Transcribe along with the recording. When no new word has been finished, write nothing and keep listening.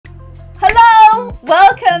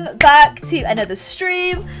welcome back to another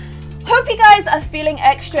stream. Hope you guys are feeling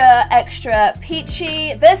extra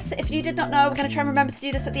peachy. This, if you did not know, we're going to try and remember to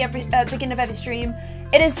do this at the beginning of every stream.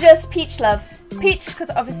 It is just peach love. Peach, because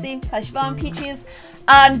obviously Clare Siobhan peaches.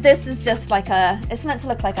 And this is just like it's meant to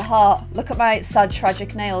look like a heart. Look at my sad,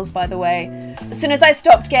 tragic nails, by the way. As soon as I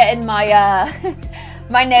stopped getting my,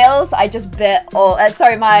 my nails, I just bit all,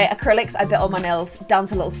 my acrylics, I bit all my nails down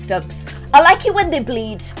to little stubs. I like it when they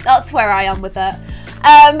bleed. That's where I am with it.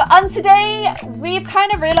 And today, we've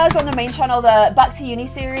kind of realised on the main channel the Back to Uni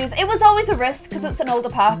series, it was always a risk because it's an older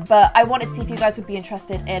pack, but I wanted to see if you guys would be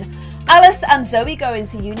interested in Alice and Zoe going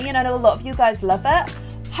to uni, and I know a lot of you guys love it.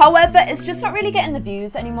 However, it's just not really getting the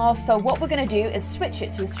views anymore, so what we're going to do is switch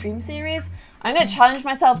it to a stream series. I'm going to challenge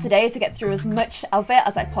myself today to get through as much of it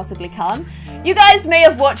as I possibly can. You guys may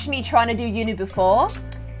have watched me trying to do uni before.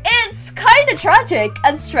 It's kind of tragic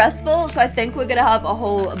and stressful, so I think we're going to have a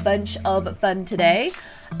whole bunch of fun today.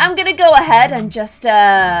 I'm going to go ahead and just,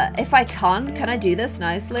 if I can I do this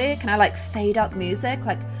nicely? Can I, like, fade out the music?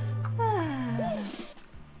 Like,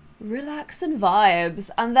 relax and vibes.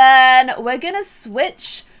 And then we're going to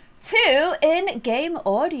switch to in-game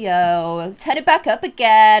audio. Turn it back up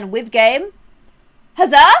again with game.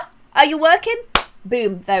 Huzzah! Are you working?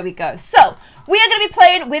 Boom, there we go. So, we are going to be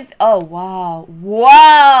playing with, oh wow,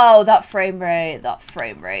 wow, that frame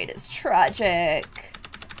rate is tragic.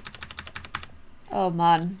 Oh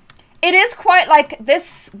man. It is quite like,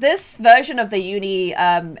 this version of the uni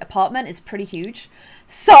apartment is pretty huge.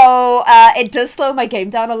 So, it does slow my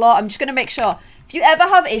game down a lot. I'm just going to make sure, if you ever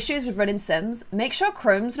have issues with running Sims, make sure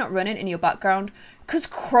Chrome's not running in your background. Because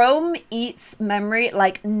Chrome eats memory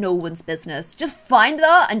like no one's business. Just find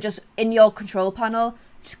that and just in your control panel,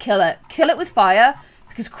 just kill it. Kill it with fire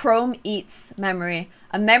because Chrome eats memory.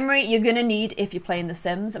 And memory you're going to need if you're playing The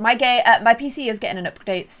Sims. My PC is getting an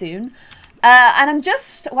update soon. And I'm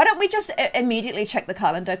just, why don't we just immediately check the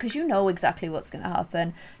calendar because you know exactly what's going to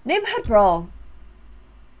happen. Neighborhood Brawl.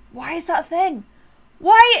 Why is that a thing?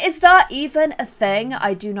 Why is that even a thing?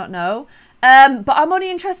 I do not know. But I'm only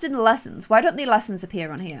interested in the lessons. Why don't the lessons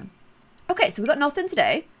appear on here? Okay, so we got nothing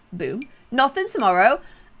today. Boom. Nothing tomorrow.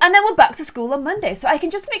 And then we're back to school on Monday. So I can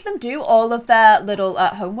just make them do all of their little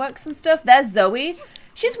homeworks and stuff. There's Zoe.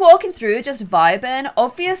 She's walking through, just vibing.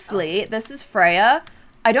 Obviously, this is Freya.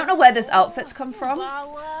 I don't know where this outfit's come from.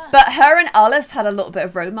 But her and Alice had a little bit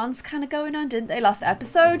of romance kind of going on, didn't they, last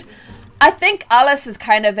episode? I think Alice is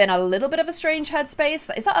kind of in a little bit of a strange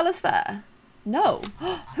headspace. Is that Alice there? No.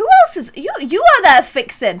 Who else is... You are there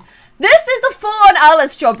fixing. This is a full-on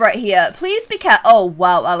Alice job right here. Please be careful. Oh,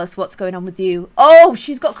 wow, Alice, what's going on with you? Oh,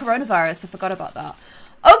 she's got coronavirus. I forgot about that.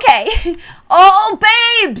 Okay. Oh,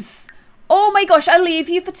 babes. Oh, my gosh. I leave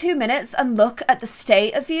you for 2 minutes and look at the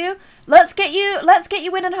state of you. Let's get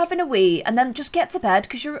you in and having a wee and then just get to bed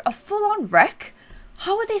because you're a full-on wreck.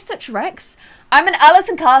 How are they such wrecks? I'm an Alice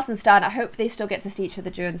and Carson stan. I hope they still get to see each other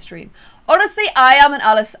during the stream. Honestly, I am an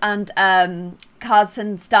Alice and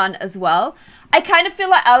Carson stan as well. I kind of feel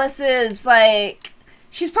like Alice is like...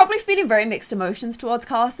 She's probably feeling very mixed emotions towards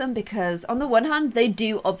Carson because on the one hand, they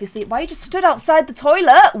do obviously... Why you just stood outside the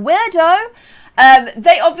toilet? Weirdo!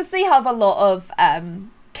 They obviously have a lot of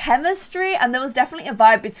chemistry and there was definitely a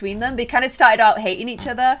vibe between them. They kind of started out hating each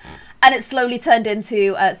other. And it slowly turned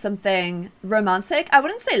into something romantic. I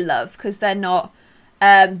wouldn't say love because they're not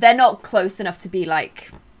close enough to be like,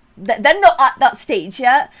 they're not at that stage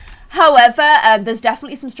yet. However, there's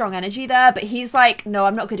definitely some strong energy there. But he's like, no,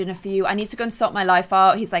 I'm not good enough for you. I need to go and sort my life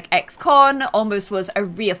out. He's like ex-con, almost was a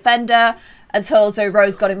re-offender until Zoe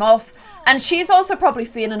Rose got him off. And she's also probably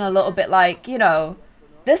feeling a little bit like, you know,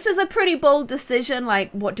 this is a pretty bold decision,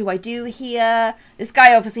 like, what do I do here? This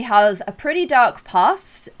guy obviously has a pretty dark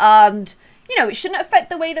past, and, you know, it shouldn't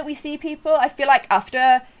affect the way that we see people. I feel like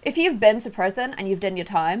if you've been to prison and you've done your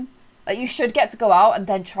time, like, you should get to go out and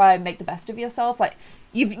then try and make the best of yourself. Like,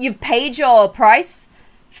 you've paid your price.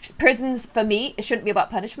 Prisons, for me, it shouldn't be about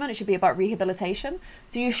punishment. It should be about rehabilitation.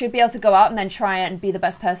 So you should be able to go out and then try and be the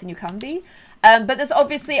best person you can be. But there's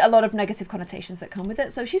obviously a lot of negative connotations that come with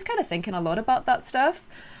it. So she's kind of thinking a lot about that stuff.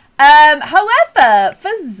 However,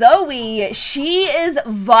 for Zoe, she is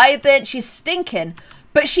vibing. She's stinking,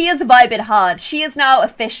 but she is vibing hard. She is now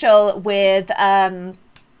official with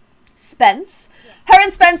Spence. Her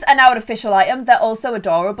and Spence are now an official item. They're also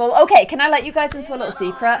adorable. Okay, can I let you guys into a little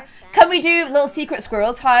secret? Can we do little secret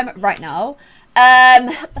squirrel time right now?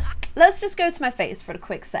 Let's just go to my face for a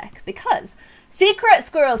quick sec because secret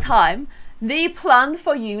squirrel time, the plan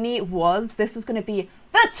for uni was this was going to be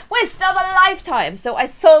the twist of a lifetime. So I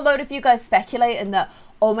saw a load of you guys speculating that,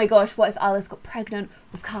 oh my gosh, what if Alice got pregnant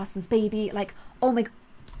with Carson's baby? Like, oh my...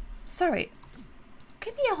 Sorry.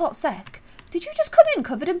 give me a hot sec. Did you just come in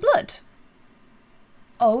covered in blood?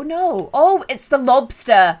 Oh no. Oh, it's the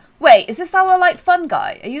lobster. Wait, is this our like fun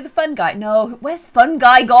guy? Are you the fun guy? No, where's fun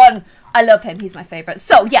guy gone? I love him. He's my favorite.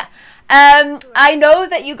 So yeah, I know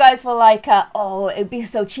that you guys were like, oh, it'd be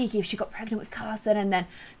so cheeky if she got pregnant with Carson and then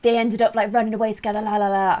they ended up like running away together. La la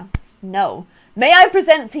la. No. May I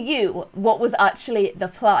present to you what was actually the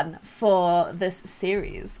plan for this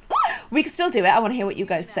series? We can still do it. I want to hear what you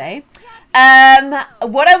guys say.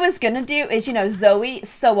 What I was going to do is, you know, Zoe,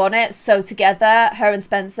 sew on it, sew together. Her and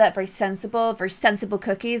Spencer, very sensible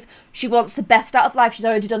cookies. She wants the best out of life. She's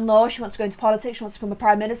already done law. She wants to go into politics. She wants to become a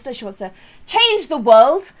prime minister. She wants to change the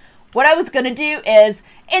world. What I was going to do is,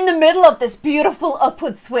 in the middle of this beautiful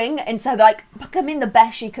upward swing into, like, becoming the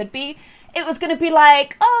best she could be, it was going to be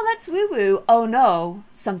like, oh, let's woo-woo. Oh, no.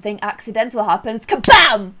 Something accidental happens.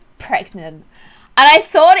 Kabam! Pregnant. And I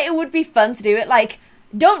thought it would be fun to do it. Like,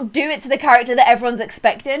 don't do it to the character that everyone's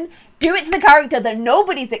expecting. Do it to the character that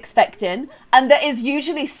nobody's expecting. And that is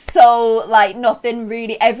usually so, like, nothing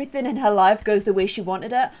really. Everything in her life goes the way she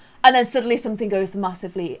wanted it. And then suddenly something goes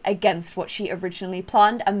massively against what she originally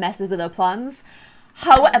planned and messes with her plans.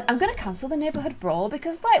 However, I'm going to cancel the neighborhood brawl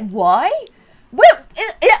because, like, why? When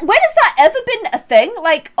has that ever been a thing?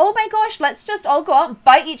 Like, oh my gosh, let's just all go out and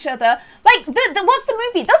fight each other. Like, what's the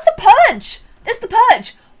movie? That's The Purge. It's The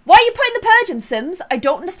Purge. Why are you putting The Purge in Sims? I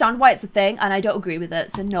don't understand why it's a thing, and I don't agree with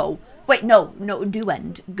it, so no. Wait, no, do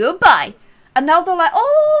end. Goodbye. And now they're like,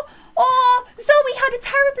 oh, Zoe had a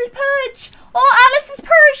terrible purge. Oh, Alice's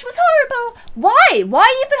purge was horrible. Why?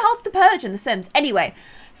 Why even have the purge in The Sims? Anyway,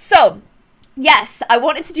 so... yes, I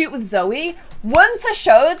wanted to do it with Zoe. One, to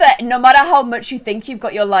show that no matter how much you think you've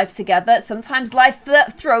got your life together, sometimes life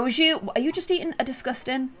throws you. Are you just eating a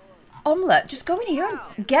disgusting omelette? Just go in here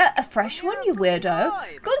and get a fresh one, you weirdo.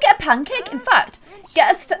 Go and get a pancake. In fact,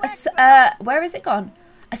 get where is it gone?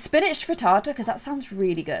 A spinach frittata, because that sounds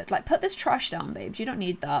really good. Like, put this trash down, babes. You don't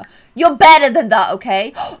need that. You're better than that,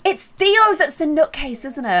 okay? It's Theo that's the nutcase,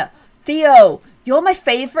 isn't it? Theo, you're my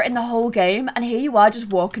favourite in the whole game, and here you are just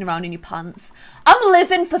walking around in your pants. I'm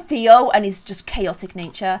living for Theo and his just chaotic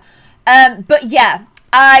nature. But yeah,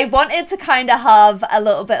 I wanted to kind of have a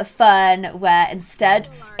little bit of fun where instead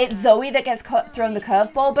it's Zoe that gets thrown the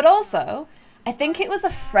curveball, but also I think it was a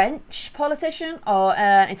French politician or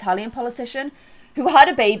an Italian politician who had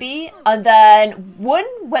a baby and then one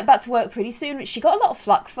went back to work pretty soon, which she got a lot of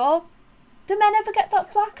flack for. Do men ever get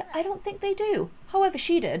that flack? I don't think they do. However,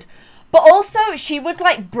 she did. But also, she would,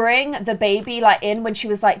 like, bring the baby, like, in when she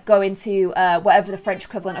was, like, going to whatever the French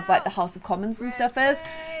equivalent of, like, the House of Commons and stuff is.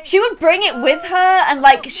 She would bring it with her, and,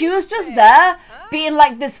 like, she was just there being,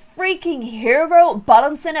 like, this freaking hero,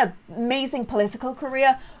 balancing an amazing political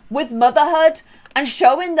career with motherhood, and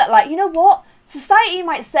showing that, like, you know what? Society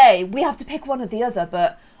might say we have to pick one or the other,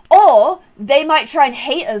 but... or they might try and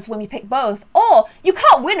hate us when we pick both. Or you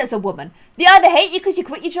can't win as a woman. They either hate you because you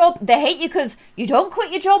quit your job. They hate you because you don't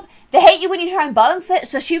quit your job. They hate you when you try and balance it.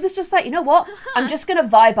 So she was just like, you know what? I'm just going to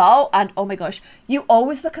vibe out. And oh my gosh, you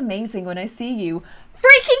always look amazing when I see you.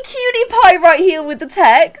 Freaking cutie pie right here with the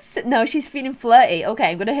text. No, she's feeling flirty.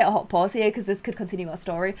 Okay, I'm going to hit a hot pause here because this could continue our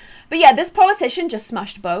story. But yeah, this politician just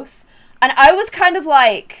smashed both. And I was kind of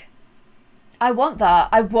like... I want that.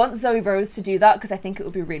 I want Zoe Rose to do that because I think it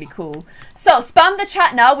would be really cool. So, spam the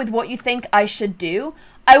chat now with what you think I should do.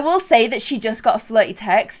 I will say that she just got a flirty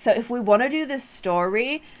text, so if we want to do this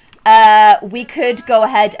story, we could go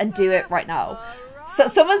ahead and do it right now. So,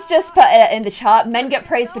 someone's just put it in the chat, men get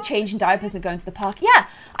praised for changing diapers and going to the park. Yeah,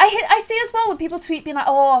 I see as well when people tweet being like,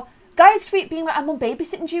 oh, guys tweet being like, I'm on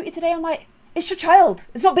babysitting duty today. I'm like, it's your child.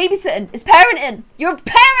 It's not babysitting. It's parenting. You're a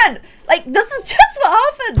parent. Like, this is just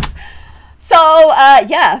what happens. So,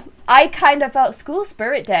 yeah, I kind of felt school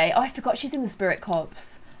spirit day. Oh, I forgot she's in the spirit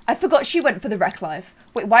corps. I forgot she went for the rec life.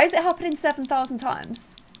 Wait, why is it happening 7,000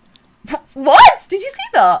 times? What? Did you see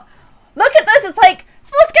that? Look at this. It's like,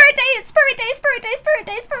 small spirit day, spirit day, spirit day, spirit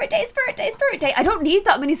day, spirit day, spirit day, spirit day. I don't need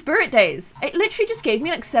that many spirit days. It literally just gave me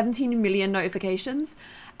like 17 million notifications.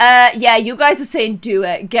 Yeah, you guys are saying do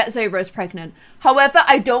it. Get Zoe Rose pregnant. However,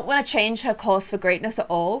 I don't want to change her course for greatness at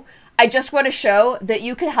all. I just want to show that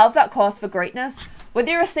you can have that course for greatness,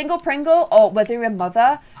 whether you're a single Pringle or whether you're a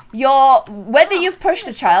mother. Whether you've pushed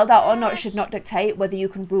a child out or not should not dictate whether you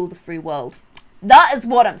can rule the free world. That is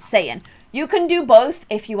what I'm saying. You can do both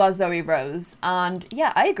if you are Zoe Rose. And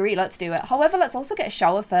yeah, I agree. Let's do it. However, let's also get a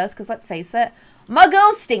shower first because let's face it, my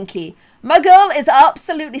girl's stinky. My girl is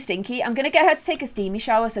absolutely stinky. I'm going to get her to take a steamy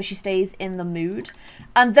shower so she stays in the mood.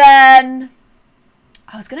 And then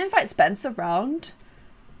I was going to invite Spencer round.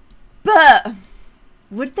 But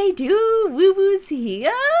would they do woo-woos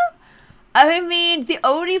here? I mean, the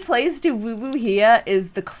only place to woo-woo here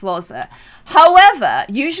is the closet. However,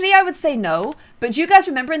 usually I would say no, but do you guys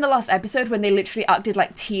remember in the last episode when they literally acted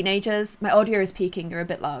like teenagers? My audio is peaking, you're a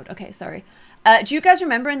bit loud. Okay, sorry. Do you guys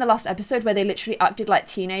remember in the last episode where they literally acted like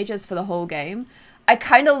teenagers for the whole game? I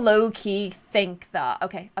kind of low-key think that...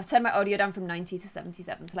 Okay, I've turned my audio down from 90 to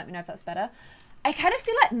 77, so let me know if that's better. I kind of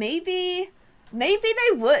feel like maybe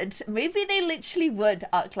they would. Maybe they literally would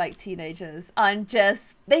act like teenagers and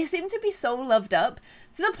just... They seem to be so loved up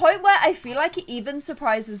to the point where I feel like it even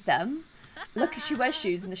surprises them. Look, she wears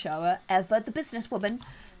shoes in the shower. Eva, the businesswoman.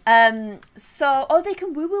 Oh, they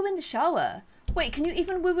can woo-woo in the shower. Wait, can you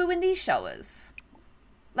even woo-woo in these showers?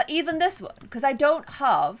 Like, even this one? Because I don't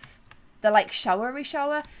have the, like, showery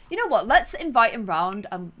shower. You know what? Let's invite him round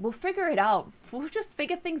and we'll figure it out. We'll just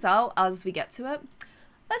figure things out as we get to it.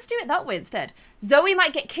 Let's do it that way instead. Zoe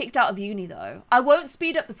might get kicked out of uni, though. I won't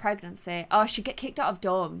speed up the pregnancy. Oh, she'll get kicked out of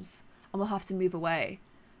dorms and we'll have to move away.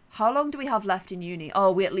 How long do we have left in uni?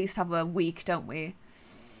 Oh, we at least have a week, don't we?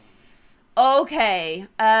 Okay.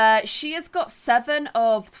 She has got 7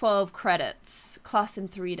 of 12 credits. Class in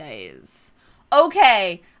 3 days.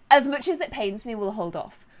 Okay. As much as it pains me, we'll hold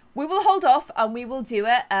off. We will hold off and we will do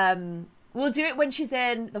it. We'll do it when she's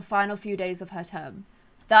in the final few days of her term.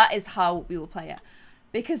 That is how we will play it.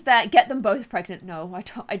 Because get them both pregnant. No,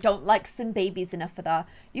 I don't like sim babies enough for that.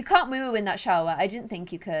 You can't woo in that shower. I didn't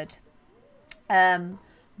think you could.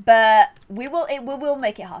 But we will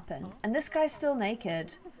make it happen. And this guy's still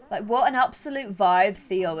naked. Like, what an absolute vibe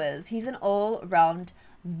Theo is. He's an all-round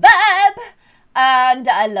vibe. And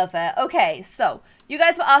I love it. Okay, so you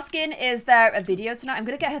guys were asking, is there a video tonight? I'm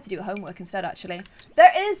going to get her to do homework instead, actually.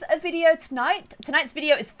 There is a video tonight. Tonight's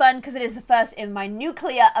video is fun because it is the first in my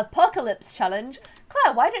nuclear apocalypse challenge.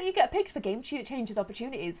 Claire, why don't you get picked for Game Changers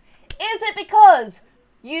opportunities? Is it because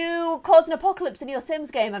you caused an apocalypse in your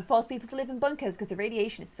Sims game and forced people to live in bunkers because the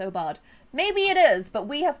radiation is so bad? Maybe it is, but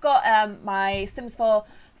we have got my Sims 4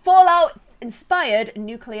 Fallout inspired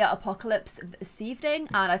nuclear apocalypse this evening,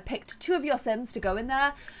 and I've picked 2 of your Sims to go in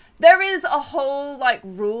there. There is a whole like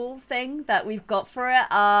rule thing that we've got for it,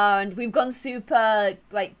 and we've gone super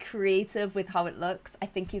like creative with how it looks. I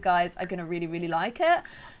think you guys are gonna really like it,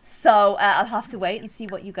 so I'll have to wait and see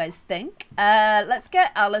what you guys think. Let's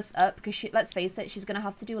get Alice up because let's face it, she's gonna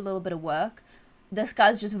have to do a little bit of work. This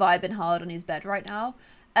guy's just vibing hard on his bed right now.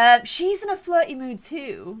 She's in a flirty mood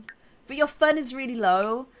too, but your fun is really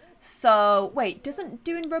low. So, wait, doesn't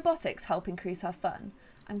doing robotics help increase her fun?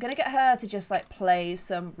 I'm going to get her to just, like, play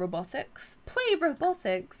some robotics. Play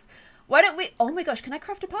robotics? Why don't we... Oh, my gosh, can I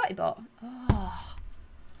craft a party bot? Oh.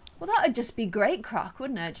 Well, that would just be great crack,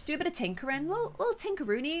 wouldn't it? Just do a bit of tinkering. Little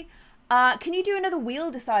tinkeroony. Can you do another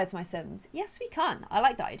wheel besides my Sims? Yes, we can. I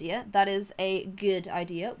like that idea. That is a good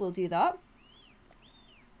idea. We'll do that.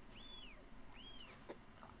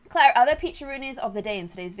 Claire, are there pizzaroonies of the day in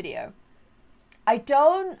today's video? I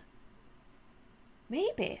don't...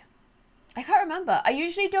 Maybe. I can't remember. I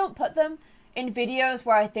usually don't put them in videos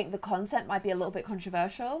where I think the content might be a little bit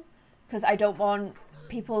controversial, because I don't want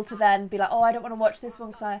people to then be like, oh, I don't want to watch this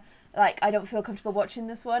one because I don't feel comfortable watching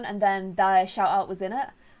this one, and then the shout out was in it.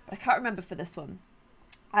 But I can't remember for this one.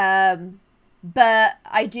 But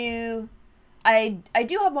I do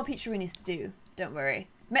have more pizzaroonies to do. Don't worry.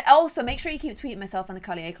 Also, make sure you keep tweeting myself on the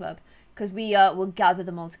Collier Club, because we will gather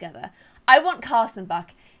them all together. I want Carson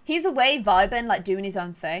back. He's away vibing, like doing his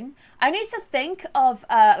own thing. I need to think of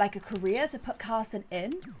like a career to put Carson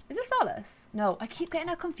in. Is this Alice? No, I keep getting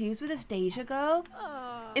her confused with this Deja girl.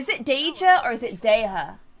 Is it Deja or is it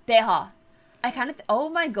Deha? Deha. I kind of... Oh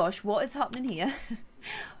my gosh, what is happening here?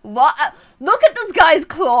 What? Look at this guy's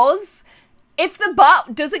claws. If the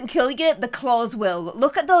bat doesn't kill you, the claws will.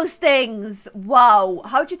 Look at those things. Wow.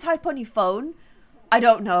 How'd you type on your phone? I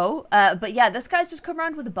don't know. But yeah, this guy's just come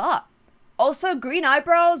around with a bat. Also, green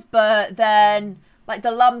eyebrows, but then, like, the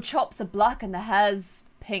lamb chops are black and the hair's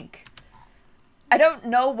pink. I don't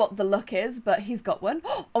know what the look is, but he's got one.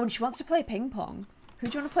 Oh, and she wants to play ping pong. Who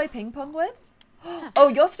do you want to play ping pong with? Oh,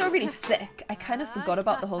 you're still really sick. I kind of forgot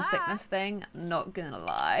about the whole sickness thing, not gonna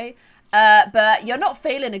lie. But you're not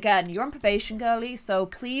failing again. You're on probation, girlie, so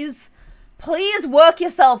please work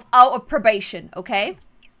yourself out of probation, okay?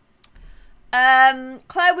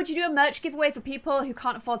 Claire, would you do a merch giveaway for people who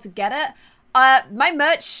can't afford to get it? My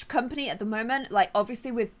merch company at the moment, like,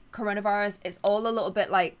 obviously with coronavirus, it's all a little bit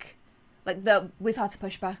like we've had to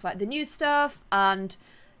push back, like, the new stuff, and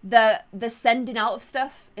the sending out of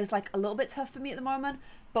stuff is, like, a little bit tough for me at the moment.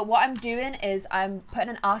 But what I'm doing is I'm putting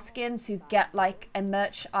an ask in to get, like, a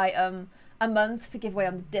merch item a month to give away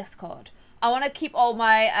on the Discord. I want to keep all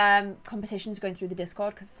my competitions going through the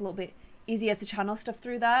Discord because it's a little bit easier to channel stuff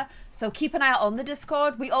through there. So keep an eye out on the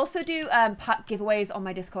Discord. We also do pack giveaways on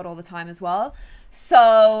my Discord all the time as well.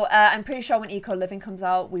 So I'm pretty sure when Eco Living comes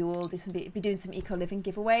out, we will be doing some Eco Living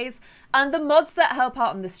giveaways. And the mods that help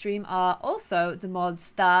out on the stream are also the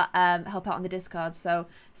mods that help out on the Discord. So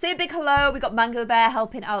say a big hello. We got Mango Bear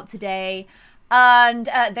helping out today. And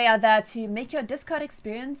they are there to make your Discord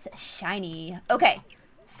experience shiny. Okay,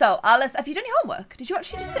 so Alice, have you done your homework? Did you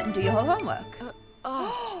actually just sit and do your whole homework?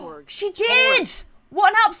 Oh, she did!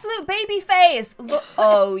 What an absolute baby face! Look,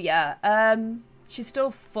 oh yeah, she's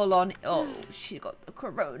still full on. Oh, she got the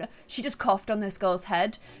corona. She just coughed on this girl's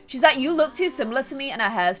head. She's like, you look too similar to me and her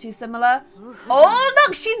hair's too similar. Oh,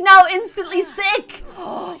 look, she's now instantly sick.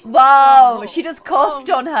 Wow, she just coughed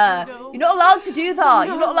on her. You're not allowed to do that.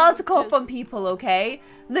 You're not allowed to cough on people, okay?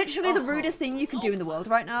 Literally the rudest thing you can do in the world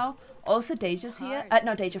right now. Also, Deja's here.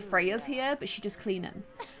 No, Deja, Freya's here, but she's just cleaning.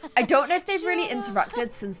 I don't know if they've really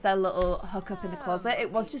interacted since their little hookup in the closet.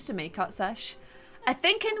 It was just a makeout sesh. I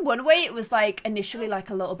think in one way it was like initially like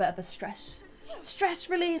a little bit of a stress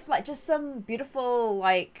relief, like just some beautiful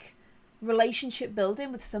like relationship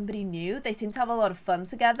building with somebody new. They seem to have a lot of fun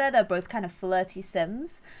together. They're both kind of flirty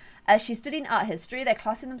sims. She's studying art history. They're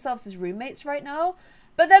classing themselves as roommates right now.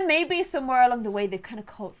 But then maybe somewhere along the way they've kind of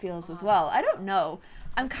caught feels as well. I don't know.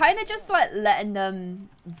 I'm kind of just like letting them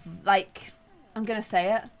like, I'm gonna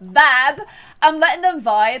say it, vibe. I'm letting them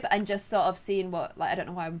vibe and just sort of seeing what, like, I don't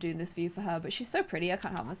know why I'm doing this view for her, but she's so pretty, I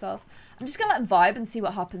can't help myself. I'm just gonna let them vibe and see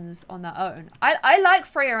what happens on their own. I like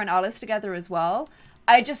Freya and Alice together as well.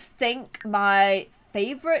 I just think my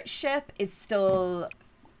favorite ship is still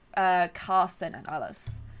Carson and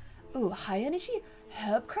Alice. Ooh, high energy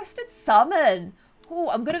herb crusted salmon. Ooh,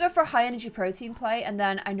 I'm gonna go for a high energy protein play, and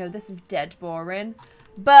then I know this is dead boring,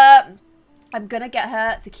 but I'm gonna get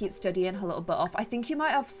her to keep studying her little butt off. I think you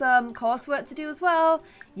might have some coursework to do as well.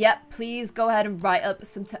 Yep, please go ahead and write up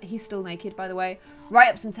some, he's still naked by the way, write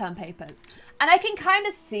up some term papers. And I can kind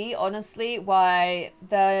of see, honestly, why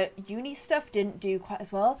the uni stuff didn't do quite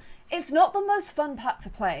as well. It's not the most fun pack to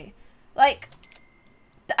play. Like,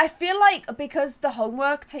 I feel like because the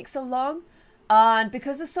homework takes so long, and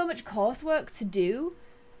because there's so much coursework to do,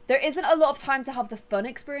 there isn't a lot of time to have the fun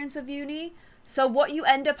experience of uni. So what you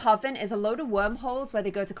end up having is a load of wormholes where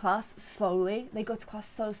they go to class slowly. They go to class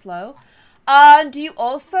so slow. And you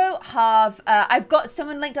also have, I've got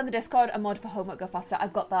someone linked on the Discord, a mod for homework go faster.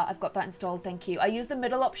 I've got that installed, thank you. I use the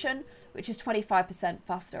middle option, which is 25%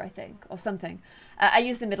 faster, I think, or something. I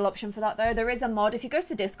use the middle option for that though. There is a mod, if you go to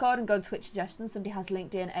the Discord and go on Twitch suggestions, somebody has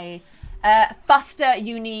linked in a faster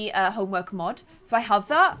uni homework mod. So I have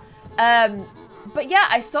that. But yeah,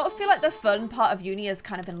 I sort of feel like the fun part of uni has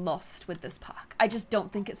kind of been lost with this pack. I just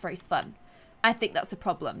don't think it's very fun. I think that's a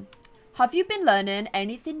problem. Have you been learning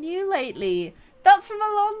anything new lately? That's from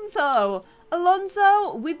Alonso.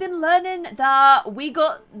 Alonso, we've been learning that we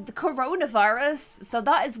got the coronavirus. So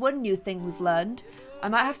that is one new thing we've learned. I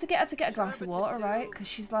might have to get her to get a glass of water, right? Because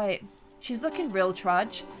she's like, she's looking real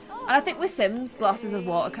trudge. And I think with Sims, glasses of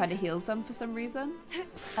water kind of heals them for some reason.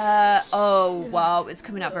 Oh, wow, it's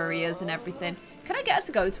coming out of her ears and everything. Can I get her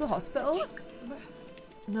to go to a hospital?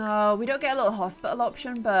 No, we don't get a little hospital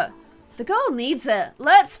option, but the girl needs it.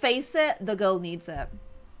 Let's face it, the girl needs it.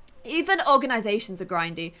 Even organizations are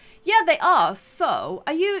grindy. Yeah, they are. So,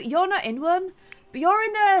 you're not in one, but you're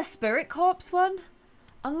in the Spirit Corps one.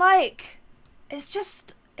 And like, it's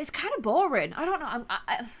kind of boring. I don't know.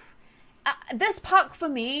 This pack for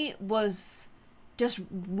me was just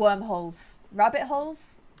wormholes. Rabbit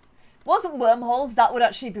holes? Wasn't wormholes, that would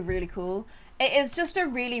actually be really cool. It is just a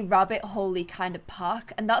really rabbit hole-y kind of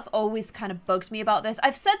pack, and that's always kind of bugged me about this.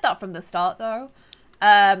 I've said that from the start though,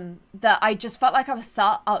 that I just felt like I was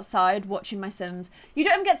sat outside watching my Sims. You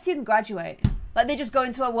don't even get to see them graduate. Like, they just go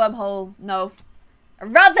into a wormhole. No. A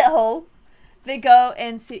rabbit hole. They go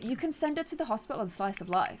into... You can send her to the hospital on Slice of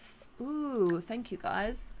Life. Ooh, thank you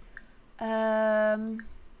guys.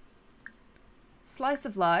 Slice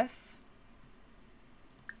of Life.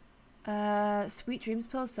 Sweet Dreams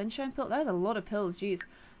pill, Sunshine pill. There's a lot of pills, jeez.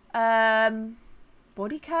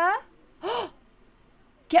 Body care?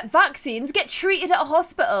 Get vaccines, get treated at a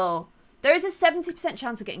hospital. There is a 70%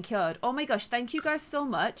 chance of getting cured. Oh my gosh, thank you guys so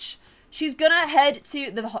much. She's gonna head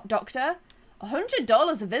to the doctor.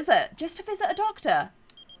 $100 a visit, just to visit a doctor.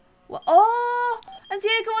 Well, oh, and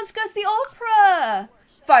Diego wants to go to the opera.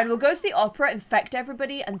 Fine, we'll go to the opera, infect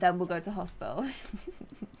everybody, and then we'll go to hospital.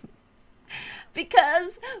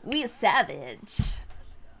 Because we're savage.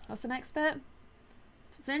 What's the next bit?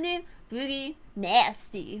 Funny, booty,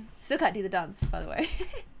 nasty. Still can't do the dance, by the way.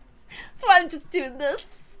 That's why I'm just doing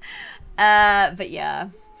this. But yeah.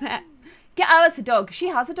 Get Alice a dog. She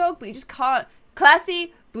has a dog, but you just can't.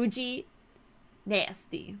 Classy, bougie,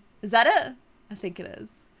 nasty. Is that it? I think it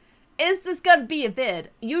is. Is this gonna be a vid?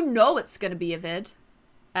 You know it's gonna be a vid.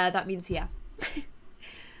 That means yeah.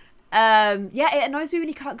 Yeah, it annoys me when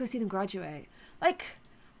you can't go see them graduate. Like,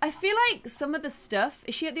 I feel like some of the stuff...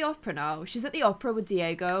 Is she at the opera now? She's at the opera with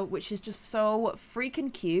Diego, which is just so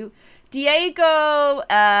freaking cute. Diego,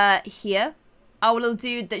 here. Our little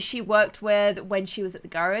dude that she worked with when she was at the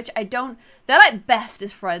garage. They're like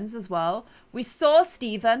bestest friends as well. We saw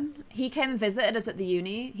Steven. He came and visited us at the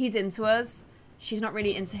uni. He's into us. She's not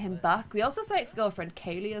really into him back. We also saw ex-girlfriend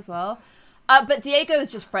Kaylee as well. But Diego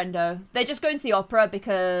is just friendo. They're just going to the opera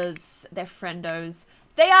because they're friendos.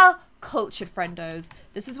 They are cultured friendos.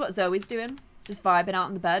 This is what Zoe's doing. Just vibing out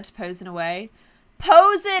in the bed, posing away.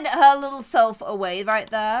 Posing her little self away right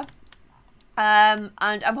there. And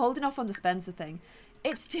I'm holding off on the Spencer thing.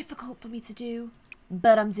 It's difficult for me to do,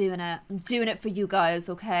 but I'm doing it. I'm doing it for you guys,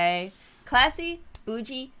 okay? Classy,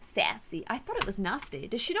 bougie, sassy. I thought it was nasty.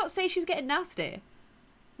 Did she not say she was getting nasty?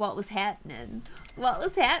 What was happening? What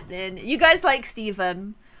was happening? You guys like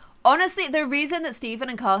Steven. Honestly, the reason that Steven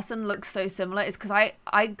and Carson look so similar is because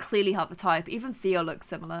I clearly have a type. Even Theo looks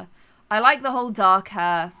similar. I like the whole dark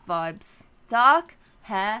hair vibes. Dark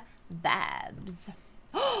hair vibes.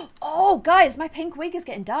 Oh, guys, my pink wig is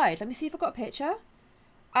getting dyed. Let me see if I've got a picture.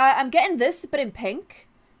 I'm getting this, but in pink.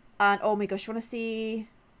 And, oh my gosh, you want to see...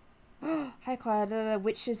 Hi, Claire.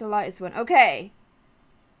 Which is the lightest one? Okay.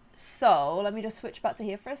 So, let me just switch back to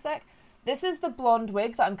here for a sec. This is the blonde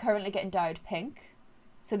wig that I'm currently getting dyed pink.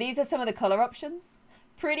 So these are some of the colour options.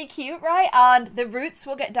 Pretty cute, right? And the roots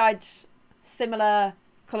will get dyed similar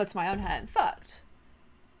colour to my own hair. In fact,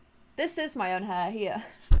 this is my own hair here.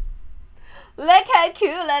 Look how cool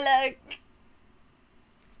I look.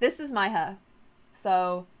 This is my hair.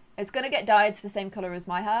 So it's going to get dyed to the same colour as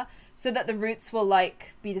my hair so that the roots will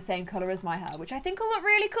like be the same colour as my hair, which I think will look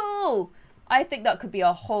really cool. I think that could be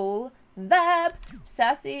a whole vibe.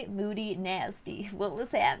 Sassy, moody, nasty. What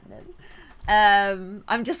was happening?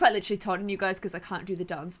 I'm just like literally taunting you guys because I can't do the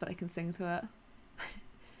dance, but I can sing to it.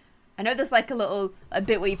 I know there's like a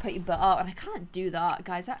bit where you put your butt out, and I can't do that,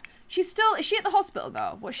 guys. Is she at the hospital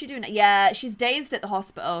though? What's she doing? Yeah, she's dazed at the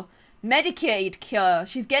hospital. Medicaid cure.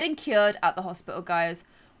 She's getting cured at the hospital, guys,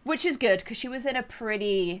 which is good because she was in a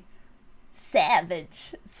pretty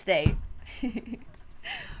savage state.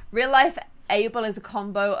 Real life Abel is a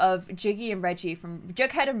combo of Jughead and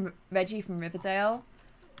Reggie from Riverdale.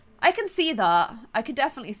 I can see that. I can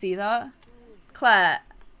definitely see that.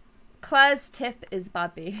 Claire's tip is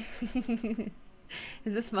Babby.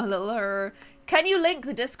 Is this my little horror? Can you link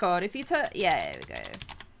the Discord? If you yeah, there we go.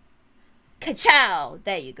 Ka-chow!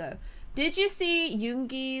 There you go. Did you see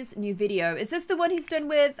Yoongi's new video? Is this the one he's done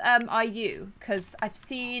with IU? Because I've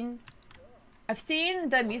seen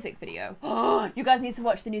the music video. Oh, you guys need to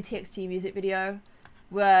watch the new TXT music video.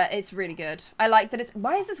 Where it's really good. I like that it's...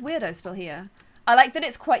 Why is this weirdo still here? I like that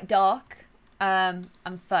it's quite dark and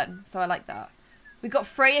fun. So I like that. We got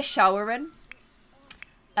Freya showering.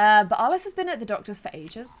 But Alice has been at the doctor's for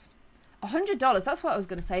ages. $100, that's what I was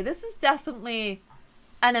going to say. This is definitely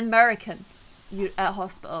an American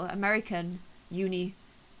hospital. American uni.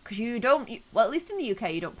 Because you don't... well, at least in the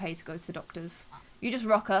UK, you don't pay to go to the doctors. You just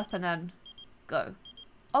rock up and then go.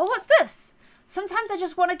 Oh, what's this? Sometimes I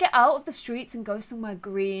just want to get out of the streets and go somewhere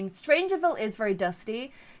green. Strangerville is very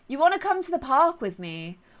dusty. You want to come to the park with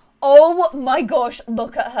me? Oh my gosh,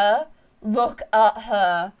 look at her. Look at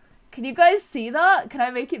her. Can you guys see that? Can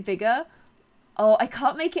I make it bigger? Oh, I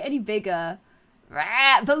can't make it any bigger.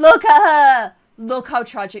 But look at her. Look how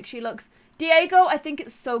tragic she looks. Diego, I think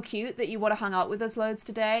it's so cute that you want to hang out with us loads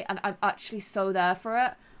today. And I'm actually so there for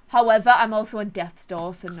it. However, I'm also on death's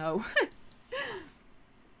door, so no.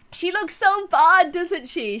 She looks so bad, doesn't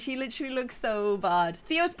she? She literally looks so bad.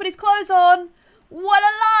 Theo's put his clothes on. What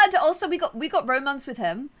a lad. Also, we got romance with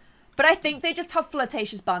him. But I think they just have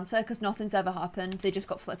flirtatious banter because nothing's ever happened. They just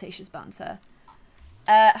got flirtatious banter.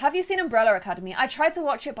 Have you seen Umbrella Academy? I tried to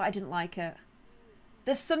watch it, but I didn't like it.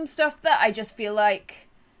 There's some stuff that I just feel like...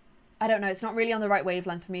 I don't know, it's not really on the right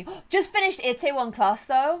wavelength for me. Just finished Itaewon Class,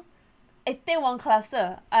 though. Itaewon Class,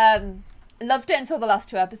 though. Loved it until the last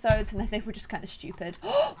 2 episodes, and then they were just kind of stupid.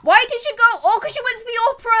 Why did you go? Oh, because she went to the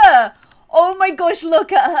opera! Oh my gosh,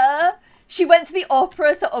 look at her! She went to the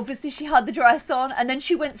opera, so obviously she had the dress on, and then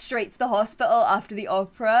she went straight to the hospital after the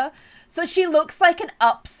opera. So she looks like an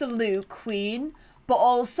absolute queen, but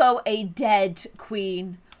also a dead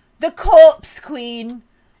queen. The corpse queen.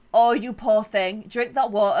 Oh, you poor thing. Drink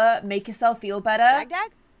that water, make yourself feel better. Dag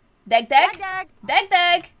dag. Dag dag. Dag dag. Dag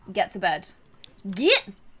dag. Get to bed.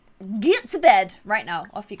 Get to bed right now.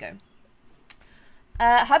 Off you go.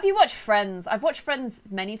 Have you watched Friends? I've watched Friends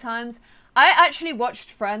many times. I actually watched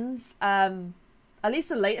Friends, at least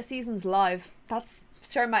the later seasons live. That's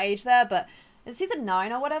showing my age there, but it's season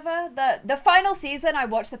 9 or whatever. The final season, I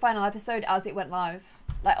watched the final episode as it went live,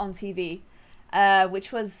 like on TV,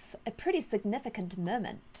 which was a pretty significant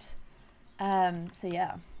moment. So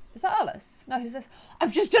yeah. Is that Alice? No, who's this?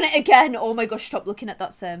 I've just done it again. Oh my gosh, stop looking at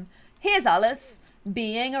that sim. Here's Alice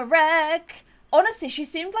being a wreck. Honestly, she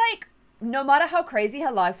seemed like no matter how crazy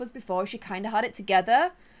her life was before, she kind of had it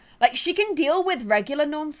together. Like, she can deal with regular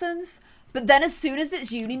nonsense, but then as soon as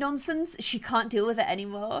it's uni nonsense, she can't deal with it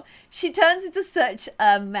anymore. She turns into such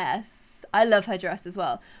a mess. I love her dress as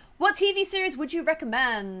well. What TV series would you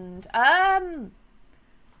recommend?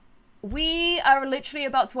 We are literally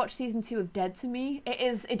about to watch season 2 of Dead to Me.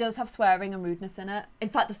 It does have swearing and rudeness in it. In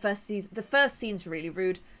fact, the first scene's really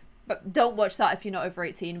rude, but don't watch that if you're not over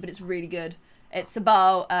 18, but it's really good. It's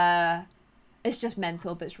about, it's just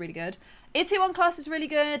mental, but it's really good. TO Class is really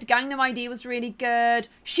good. Gangnam ID was really good.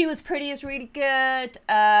 She Was Pretty is really good.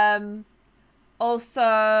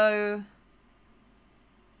 Also,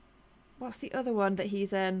 what's the other one that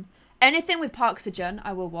he's in? Anything with Park Seo-joon,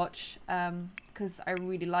 I will watch, because I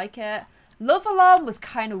really like it. Love Alarm was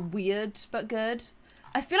kind of weird, but good.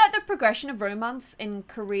 I feel like the progression of romance in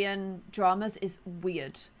Korean dramas is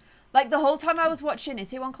weird. Like, the whole time I was watching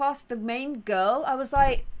TO Class, the main girl, I was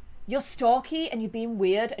like, you're stalky and you're being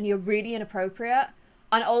weird and you're really inappropriate.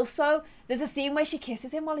 And also, there's a scene where she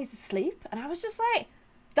kisses him while he's asleep. And I was just like,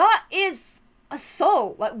 that is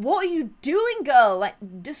assault. Like, what are you doing, girl? Like,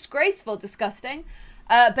 disgraceful, disgusting.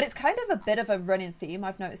 But it's kind of a bit of a running theme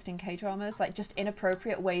I've noticed in K-dramas. Like, just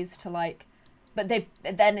inappropriate ways to, like... But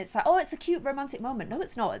then it's like, oh, it's a cute romantic moment. No,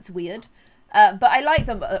 it's not. It's weird. But I like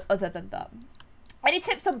them other than that. Any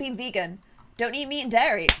tips on being vegan? Don't eat meat and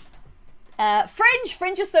dairy. Fringe!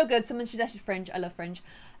 Fringe is so good. Someone suggested Fringe. I love Fringe.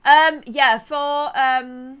 Yeah, for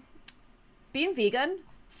being vegan,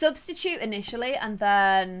 substitute initially and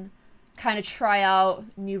then kind of try out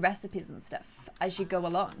new recipes and stuff as you go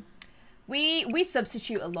along. We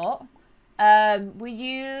substitute a lot. We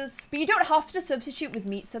use... But you don't have to substitute with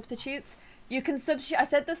meat substitutes. You can substitute... I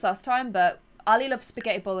said this last time, but Ali loves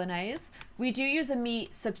spaghetti bolognese. We do use a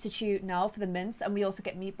meat substitute now for the mince, and we also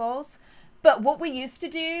get meatballs. But what we used to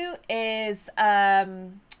do is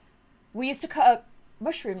we used to cut up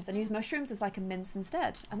mushrooms and use mushrooms as like a mince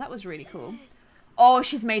instead. And that was really cool. Oh,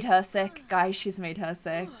 she's made her sick. Guys, she's made her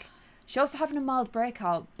sick. She's also having a mild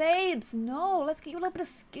breakout. Babes, no. Let's get you a little bit of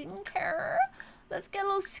skincare. Let's get a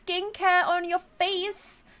little skincare on your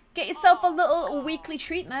face. Get yourself a little weekly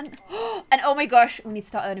treatment. And oh my gosh, we need to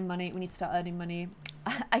start earning money. We need to start earning money.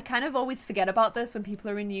 I kind of always forget about this when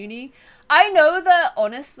people are in uni. I know that,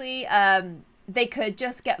 honestly, they could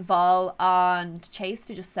just get Val and Chase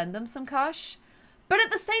to just send them some cash. But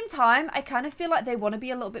at the same time, I kind of feel like they want to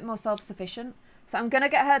be a little bit more self-sufficient. So I'm going to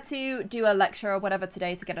get her to do a lecture or whatever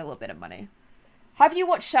today to get a little bit of money. Have you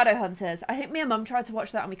watched Shadowhunters? I think me and Mum tried to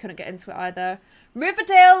watch that and we couldn't get into it either.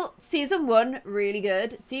 Riverdale, Season 1, really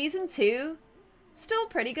good. Season 2, still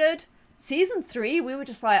pretty good. Season 3, we were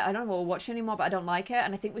just like, I don't know what we'll watch anymore, but I don't like it.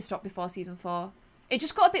 And I think we stopped before Season 4. It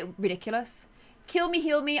just got a bit ridiculous. Kill Me,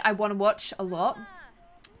 Heal Me, I want to watch a lot.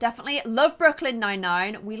 Definitely. Love Brooklyn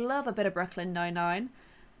Nine-Nine. We love a bit of Brooklyn Nine-Nine.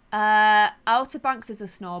 Outer Banks is a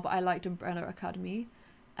snore, but I liked Umbrella Academy.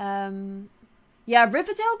 Yeah,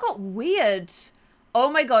 Riverdale got weird. Oh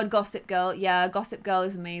my god, Gossip Girl. Yeah, Gossip Girl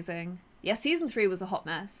is amazing. Yeah, Season 3 was a hot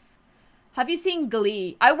mess. Have you seen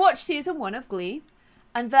Glee? I watched Season 1 of Glee.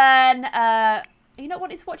 And then, you not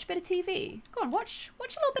wanting to watch a bit of TV? Go on, watch a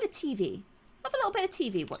little bit of TV. Have a little bit of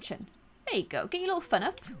TV watching. There you go. Get your little fun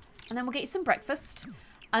up. And then we'll get you some breakfast.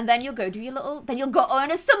 And then you'll go do your little... Then you'll go earn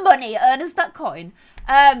us some money. Earn us that coin.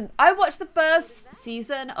 I watched the first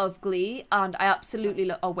season of Glee. And I absolutely...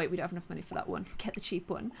 Oh, wait. We don't have enough money for that one. Get the cheap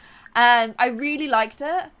one. I really liked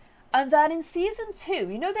it. And then in season 2,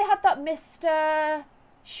 you know they had that Mr.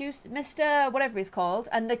 whatever he's called.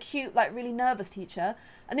 And the cute, like, really nervous teacher.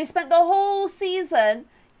 And they spent the whole season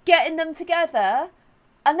getting them together.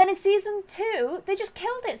 And then in season 2, they just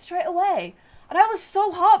killed it straight away. And I was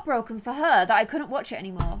so heartbroken for her that I couldn't watch it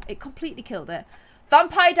anymore. It completely killed it.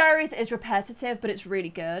 Vampire Diaries is repetitive, but it's really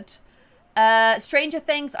good. Stranger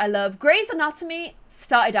Things, I love. Grey's Anatomy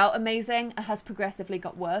started out amazing and has progressively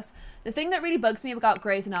got worse. The thing that really bugs me about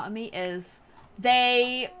Grey's Anatomy is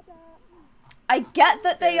I get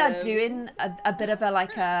that they are doing a bit of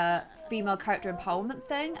a female character empowerment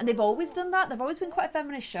thing, and they've always done that. They've always been quite a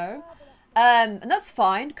feminist show. And that's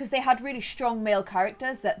fine, because they had really strong male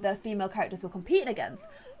characters that the female characters were competing against.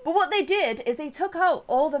 But what they did is they took out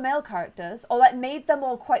all the male characters, or like made them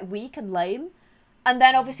all quite weak and lame, And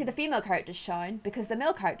then obviously the female characters shine because the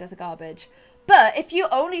male characters are garbage. But if you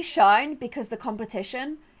only shine because the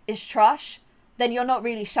competition is trash, then you're not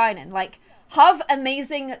really shining. Like, have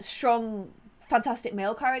amazing, strong, fantastic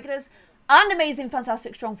male characters and amazing,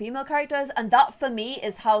 fantastic, strong female characters. And that, for me,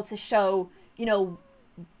 is how to show, you know,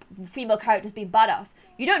 female characters being badass.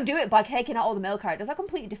 You don't do it by taking out all the male characters. That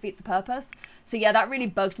completely defeats the purpose. So yeah, that really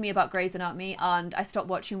bugged me about Grey's Anatomy, and I stopped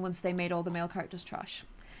watching once they made all the male characters trash.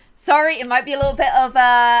 Sorry, it might be a little bit of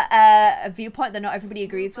a viewpoint that not everybody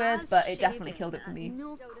agrees with, but it definitely killed it for me.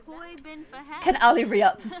 Can Ali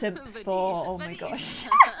react to Simps for? Oh my gosh.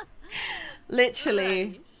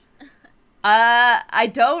 Literally.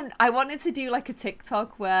 I wanted to do like a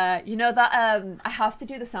TikTok where, you know that, I have to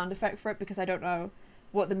do the sound effect for it because I don't know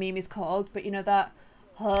what the meme is called, but you know that,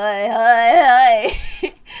 hi, hi,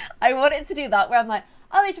 hi. I wanted to do that where I'm like,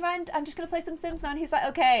 Ollie, do you mind? I'm just going to play some Sims now. And he's like,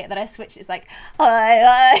 okay. And then I switch. It's like, hi,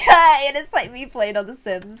 hi, hi. And it's like me playing on the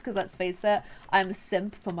Sims because let's face it, I'm a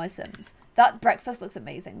simp for my Sims. That breakfast looks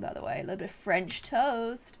amazing, by the way. A little bit of French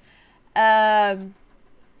toast.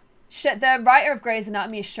 Shit, the writer of Grey's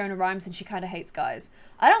Anatomy is Shona Rhimes and she kind of hates guys.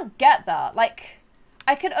 I don't get that. Like,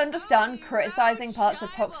 I can understand criticizing parts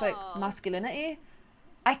of toxic masculinity.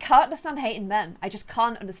 I can't understand hating men. I just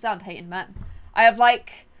can't understand hating men. I have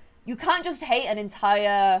like... You can't just hate an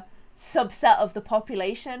entire subset of the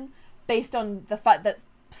population based on the fact that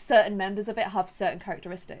certain members of it have certain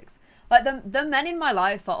characteristics. Like, the men in my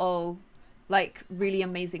life are all, like, really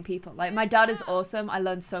amazing people. Like, my dad is awesome. I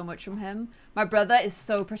learned so much from him. My brother is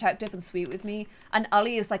so protective and sweet with me. And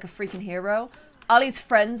Ali is, like, a freaking hero. Ali's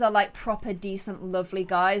friends are, like, proper, decent, lovely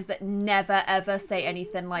guys that never, ever say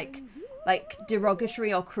anything, like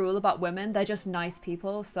derogatory or cruel about women. They're just nice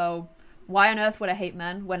people, so... Why on earth would I hate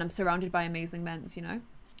men when I'm surrounded by amazing men, you know?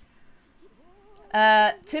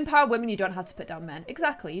 To empower women, you don't have to put down men.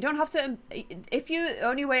 Exactly. You don't have to... If the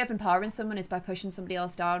only way of empowering someone is by pushing somebody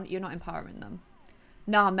else down, you're not empowering them.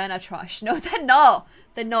 Nah, men are trash. No, they're not.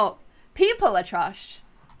 They're not. People are trash.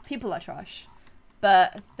 People are trash.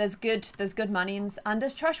 But there's good mannings and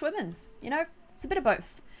there's trash women's, you know? It's a bit of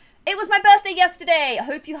both. It was my birthday yesterday. I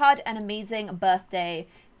hope you had an amazing birthday.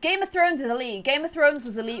 Game of Thrones is elite. Game of Thrones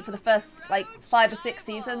was elite for the first, like, 5 or 6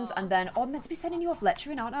 seasons, and then... Oh, I'm meant to be sending you off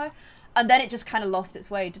lecturing, aren't I? And then it just kind of lost its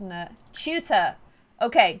way, didn't it? Tutor.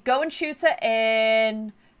 Okay, go and tutor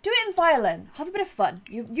in... Do it in violin. Have a bit of fun.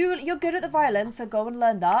 You're good at the violin, so go and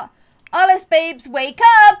learn that. Alice, babes, wake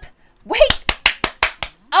up! Wake!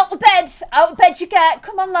 Out of bed! Out of bed you get!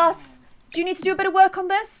 Come on, lass. Do you need to do a bit of work on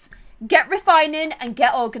this? Get refining and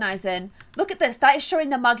get organising. Look at this. That is showing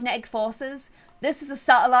the magnetic forces. This is a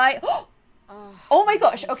satellite. Oh my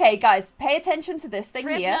gosh. Okay, guys, pay attention to this thing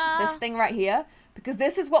here. This thing right here. Because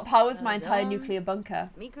this is what powers my entire nuclear bunker.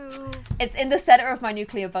 It's in the center of my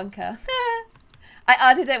nuclear bunker. I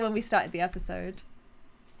added it when we started the episode.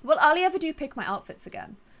 Will Ali ever do pick my outfits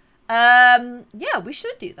again? Yeah, we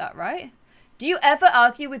should do that, right? Do you ever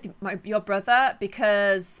argue with your brother?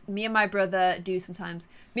 Because me and my brother do sometimes.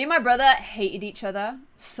 Me and my brother hated each other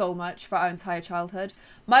so much for our entire childhood.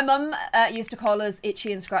 My mum used to call us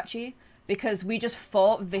Itchy and Scratchy because we just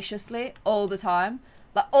fought viciously all the time.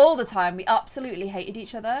 Like, all the time. We absolutely hated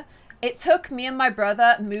each other. It took me and my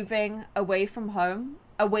brother moving away from home,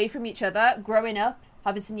 away from each other, growing up,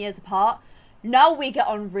 having some years apart. Now we get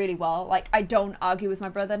on really well. Like, I don't argue with my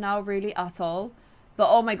brother now really at all. But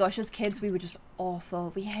oh my gosh, as kids, we were just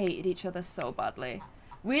awful. We hated each other so badly.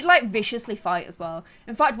 We'd like viciously fight as well.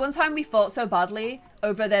 In fact, one time we fought so badly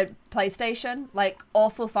over the PlayStation, like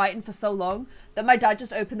awful fighting for so long, that my dad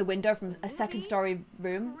just opened the window from a second story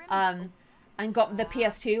room and got the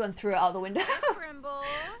PS2 and threw it out the window.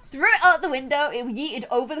 Threw it out the window, it yeeted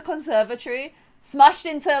over the conservatory, smashed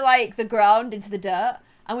into like the ground, into the dirt,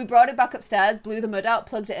 and we brought it back upstairs, blew the mud out,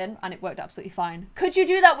 plugged it in, and it worked absolutely fine. Could you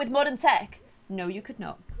do that with modern tech? No, you could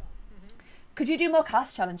not. Could you do more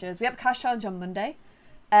cast challenges? We have a cast challenge on Monday.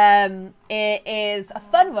 It is a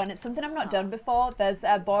fun one. It's something I've not done before. There's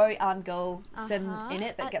a boy and girl sim in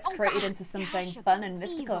it that gets created into something fun and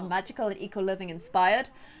mystical and magical and eco-living inspired.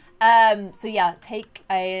 So yeah,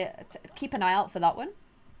 keep an eye out for that one.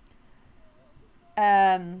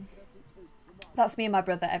 That's me and my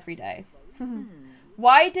brother every day.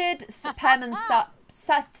 Why did Pam and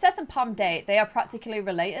Seth and Pam date? They are practically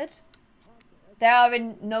related. They are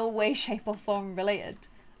in no way, shape or form related.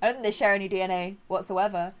 I don't think they share any DNA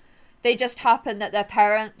whatsoever. They just happen that their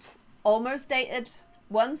parents almost dated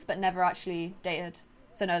once, but never actually dated.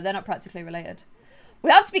 So no, they're not practically related. We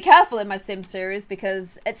have to be careful in my Sim series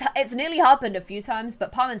because it's nearly happened a few times,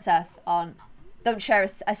 but Pam and Seth don't share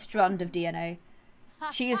a strand of DNA.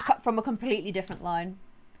 She is cut from a completely different line.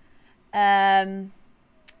 Have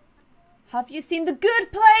you seen The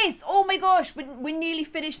Good Place? Oh my gosh, we nearly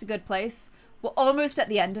finished The Good Place. We're almost at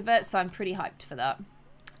the end of it, so I'm pretty hyped for that.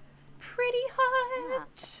 Pretty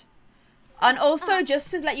hyped. And also, just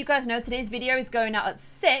to let you guys know, today's video is going out at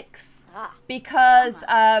 6 because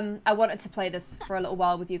I wanted to play this for a little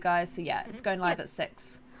while with you guys. So yeah, it's going live at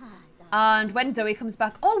 6. And when Zoe comes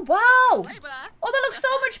back, oh wow! Oh, that looks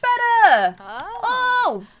so much better!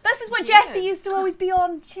 Oh, this is what Jessie used to always be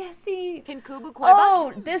on. Jessie.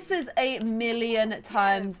 Oh, this is a million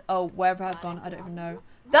times. Oh, wherever I've gone, I don't even know.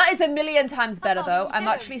 That is a million times better though. I'm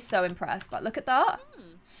actually so impressed. Like, look at that.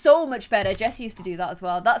 So much better. Jessie used to do that as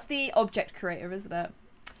well. That's the object creator, isn't it?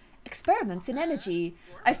 Experiments in energy.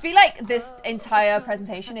 I feel like this entire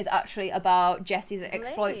presentation is actually about Jessie's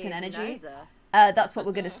exploits in energy. That's what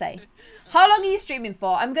we're going to say. How long are you streaming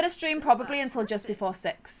for? I'm going to stream probably until just before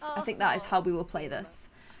 6. I think that is how we will play this.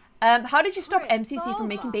 How did you stop MCC from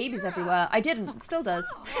making babies everywhere? I didn't. It still does.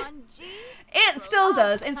 It still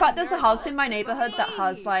does. In fact, there's a house in my neighborhood that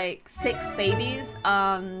has like 6 babies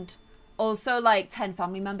and also like 10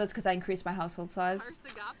 family members because I increased my household size.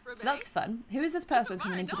 So that's fun. Who is this person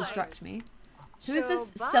coming in to distract me? Who is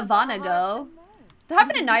this Savannah girl? They're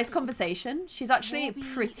having a nice conversation. She's actually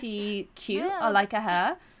pretty cute. I like her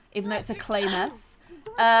hair, even though it's a clay mess.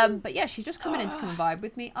 But yeah, she's just coming in to come and vibe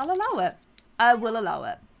with me. I'll allow it. I will allow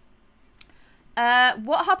it.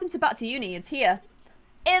 What happened to Back to Uni? It's here.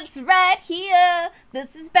 It's right here.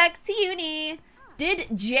 This is Back to Uni. Did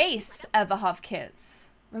Jace ever have kids?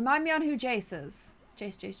 Remind me on who Jace is.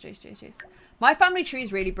 Jace. My family tree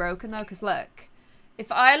is really broken though, because look, if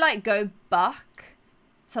I like go back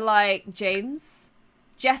to like James,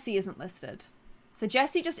 Jessie isn't listed. So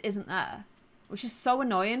Jessie just isn't there, which is so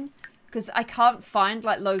annoying because I can't find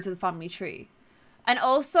like loads of the family tree. And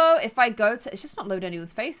also if I go to, it's just not loading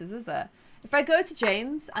anyone's faces, is it? If I go to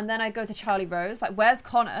James and then I go to Charlie Rose, like where's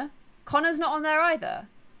Connor? Connor's not on there either.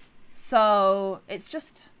 So it's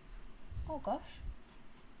just, oh gosh.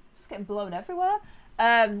 Getting blown everywhere.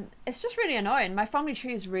 It's just really annoying. My family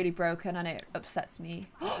tree is really broken and it upsets me.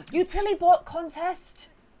 Utility bot contest.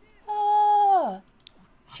 Oh,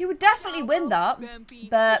 she would definitely win that,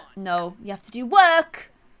 but no, you have to do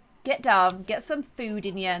work. Get down, get some food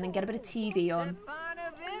in you, and then get a bit of TV on.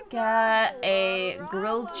 Get a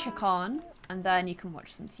grilled chicken, and then you can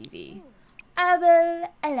watch some TV. I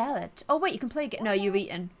will allow it. Oh wait, you can play again. No, you're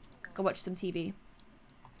eating. Go watch some TV.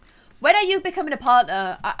 When are you becoming a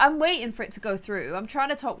partner? I'm waiting for it to go through. I'm trying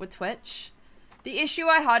to talk with Twitch. The issue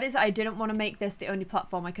I had is I didn't want to make this the only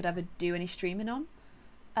platform I could ever do any streaming on.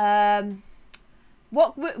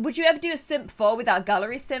 What would you ever do a simp for without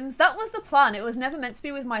gallery sims? That was the plan. It was never meant to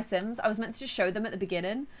be with my sims. I was meant to just show them at the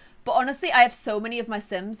beginning. But honestly, I have so many of my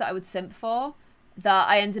sims that I would simp for that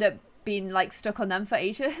I ended up being like stuck on them for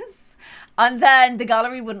ages. And then the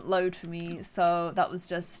gallery wouldn't load for me. So that was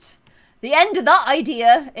just the end of that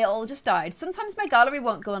idea. It all just died. Sometimes my gallery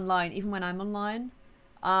won't go online, even when I'm online.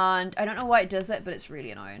 And I don't know why it does it, but it's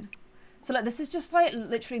really annoying. So like, this is just like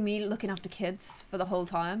literally me looking after kids for the whole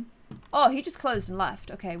time. Oh, he just closed and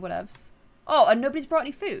left. Okay, whatevs. Oh, and nobody's brought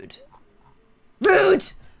any food.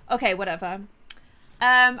 Rude! Okay, whatever.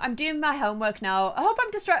 I'm doing my homework now. I hope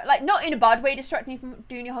I'm distracted, like not in a bad way distracting you from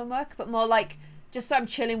doing your homework, but more like just so I'm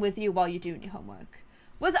chilling with you while you're doing your homework.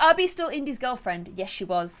 Was Abby still Indy's girlfriend? Yes, she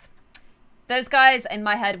was. Those guys in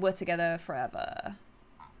my head were together forever.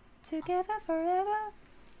 Together forever?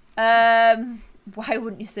 Why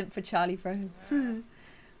wouldn't you simp for Charlie Rose?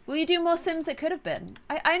 Will you do more sims that could have been?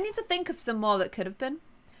 I need to think of some more that could have been.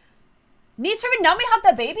 Nita and Nami had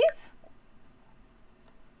their babies?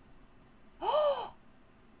 Oh,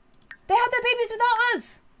 they had their babies without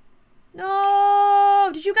us. No,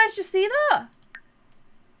 did you guys just see that?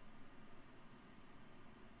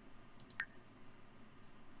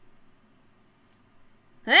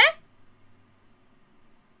 Huh?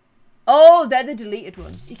 Oh, they're the deleted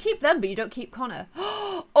ones. You keep them, but you don't keep Connor.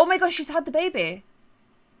 Oh my gosh, she's had the baby.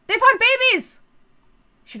 They've had babies!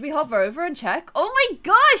 Should we hover over and check? Oh my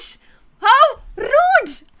gosh! How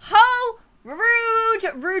rude! How rude!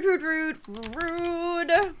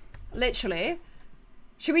 Rude. Literally.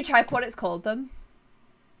 Should we check what it's called them?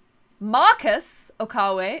 Marcus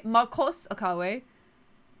Okawe.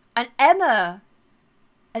 And Emma.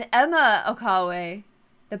 Okawe.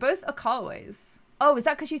 They're both Okawes. Oh, is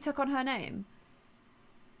that because you took on her name?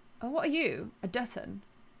 Oh, what are you? A Dutton?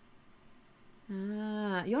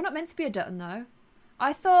 Ah, you're not meant to be a Dutton, though.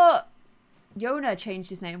 I thought Yona changed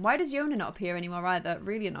his name. Why does Yona not appear anymore either?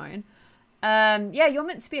 Really annoying. Yeah, you're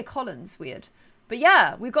meant to be a Collins. Weird. But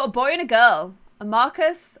yeah, we've got a boy and a girl. A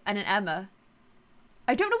Marcus and an Emma.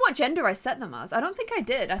 I don't know what gender I set them as. I don't think I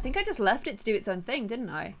did. I think I just left it to do its own thing, didn't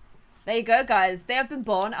I? There you go, guys. They have been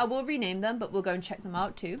born. I will rename them, but we'll go and check them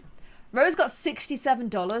out too. Rose got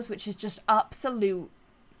 $67, which is just absolute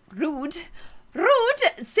rude. Rude!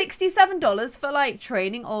 $67 for, like,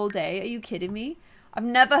 training all day. Are you kidding me? I've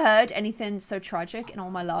never heard anything so tragic in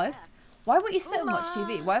all my life. Why won't you sit and watch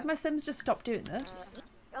TV? Why have my Sims just stopped doing this?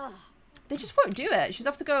 They just won't do it. She's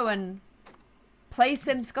have to go and play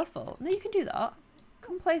Sim Scuffle. No, you can do that.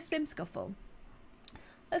 Come play Sim Scuffle.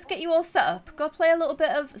 Let's get you all set up. Go play a little bit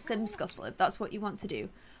of Sim Scuffle if that's what you want to do.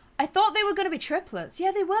 I thought they were going to be triplets.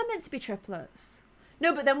 Yeah, they were meant to be triplets.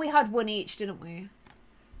 No, but then we had one each, didn't we?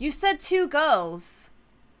 You said 2 girls.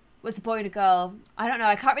 Was a boy and a girl. I don't know.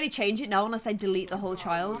 I can't really change it now unless I delete the whole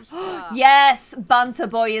child. Yes! Banter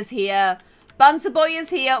Boy is here. Banter Boy is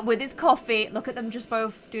here with his coffee. Look at them just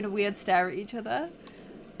both doing a weird stare at each other.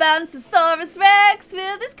 Bantosaurus Rex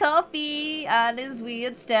with his coffee and his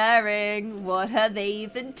weird staring. What are they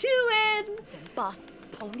even doing?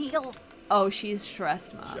 Oh, she's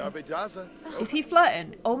stressed, man. Is he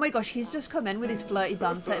flirting? Oh my gosh, he's just come in with his flirty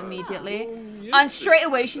banter immediately. And straight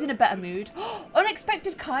away, she's in a better mood.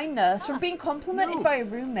 Unexpected kindness from being complimented by a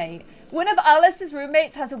roommate. One of Alice's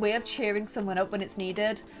roommates has a way of cheering someone up when it's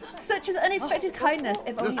needed. Such as unexpected kindness,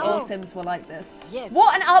 if only all Sims were like this.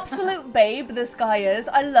 What an absolute babe this guy is.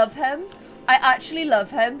 I love him. I actually love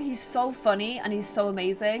him. He's so funny and he's so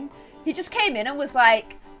amazing. He just came in and was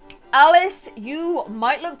like, Alice, you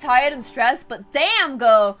might look tired and stressed, but damn,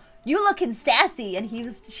 girl, you looking sassy. And she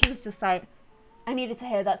was just like, I needed to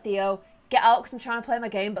hear that, Theo. Get out because I'm trying to play my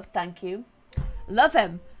game, but thank you. Love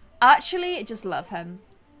him. Actually, just love him.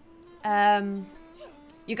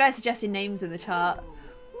 You guys suggesting names in the chat.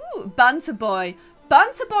 Ooh, Banter Boy.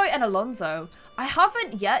 Banter Boy and Alonso. I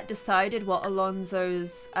haven't yet decided what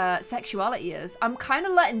Alonso's sexuality is. I'm kind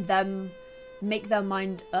of letting them make their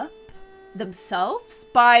mind up themselves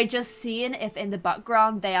by just seeing if in the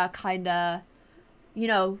background they are kind of, you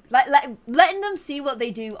know, letting them see what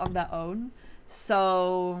they do on their own.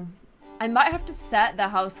 So I might have to set their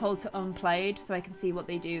household to unplayed so I can see what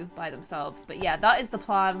they do by themselves. But yeah, that is the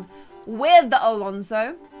plan with the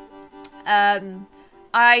Alonso.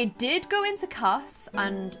 I did go into Cass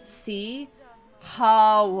and see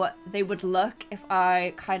how they would look if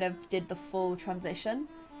I kind of did the full transition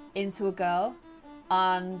into a girl,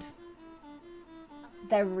 and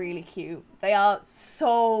they're really cute. They are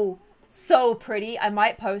so pretty. I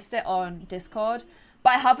might post it on Discord,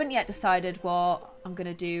 but I haven't yet decided what I'm going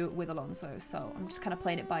to do with Alonso, so I'm just kind of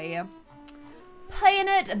playing it by ear. Playing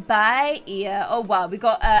it by ear. Oh, wow. We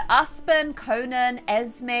got Aspen, Conan,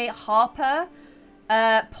 Esme, Harper,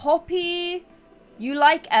 Poppy. You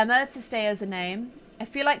like Emma to stay as a name. I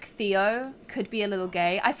feel like Theo could be a little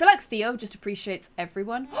gay. I feel like Theo just appreciates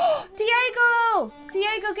everyone. Diego!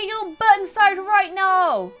 Diego, get your little butt inside right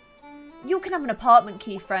now. You can have an apartment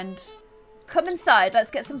key, friend. Come inside. Let's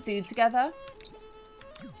get some food together.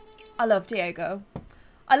 I love Diego.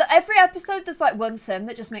 Every episode, there's like one sim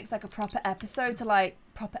that just makes like a proper episode to like...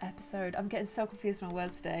 Proper episode. I'm getting so confused with my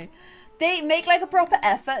words today. They make like a proper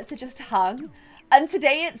effort to just hang. And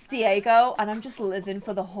today it's Diego, and I'm just living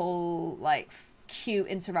for the whole like cute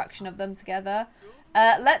interaction of them together.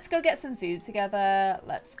 Let's go get some food together.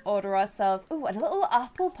 Let's order ourselves... Oh, a little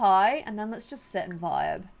apple pie, and then let's just sit and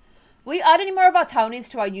vibe. Will you add any more of our townies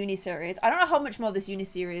to our uni series? I don't know how much more of this uni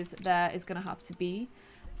series there is going to have to be.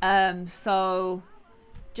 So...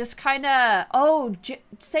 Just kind of... Oh,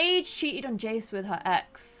 Sage cheated on Jace with her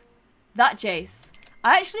ex. That Jace.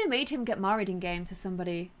 I actually made him get married in game to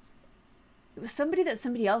somebody. It was somebody that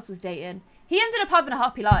somebody else was dating. He ended up having a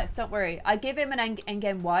happy life. Don't worry. I gave him an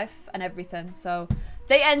endgame wife and everything. So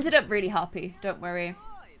they ended up really happy. Don't worry.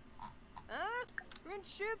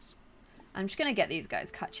 I'm just going to get these guys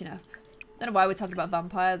catching up. Don't know why we're talking about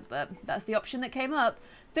vampires, but that's the option that came up.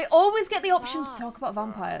 They always get the option to talk about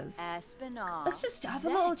vampires. Let's just have a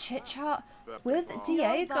little chit chat with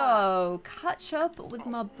Diego. Catch up with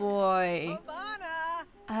my boy.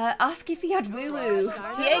 Ask if he had woo-woo.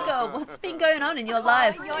 Diego, what's been going on in your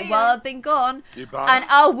life while I've been gone? And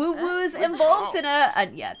our woo-woo's involved in it.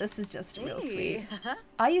 And yeah, this is just real sweet.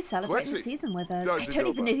 Are you celebrating the season with us? I don't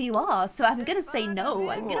even know who you are, so I'm going to say no.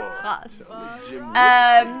 I'm going to pass.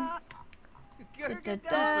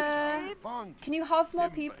 Can you have more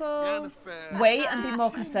people wait and be more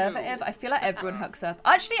conservative? I feel like everyone hooks up.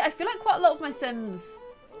 Actually, I feel like quite a lot of my Sims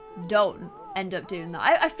don't end up doing that.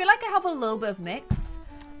 I feel like I have a little bit of mix.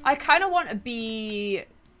 I kind of want to be...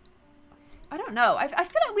 I don't know. I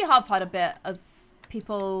feel like we have had a bit of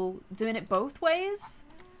people doing it both ways.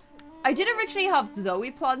 I did originally have Zoe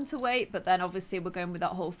planned to wait, but then obviously we're going with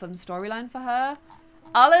that whole fun storyline for her.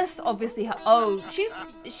 Alice obviously, oh,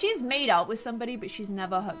 she's made out with somebody, but she's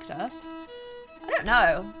never hooked her. I don't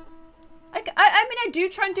know. I mean, I do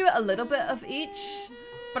try and do it a little bit of each,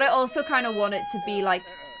 but I also kind of want it to be like,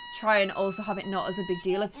 try and also have it not as a big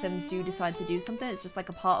deal if Sims do decide to do something. It's just like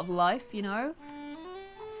a part of life, you know?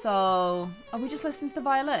 So, are we just listening to the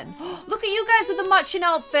violin? Look at you guys with the matching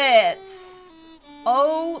outfits.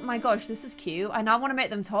 Oh my gosh, this is cute. I now want to make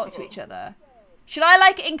them talk to each other. Should I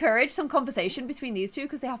like encourage some conversation between these two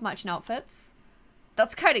because they have matching outfits?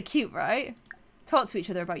 That's kind of cute, right? Talk to each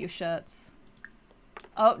other about your shirts.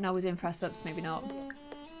 Oh, no, we're doing press-ups. Maybe not.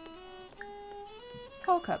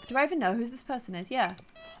 Talk up. Do I even know who this person is? Yeah.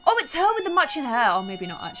 Oh, it's her with the matching hair. Oh, maybe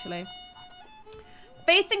not, actually.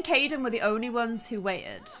 Faith and Caden were the only ones who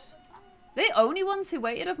waited. They're the only ones who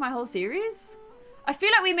waited of my whole series? I feel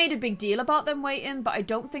like we made a big deal about them waiting, but I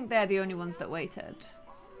don't think they're the only ones that waited.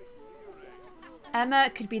 Emma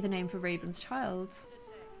could be the name for Raven's child.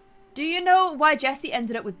 Do you know why Jessie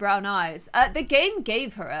ended up with brown eyes? The game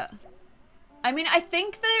gave her it. I mean, I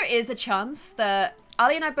think there is a chance that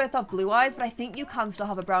Ali and I both have blue eyes, but I think you can still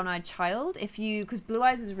have a brown-eyed child if you, because blue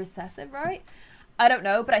eyes is recessive, right? I don't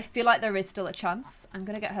know, but I feel like there is still a chance. I'm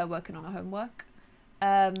gonna get her working on her homework.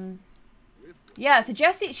 Yeah, so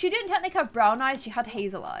Jessie, she didn't technically have brown eyes, she had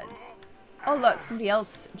hazel eyes. Oh look, somebody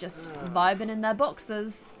else just vibing in their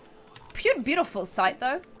boxes. Beautiful sight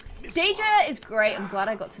though. Deja is great. I'm glad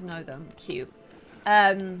I got to know them. Cute.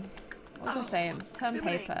 What was I saying? Term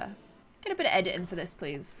paper. Get a bit of editing for this,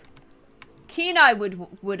 please. Kenai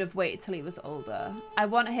would have waited till he was older. I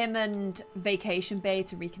want him and Vacation Bay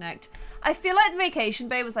to reconnect. I feel like the Vacation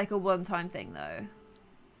Bay was like a one-time thing though.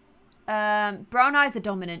 Brown eyes are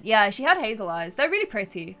dominant. Yeah, she had hazel eyes. They're really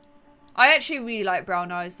pretty. I actually really like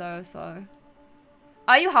brown eyes though, so.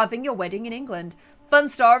 Are you having your wedding in England? Fun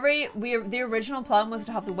story, the original plan was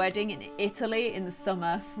to have the wedding in Italy in the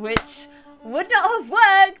summer, which would not have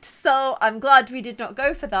worked, so I'm glad we did not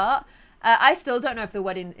go for that. I still don't know if the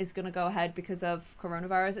wedding is going to go ahead because of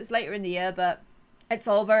coronavirus. It's later in the year, but it's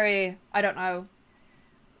all very, I don't know.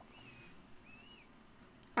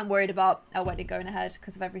 I'm worried about our wedding going ahead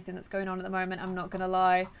because of everything that's going on at the moment, I'm not going to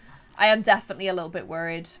lie. I am definitely a little bit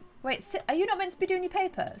worried. Wait, are you not meant to be doing your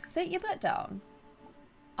paper? Sit your butt down.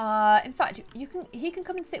 In fact, he can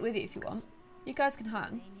come and sit with you if you want. You guys can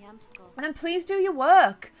hang. And then please do your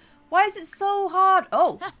work. Why is it so hard?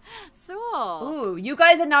 Oh. Ooh, you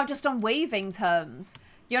guys are now just on waving terms.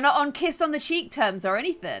 You're not on kiss on the cheek terms or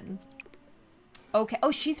anything. Okay.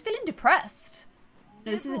 Oh, she's feeling depressed.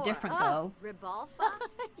 No, this is a different girl.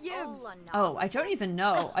 Oh, I don't even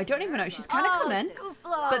know. I don't even know. She's kind of coming.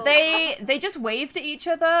 But they just waved at each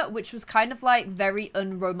other, which was kind of like very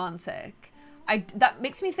unromantic. That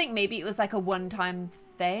makes me think maybe it was like a one-time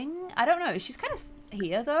thing. I don't know. She's kind of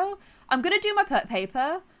here though. I'm going to do my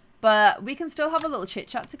paper, but we can still have a little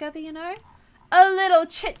chit-chat together, you know? A little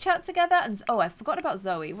chit-chat together. And oh, I forgot about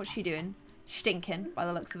Zoe. What's she doing? Stinking by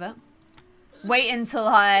the looks of it. Wait until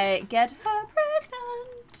I get her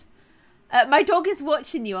pregnant. My dog is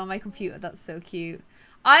watching you on my computer. That's so cute.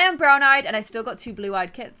 I am brown-eyed and I still got 2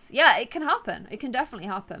 blue-eyed kids. Yeah, it can happen. It can definitely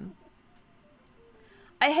happen.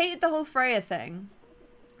 I hated the whole Freya thing.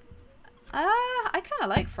 I kind of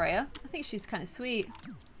like Freya. I think she's kind of sweet.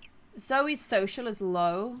 Zoe's social is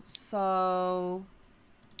low, so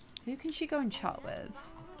who can she go and chat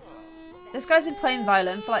with? This guy's been playing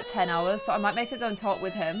violin for like 10 hours, so I might make her go and talk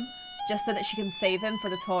with him, just so that she can save him for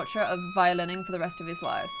the torture of violining for the rest of his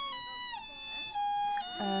life.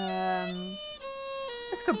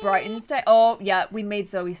 Let's go brighten his day. Oh, yeah, we made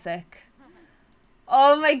Zoe sick.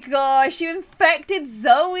 Oh my gosh, you infected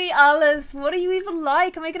Zoe, Alice. What are you even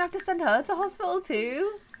like? Am I gonna have to send her to hospital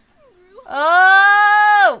too?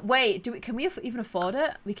 Oh, wait, can we even afford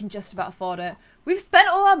it? We can just about afford it. We've spent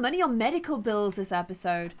all our money on medical bills this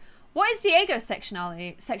episode. What is Diego's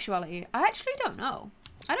sexuality? I actually don't know.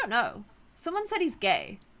 I don't know. Someone said he's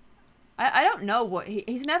gay. I don't know what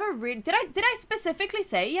he's never really. Did I specifically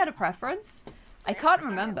say he had a preference? I can't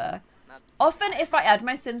remember. Often, if I add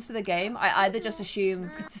my Sims to the game, I either just assume,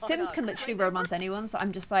 because the Sims can literally romance anyone, so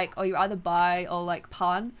I'm just like, oh, you're either bi or like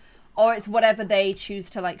pan, or it's whatever they choose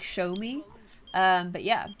to like show me. But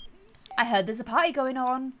yeah, I heard there's a party going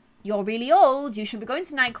on. You're really old. You shouldn't be going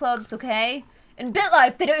to nightclubs, okay? In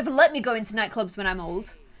BitLife, they don't even let me go into nightclubs when I'm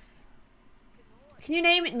old. Can you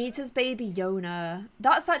name Nita's baby Yona?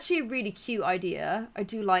 That's actually a really cute idea. I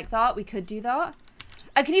do like that. We could do that.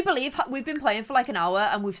 And can you believe we've been playing for like an hour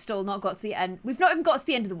and we've still not got to the end? We've not even got to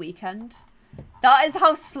the end of the weekend. That is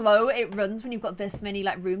how slow it runs when you've got this many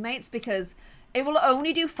like roommates, because it will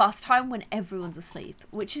only do fast time when everyone's asleep,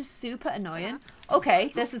 which is super annoying.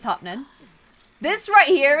 Okay, this is happening. This right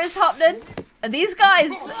here is happening. These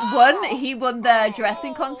guys won. He won their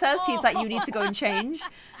dressing contest. He's like, you need to go and change.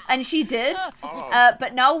 And she did.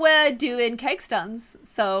 But now we're doing cake stands.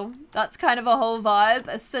 So that's kind of a whole vibe.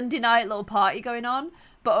 A Sunday night little party going on.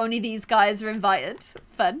 But only these guys are invited.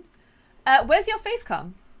 Fun. Where's your face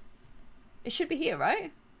cam? It should be here,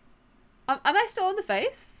 right? Am I still on the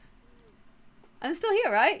face? I'm still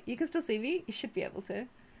here, right? You can still see me. You should be able to.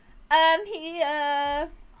 Here.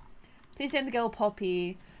 Please name the girl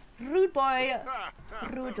Poppy. Rude boy.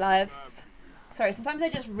 Rude life. Sorry, sometimes I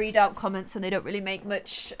just read out comments and they don't really make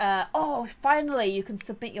much. Oh, finally, you can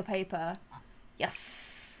submit your paper.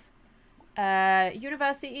 Yes.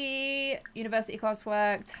 University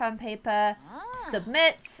coursework, term paper,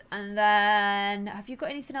 submit, and then have you got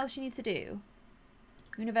anything else you need to do?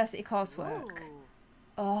 University coursework.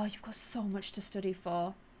 Oh, you've got so much to study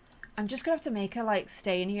for. I'm just gonna have to make her like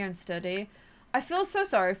stay in here and study. I feel so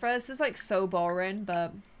sorry for her. This is like so boring,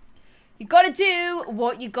 but you gotta do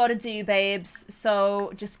what you gotta do, babes.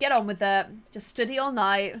 So just get on with it. Just study all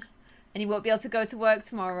night and you won't be able to go to work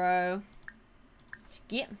tomorrow.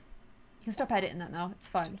 Yeah. You can stop editing that now. It's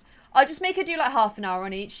fine. I'll just make her do like half an hour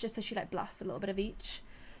on each just so she like blasts a little bit of each.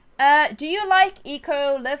 Do you like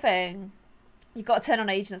eco living? You got to turn on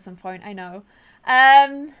agent at some point. I know.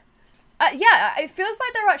 Yeah, it feels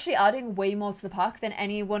like they're actually adding way more to the pack than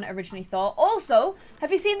anyone originally thought. Also,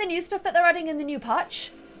 have you seen the new stuff that they're adding in the new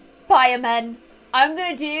patch? Firemen. I'm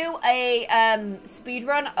going to do a speed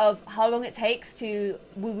run of how long it takes to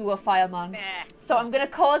woo-woo a fireman. So I'm going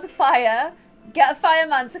to cause a fire, get a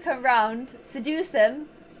fireman to come round, seduce them,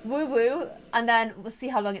 woo-woo, and then we'll see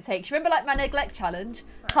how long it takes. Remember like my neglect challenge?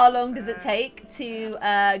 How long does it take to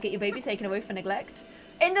get your baby taken away for neglect?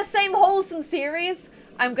 In the same wholesome series,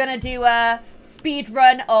 I'm going to do a speed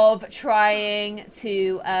run of trying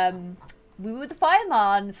to woo the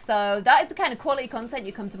fireman. So that is the kind of quality content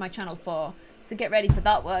you come to my channel for. So get ready for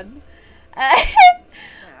that one. Yeah,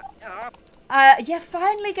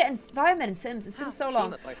 finally getting firemen in Sims. It's been so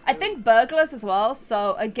long. I think burglars as well.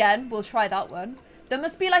 So again, we'll try that one. There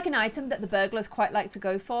must be like an item that the burglars quite like to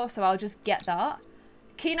go for. So I'll just get that.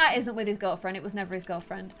 Key Knight isn't with his girlfriend. It was never his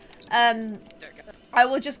girlfriend. I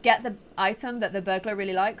will just get the item that the burglar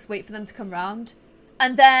really likes, wait for them to come round,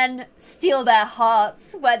 and then steal their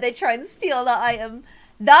hearts when they try and steal that item.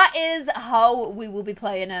 That is how we will be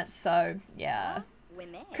playing it, so yeah.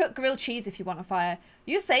 Cook grilled cheese if you want a fire.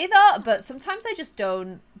 You say that, but sometimes I just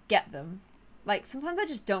don't get them. Like, sometimes I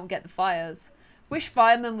just don't get the fires. Wish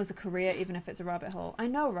fireman was a career, even if it's a rabbit hole. I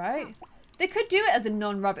know, right? They could do it as a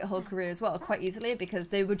non-rabbit hole career as well, quite easily, because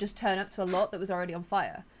they would just turn up to a lot that was already on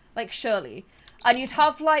fire. Like, surely. And you'd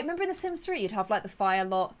have, like, remember in The Sims 3, you'd have, like, the fire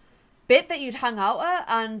lot bit that you'd hang out at,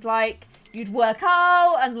 and, like, you'd work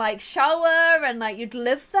out, and, like, shower, and, like, you'd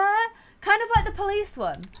live there. Kind of like the police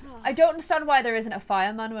one. I don't understand why there isn't a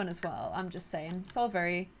fireman one as well. I'm just saying. It's all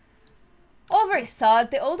very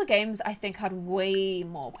sad. The older games, I think, had way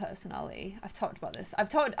more personality. I've talked about this. I've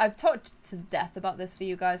talked to death about this for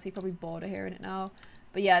you guys, so you're probably bored of hearing it now.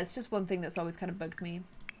 But yeah, it's just one thing that's always kind of bugged me.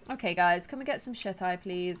 Okay, guys, can we get some shut-eye,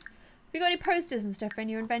 please? Have you got any posters and stuff in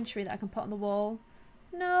your inventory that I can put on the wall?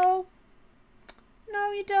 No.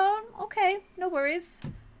 No, you don't? Okay, no worries.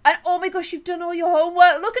 And oh my gosh, you've done all your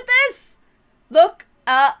homework. Look at this. Look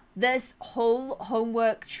at this whole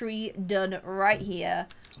homework tree done right here.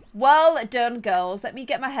 Well done, girls. Let me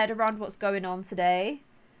get my head around what's going on today.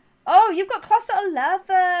 Oh, you've got class at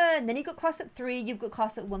 11. Then you've got class at 3. You've got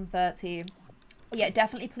class at 1:30. Yeah,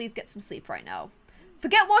 definitely please get some sleep right now.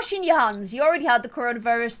 Forget washing your hands. You already had the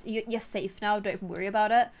coronavirus. You're safe now. Don't even worry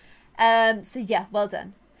about it. So yeah, well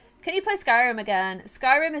done. Can you play Skyrim again?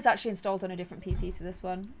 Skyrim is actually installed on a different PC to this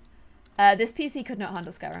one. This PC could not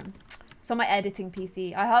handle Skyrim. It's on my editing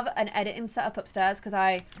PC. I have an editing setup upstairs because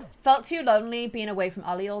I felt too lonely being away from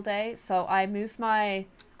Ali all day. So I moved I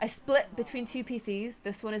split between two PCs.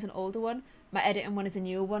 This one is an older one. My editing one is a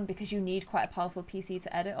newer one because you need quite a powerful PC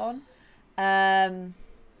to edit on.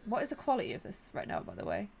 What is the quality of this right now, by the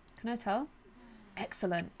way? Can I tell?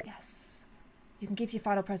 Excellent. Yes. You can give your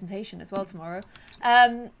final presentation as well tomorrow.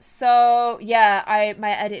 So yeah,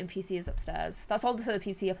 my editing PC is upstairs. That's also the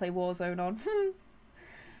PC I play Warzone on.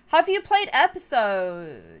 Have you played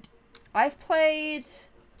Episode? I've played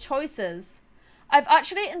Choices. I've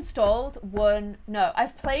actually installed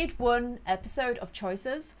I've played one episode of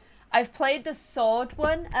Choices. I've played the sword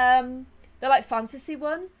one, the like fantasy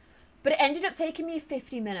one, but it ended up taking me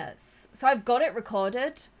 50 minutes. So I've got it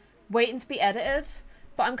recorded, waiting to be edited,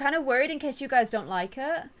 but I'm kind of worried in case you guys don't like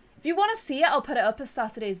it. If you want to see it, I'll put it up as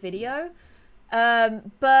Saturday's video.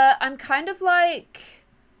 But I'm kind of like,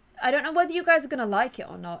 I don't know whether you guys are gonna like it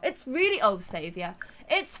or not. It's really Savior.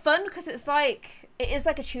 It's fun because it is like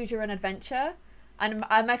a choose your own adventure, and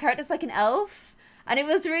my character's like an elf, and it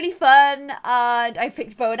was really fun. And I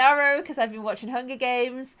picked bow and arrow because I've been watching Hunger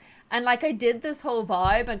Games, and like I did this whole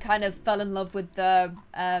vibe and kind of fell in love with the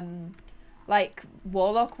like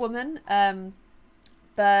warlock woman.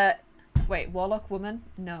 But wait, warlock woman?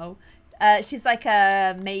 No, she's like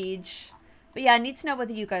a mage. But yeah, I need to know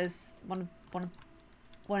whether you guys want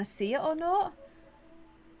to see it or not.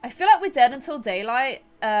 I feel like we're dead until daylight.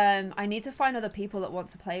 I need to find other people that want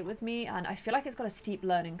to play it with me, and I feel like it's got a steep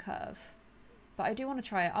learning curve. But I do want to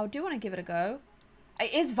try it. I do want to give it a go.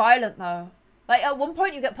 It is violent though. Like at one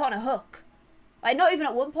point you get put on a hook. Like not even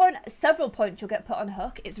at one point, several points you'll get put on a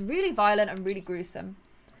hook. It's really violent and really gruesome.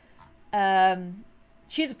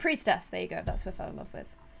 She's a priestess. There you go. That's what I fell in love with.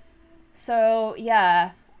 So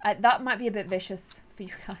yeah, that might be a bit vicious for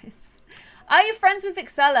you guys. Are you friends with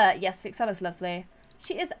Vixella? Yes, Vixella's lovely.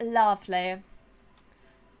 She is lovely.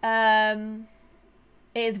 It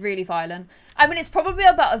is really violent. I mean, it's probably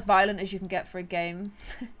about as violent as you can get for a game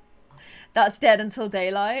that's dead until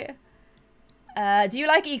daylight. Do you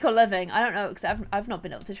like eco living? I don't know, because I've not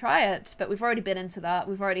been able to try it, but we've already been into that.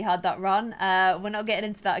 We've already had that run. We're not getting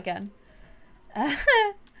into that again.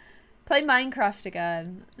 Play Minecraft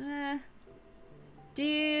again. Do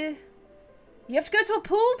you have to go to a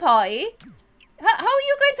pool party? How are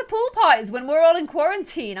you going to pool parties when we're all in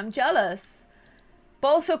quarantine? I'm jealous. But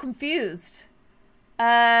also confused.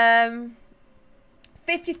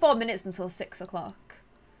 54 minutes until 6 o'clock.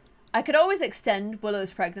 I could always extend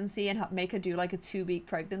Willow's pregnancy and make her do like a 2-week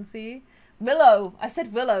pregnancy. Willow. I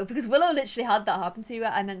said Willow because Willow literally had that happen to you.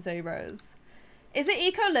 I meant Zoe Rose. Is it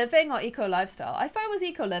eco-living or eco-lifestyle? I thought it was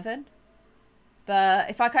eco-living. But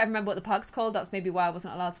if I can't remember what the pack's called, that's maybe why I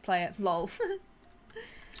wasn't allowed to play it. Lol.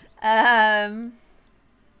 I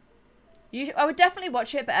would definitely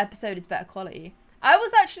watch it, but episode is better quality. I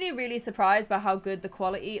was actually really surprised by how good the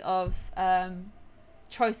quality of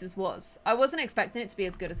choices was. I wasn't expecting it to be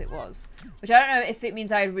as good as it was, which I don't know if it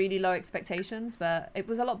means I had really low expectations, but it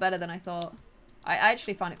was a lot better than I thought. I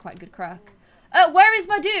actually found it quite good crack. Where is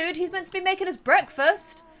my dude? He's meant to be making us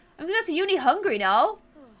breakfast. I'm gonna go to uni hungry now.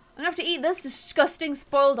 I'm gonna have to eat this disgusting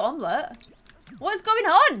spoiled omelette. What is going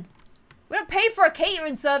on? We don't pay for a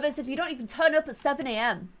catering service if you don't even turn up at 7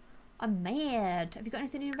 AM. I'm mad. Have you got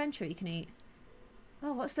anything in your inventory you can eat?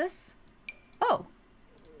 Oh, what's this? Oh.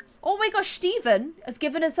 Oh my gosh, Stephen has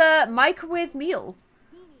given us a microwave meal.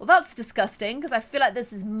 Well, that's disgusting because I feel like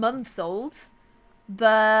this is months old.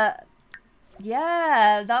 But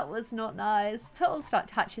yeah, that was not nice. Total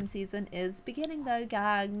start hatching season is beginning though,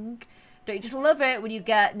 gang. Don't you just love it when you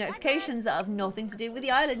get notifications that have nothing to do with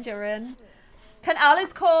the island you're in? Can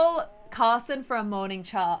Alice call Carson for a morning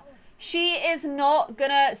chat? She is not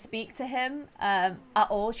gonna speak to him at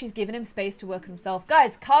all. She's giving him space to work himself.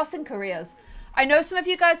 Guys, Carson careers. I know some of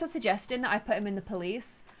you guys were suggesting that I put him in the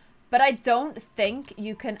police, but I don't think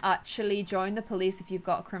you can actually join the police if you've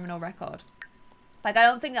got a criminal record. Like, I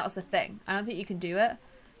don't think that's the thing. I don't think you can do it.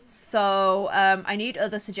 So, I need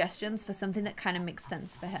other suggestions for something that kind of makes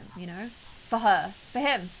sense for him, you know? For her. For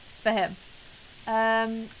him. For him.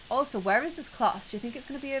 Also, where is this class? Do you think it's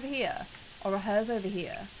going to be over here? Or are hers over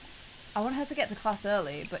here? I want her to get to class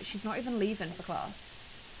early, but she's not even leaving for class.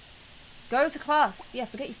 Go to class. Yeah,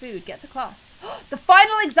 forget your food. Get to class. The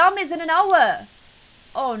final exam is in an hour.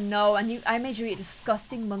 Oh no, and I made you eat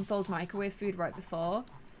disgusting month-old microwave food right before.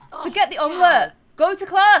 Forget the omelette. Go to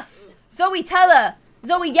class. Zoe, tell her.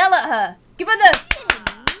 Zoe, yell at her. Give her the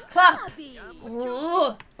clap.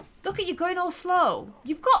 Oh, look at you going all slow.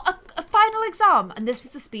 You've got a final exam, and this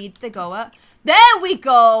is the speed they go at. There we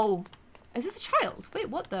go. Is this a child? Wait,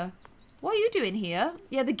 what the? What are you doing here?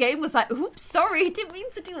 Yeah, the game was like, oops, sorry, didn't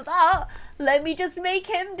mean to do that. Let me just make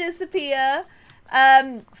him disappear.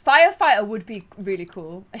 Firefighter would be really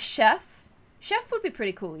cool. A chef? Chef would be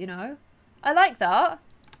pretty cool, you know? I like that.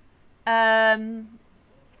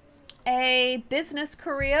 A business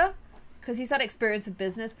career, because he's had experience with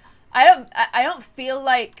business. I don't feel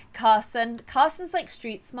like Carson's like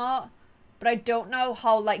street smart, but I don't know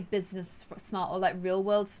how like business smart or like real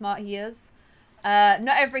world smart he is.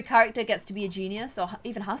 Not every character gets to be a genius or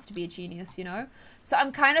even has to be a genius, you know? So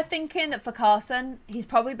I'm kind of thinking that for Carson, he's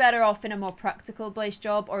probably better off in a more practical based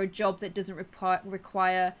job or a job that doesn't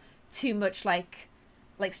require too much like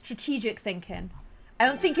strategic thinking. I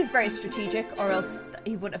don't think he's very strategic, or else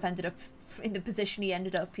he wouldn't have ended up in the position he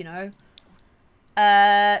ended up, you know?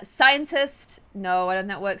 Scientist, no, I don't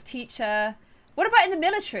think that works. Teacher. What about in the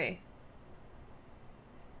military?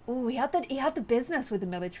 Oh, he had the business with the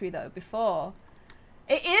military though before.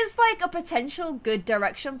 It is like a potential good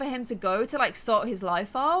direction for him to go to like sort his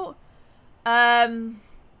life out. But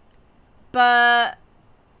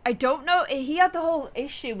I don't know. He had the whole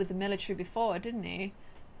issue with the military before, didn't he?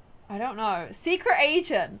 I don't know. Secret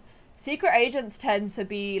agent. Secret agents tend to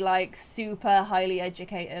be like super highly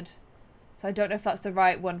educated. So I don't know if that's the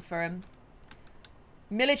right one for him.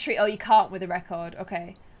 Military. Oh, you can't with a record.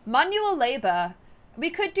 Okay. Manual labor. We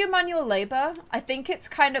could do manual labor. I think it's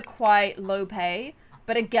kind of quite low pay.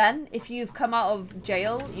 But again, if you've come out of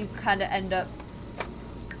jail, you kind of end up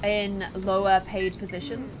in lower paid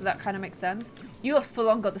positions. So that kind of makes sense. You have full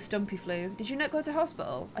on got the stumpy flu. Did you not go to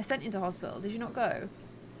hospital? I sent you to hospital. Did you not go?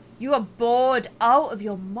 You are bored out of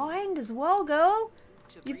your mind as well, girl.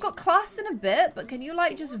 You've got class in a bit, but can you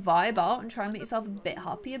like just vibe out and try and make yourself a bit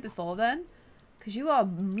happier before then? Because you are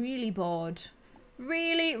really bored.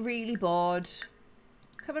 Really, really bored.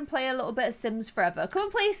 Come and play a little bit of Sims forever. Come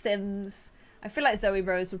and play Sims. I feel like Zoe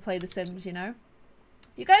Rose would play The Sims, you know?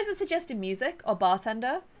 You guys are suggesting music or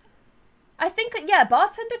bartender. I think, yeah,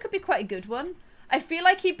 bartender could be quite a good one. I feel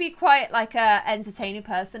like he'd be quite like a entertaining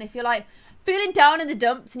person. If you're like feeling down in the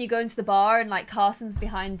dumps and you go into the bar and like Carson's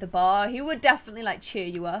behind the bar, he would definitely like cheer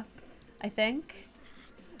you up, I think.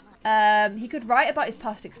 He could write about his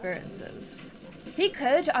past experiences. He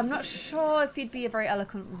could. I'm not sure if he'd be a very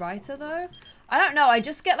eloquent writer though. I don't know. I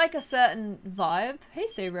just get like a certain vibe. Hey,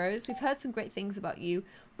 Sue Rose. We've heard some great things about you.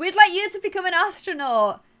 We'd like you to become an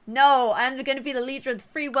astronaut. No, I'm going to be the leader of the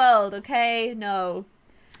free world, okay? No.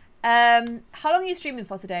 How long are you streaming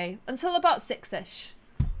for today? Until about 6-ish.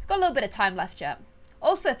 It's got a little bit of time left yet.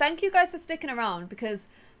 Also, thank you guys for sticking around because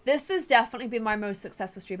this has definitely been my most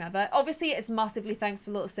successful stream ever. Obviously, it's massively thanks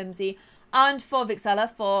to Little Simsy and for Vixella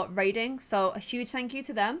for raiding. So a huge thank you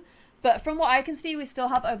to them. But from what I can see, we still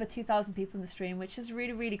have over 2,000 people in the stream, which is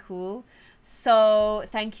really, really cool. So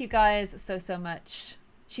thank you guys so, so much.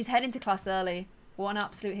 She's heading to class early. What an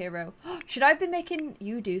absolute hero. Should I have been making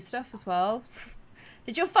you do stuff as well?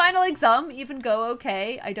 Did your final exam even go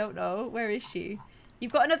okay? I don't know. Where is she?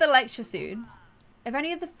 You've got another lecture soon. Are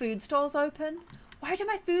any of the food stalls open? Why do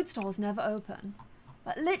my food stalls never open?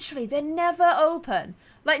 Like, literally, they're never open.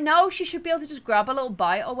 Like, now she should be able to just grab a little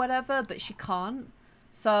bite or whatever, but she can't.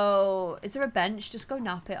 So, is there a bench? Just go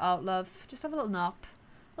nap it out, love. Just have a little nap.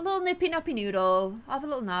 A little nippy nappy noodle. Have a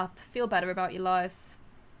little nap. Feel better about your life.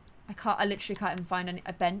 I literally can't even find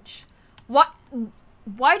a bench. What?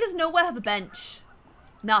 Why does nowhere have a bench?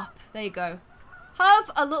 Nap. There you go.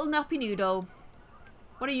 Have a little nappy noodle.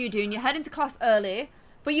 What are you doing? You're heading to class early,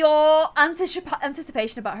 but your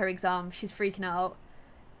anticipation about her exam, she's freaking out.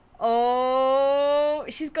 Oh,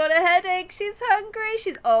 she's got a headache. She's hungry.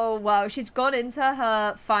 Oh wow. She's gone into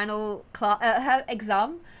her final her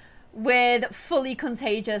exam with fully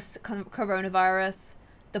contagious coronavirus.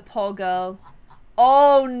 The poor girl.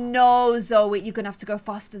 Oh no, Zoe, you're gonna have to go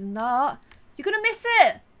faster than that. You're gonna miss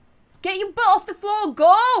it. Get your butt off the floor.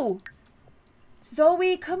 Go.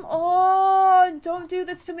 Zoe, come on. Don't do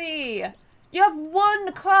this to me. You have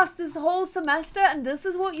one class this whole semester and this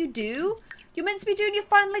is what you do? You're meant to be doing your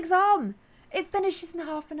final exam. It finishes in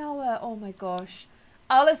half an hour. Oh my gosh.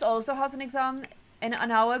 Alice also has an exam in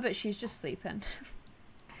an hour, but she's just sleeping.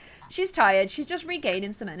 She's tired. She's just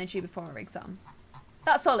regaining some energy before her exam.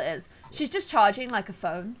 That's all it is. She's just charging like a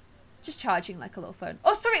phone. Just charging like a little phone.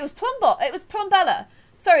 Oh, sorry. It was It was Plumbella.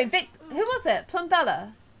 Sorry, Vic. Who was it?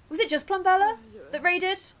 Plumbella. Was it just Plumbella that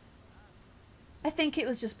raided? I think it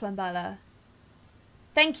was just Plumbella.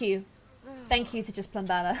 Thank you. Thank you to just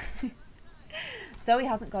Plumbella. Zoe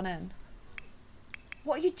hasn't gone in.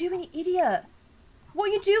 What are you doing, you idiot? What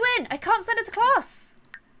are you doing? I can't send her to class.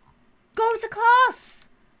 Go to class.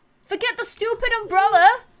 Forget the stupid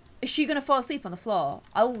umbrella. Is she going to fall asleep on the floor?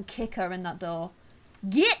 I will kick her in that door.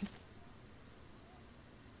 Get.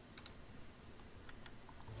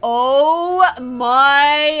 Oh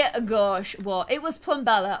my gosh. What? It was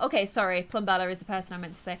Plumbella. Okay, sorry. Plumbella is the person I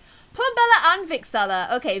meant to say. Plumbella and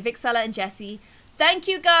Vixella. Okay, Vixella and Jessie. Thank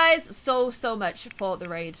you guys so much for the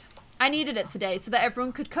raid. I needed it today so that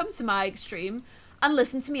everyone could come to my stream and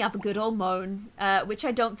listen to me have a good old moan, which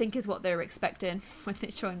I don't think is what they were expecting when they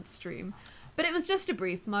joined the stream. But it was just a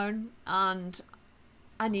brief moan, and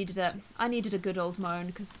I needed it. I needed a good old moan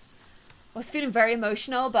because I was feeling very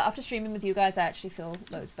emotional, but after streaming with you guys, I actually feel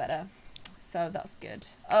loads better. So that's good.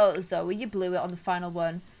 Oh, Zoe, you blew it on the final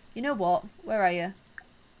one. You know what? Where are you?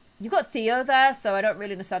 You've got Theo there, so I don't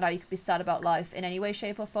really understand how you could be sad about life in any way,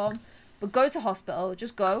 shape, or form. But go to hospital.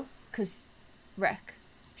 Just go, because Rick,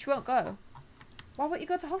 she won't go. Why won't you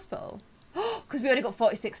go to hospital? Because we only got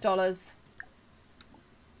 $46.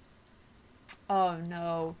 Oh,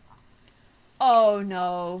 no. Oh,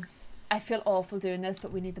 no. I feel awful doing this,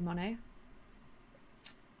 but we need the money.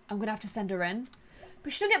 I'm going to have to send her in.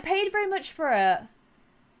 But she don't get paid very much for it.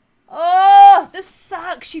 Oh, this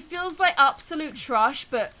sucks. She feels like absolute trash,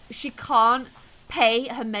 but she can't pay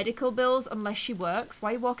her medical bills unless she works. Why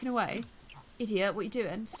are you walking away? Idiot, what are you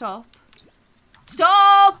doing? Stop.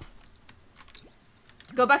 Stop!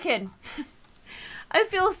 Go back in. I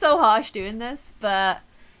feel so harsh doing this, but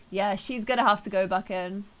yeah, she's going to have to go back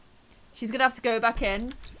in. She's going to have to go back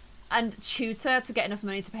in and tutor to get enough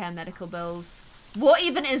money to pay her medical bills. What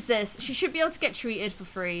even is this? She should be able to get treated for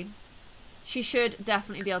free. She should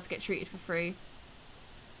definitely be able to get treated for free.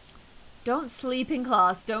 Don't sleep in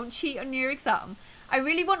class. Don't cheat on your exam. I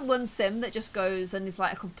really want one sim that just goes and is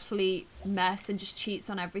like a complete mess and just cheats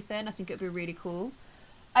on everything. I think it would be really cool.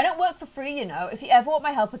 I don't work for free, you know. If you ever want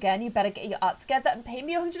my help again, you better get your art together and pay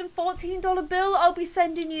me a $114 bill I'll be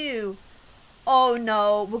sending you. Oh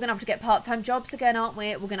no, we're going to have to get part-time jobs again, aren't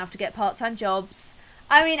we? We're going to have to get part-time jobs.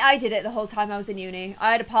 I mean, I did it the whole time I was in uni.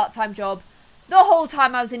 I had a part-time job the whole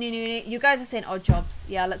time I was in uni. You guys are saying odd jobs.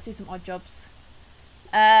 Yeah, let's do some odd jobs.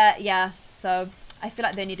 Yeah, so I feel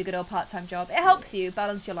like they need a good old part-time job. It helps you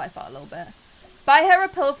balance your life out a little bit. Buy her a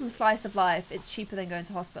pill from Slice of Life. It's cheaper than going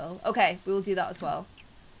to hospital. Okay, we will do that as well.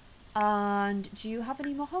 And do you have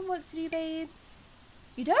any more homework to do, babes?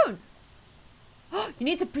 You don't? You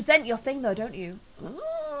need to present your thing though, don't you?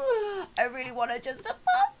 Ooh, I really want to just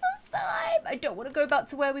pass this time. I don't want to go back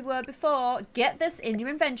to where we were before. Get this in your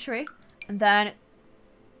inventory. And then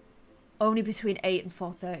only between 8 and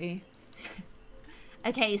 4:30.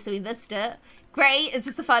 Okay, so we missed it. Great. Is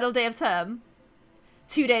this the final day of term?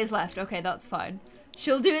 2 days left. Okay, that's fine.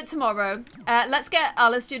 She'll do it tomorrow. Let's get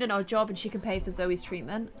Alice doing an odd job and she can pay for Zoe's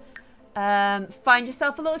treatment. Find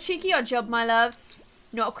yourself a little cheeky odd job, my love.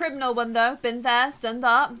 Not a criminal one, though. Been there, done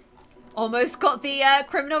that. Almost got the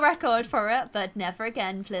criminal record for it, but never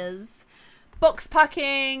again, please. Box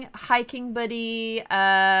packing, hiking buddy,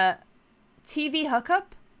 TV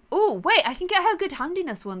hookup. Oh, wait, I can get her good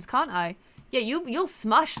handiness ones, can't I? Yeah, you'll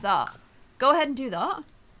smash that. Go ahead and do that.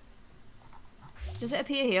 Does it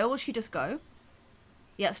appear here? Will she just go?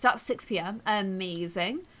 Yeah, it starts 6 p.m.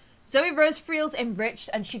 Amazing. Zoe Rose feels enriched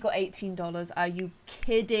and she got $18. Are you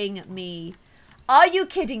kidding me? Are you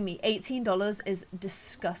kidding me? $18 is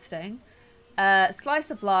disgusting.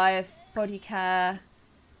 Slice of Life, body care,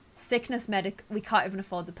 sickness medic. We can't even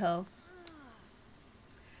afford the pill.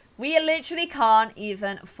 We literally can't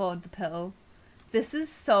even afford the pill. This is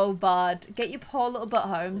so bad. Get your poor little butt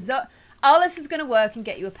home. Alice is gonna work and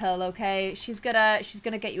get you a pill, okay? She's gonna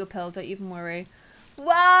get you a pill. Don't even worry.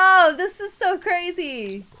 Wow, this is so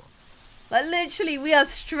crazy. Like literally, we are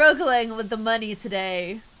struggling with the money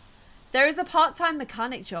today. There is a part-time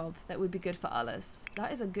mechanic job that would be good for Alice.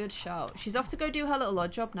 That is a good shout. She's off to go do her little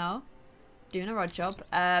odd job now. Doing her odd job.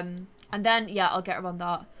 And then, yeah, I'll get her on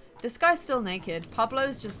that. This guy's still naked.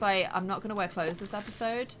 Pablo's just like, I'm not going to wear clothes this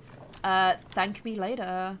episode. Thank me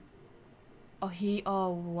later. Oh,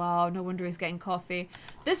 wow. No wonder he's getting coffee.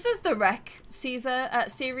 This is the Wreck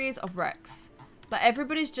series of Wrecks. Like,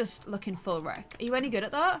 everybody's just looking full wreck. Are you any good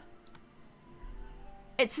at that?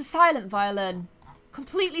 It's a silent violin.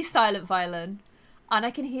 Completely silent violin. And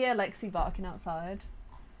I can hear Lexi barking outside.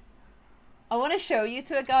 I want to show you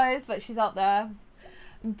to her, guys, but she's out there.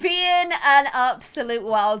 Being an absolute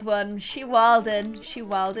wild one. She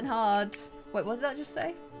wildin' hard. Wait, what did I just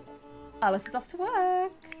say? Alice is off to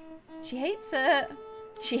work. She hates it.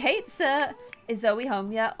 She hates it. Is Zoe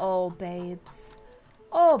home yet? Oh, babes.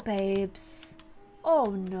 Oh, babes. Oh,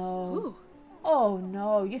 no. Ooh. Oh,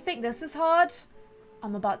 no. You think this is hard?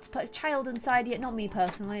 I'm about to put a child inside you. Not me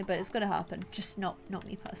personally, but it's going to happen. Just not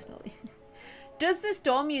me personally. Does this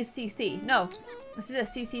dorm use CC? No. This is a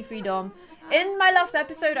CC-free dorm. In my last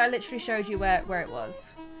episode, I literally showed you where it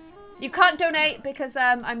was. You can't donate because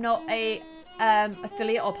I'm not a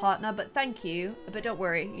affiliate or partner, but thank you. But don't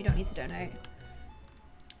worry, you don't need to donate.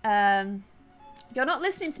 You're not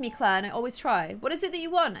listening to me, Claire, and I always try. What is it that you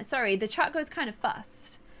want? Sorry, the chat goes kind of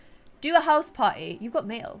fast. Do a house party. You've got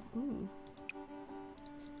mail. Ooh.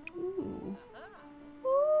 Ooh.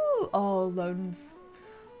 Ooh. Oh, loans.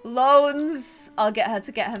 Loans. I'll get her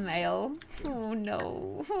to get her mail. Oh,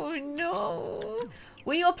 no. Oh, no.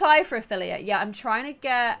 Will you apply for affiliate? Yeah, I'm trying to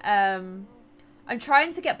get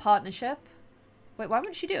partnership. Wait, why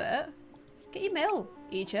won't she do it? Get your mail,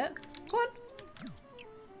 Egypt. Go on.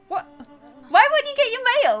 What? Why won't you get your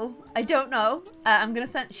mail? I don't know. I'm going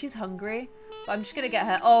to send... She's hungry. But I'm just going to get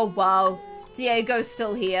her... Oh, wow. Diego's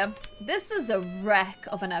still here. This is a wreck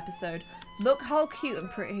of an episode. Look how cute and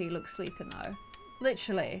pretty he looks sleeping, though.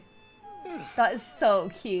 Literally. That is so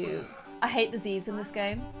cute. I hate the Z's in this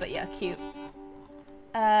game. But yeah, cute.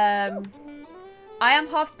 I am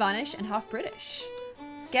half Spanish and half British.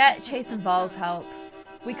 Get Chase and Val's help.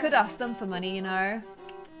 We could ask them for money, you know.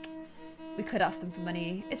 We could ask them for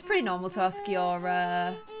money. It's pretty normal to ask your,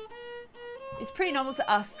 it's pretty normal to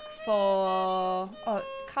ask for... Oh,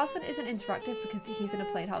 Carson isn't interactive because he's in a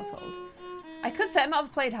played household. I could set him out of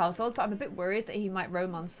a played household, but I'm a bit worried that he might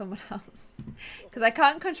romance someone else. Because I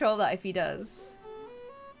can't control that if he does.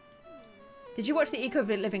 Did you watch the Eco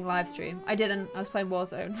Living live stream? I didn't. I was playing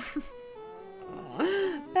Warzone.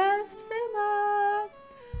 Best Simmer.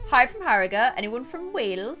 Hi from Harrogate. Anyone from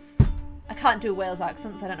Wales? I can't do a Wales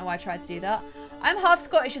accent, so I don't know why I tried to do that. I'm half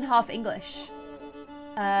Scottish and half English.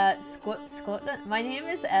 Scotland. My name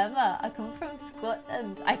is Emma. I come from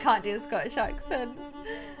Scotland. I can't do a Scottish accent.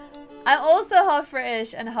 I'm also half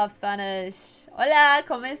British and half Spanish. Hola,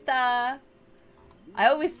 ¿cómo está? I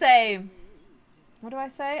always say, what do I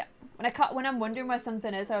say? When I'm wondering where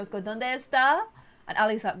something is, I always go, ¿Dónde está? And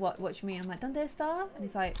Ali's like, what do you mean? I'm like, ¿Dónde está? And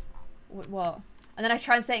he's like, what? And then I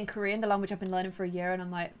try and say it in Korean, the language I've been learning for a year, and I'm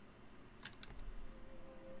like,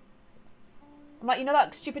 you know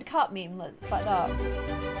that stupid cat meme that's like that?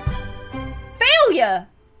 Failure!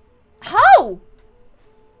 How?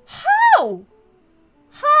 How?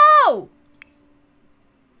 How?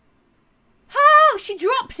 How? She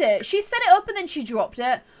dropped it. She set it up and then she dropped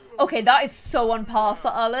it. Okay, that is so on par for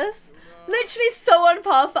Alice. Literally so on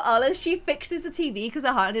par for Alice. She fixes the TV because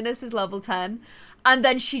her handiness is level 10. And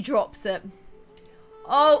then she drops it.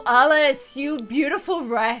 Oh, Alice, you beautiful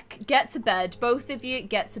wreck. Get to bed. Both of you,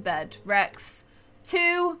 get to bed. Rex.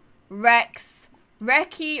 2. Rex.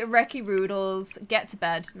 Recky Roodles. Get to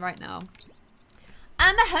bed right now.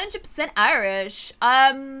 I'm 100% Irish.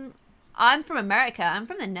 I'm from America. I'm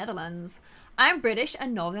from the Netherlands. I'm British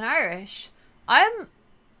and Northern Irish. I'm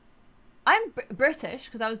British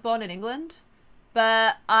because I was born in England,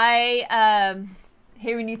 but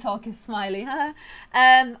hearing you talk is smiley.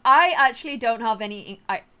 I actually don't have any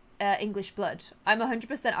English blood. I'm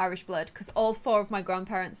 100% Irish blood because all 4 of my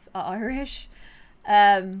grandparents are Irish.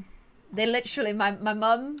 They literally, my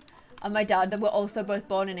mum and my dad, they were also both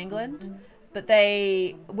born in England. But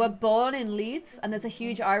they were born in Leeds, and there's a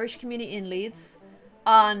huge Irish community in Leeds,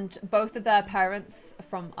 and both of their parents are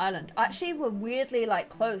from Ireland. Actually, were weirdly like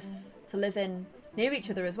close to living near each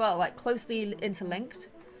other as well, like closely interlinked.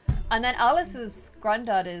 And then Alice's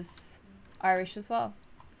granddad is Irish as well.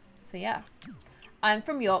 So yeah, I'm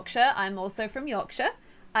from Yorkshire. I'm also from Yorkshire.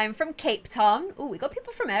 I'm from Cape Town. Oh, we got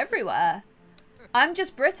people from everywhere. I'm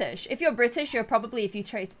just British. If you're British, you're probably, if you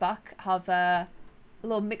trace back, have a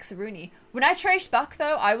little mixeroonie. When I traced back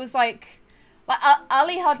though, I was like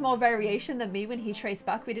Ali had more variation than me when he traced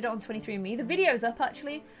back. We did it on 23andMe. The video's up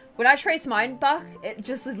actually. When I traced mine back, it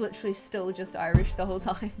just is literally still just Irish the whole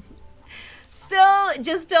time. Still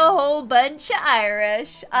just a whole bunch of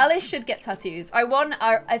Irish. Alice should get tattoos.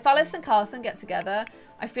 If Alice and Carson get together,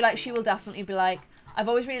 I feel like she will definitely be like, I've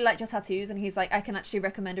always really liked your tattoos, and he's like, I can actually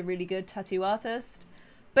recommend a really good tattoo artist.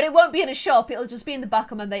 But it won't be in a shop, it'll just be in the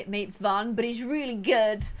back of my mate's van, but he's really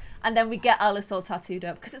good. And then we get Alice all tattooed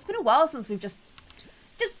up. Because it's been a while since we've just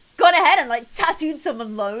gone ahead and like tattooed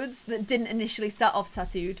someone loads that didn't initially start off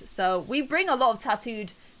tattooed. So we bring a lot of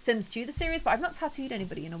tattooed Sims to the series, but I've not tattooed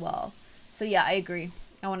anybody in a while. So yeah, I agree.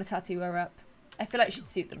 I want to tattoo her up. I feel like it should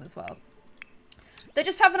suit them as well. They're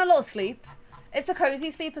just having a little sleep. It's a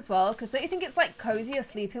cozy sleep as well, because don't you think it's like cozier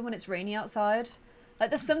sleeping when it's rainy outside? Like,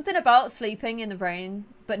 there's something about sleeping in the rain,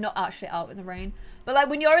 but not actually out in the rain. But, like,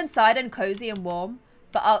 when you're inside and cozy and warm,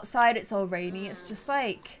 but outside it's all rainy, it's just,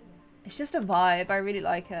 like, it's just a vibe. I really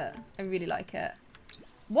like it. I really like it.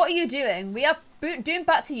 What are you doing? We are doing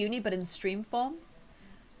Back to Uni, but in stream form.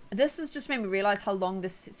 This has just made me realize how long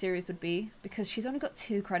this series would be, because she's only got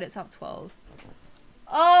 2 credits out of 12.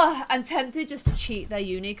 Oh, I'm tempted just to cheat their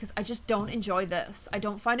uni, because I just don't enjoy this. I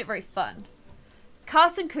don't find it very fun.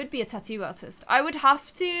 Carson could be a tattoo artist. I'd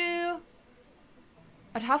have to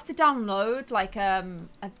download like a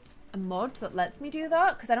mod that lets me do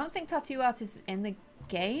that, because I don't think tattoo art is in the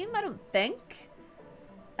game. I don't think.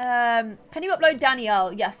 Can you upload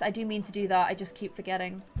Danielle? Yes, I do mean to do that. I just keep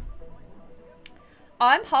forgetting.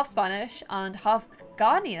 I'm half Spanish and half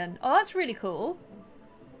Ghanaian. Oh, that's really cool.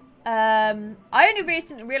 I only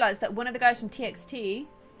recently realized that one of the guys from TXT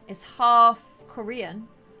is half Korean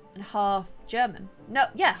and half German. No,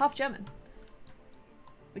 yeah, half German.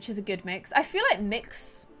 Which is a good mix. I feel like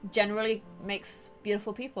mix generally makes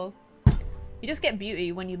beautiful people. You just get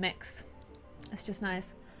beauty when you mix. It's just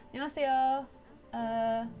nice. 안녕하세요.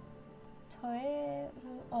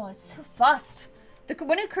 Oh, it's so fast.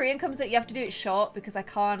 When a Korean comes out, you have to do it short because I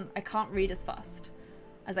can't read as fast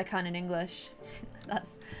as I can in English.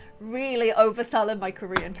 That's really overselling my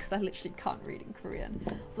Korean because I literally can't read in Korean.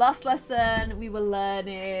 Last lesson, we were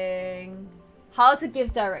learning how to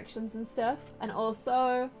give directions and stuff, and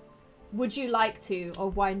also would you like to or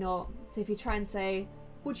why not. So if you try and say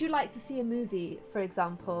would you like to see a movie, for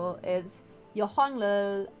example, is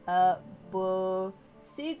영화를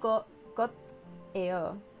보실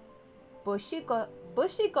것예요. 보실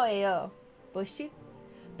거예요.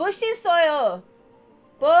 보시겠어요.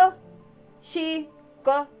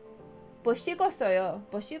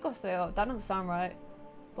 보시겠어요. That doesn't sound right.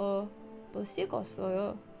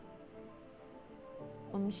 보시겠어요.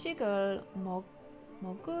 음식을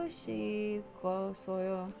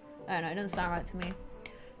먹으시겠어요. I don't know, it doesn't sound right to me.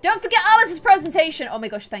 Don't forget Alice's presentation. Oh my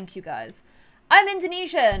gosh, thank you guys. I'm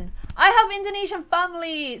Indonesian. I have Indonesian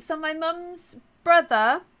family. So my mum's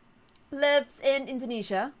brother lives in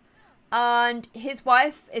Indonesia and his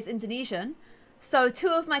wife is Indonesian. So 2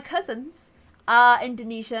 of my cousins are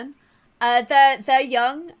Indonesian. They're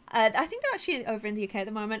young. I think they're actually over in the UK at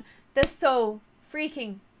the moment. They're so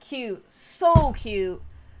freaking cute. So cute.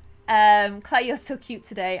 Claire, you're so cute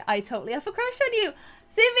today. I totally have a crush on you.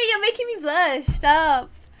 Sivi, you're making me blush. Stop.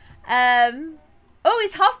 Oh,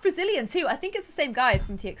 he's half Brazilian too. I think it's the same guy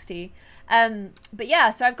from TXT. But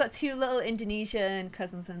yeah, so I've got 2 little Indonesian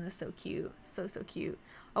cousins and they're so cute. So cute.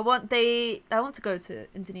 I want to go to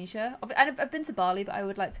Indonesia. I've been to Bali, but I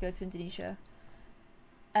would like to go to Indonesia.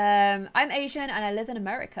 I'm Asian and I live in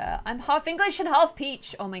America. I'm half English and half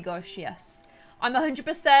peach. Oh my gosh, yes. I'm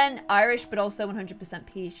 100% Irish, but also 100%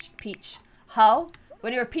 peach. How?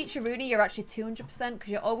 When you're a peach-a-rooney, you're actually 200% because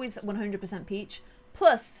you're always 100% peach.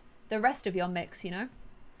 Plus the rest of your mix, you know?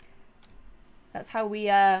 That's how we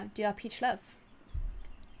do our peach love.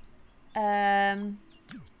 Huning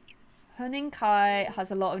Kai has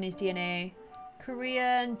a lot in his DNA.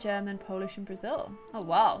 Korean, German, Polish, and Brazil. Oh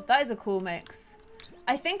wow, that is a cool mix.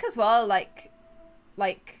 I think as well, like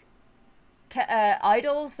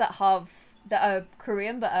idols that are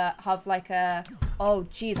Korean but have like a... Oh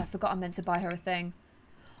jeez, I forgot I meant to buy her a thing.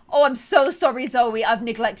 Oh, I'm so sorry, Zoe. I've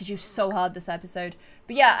neglected you so hard this episode.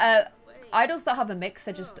 But yeah, idols that have a mix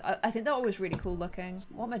are just... I think they're always really cool looking.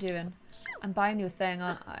 What am I doing? I'm buying you a thing,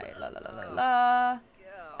 aren't I? La la la la la.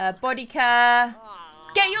 Body care.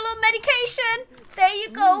 Get your little medication. There you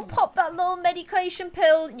go. Pop that little medication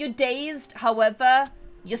pill. You're dazed. However,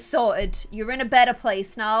 you're sorted. You're in a better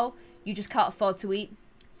place now. You just can't afford to eat.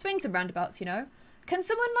 Swings and roundabouts, you know. Can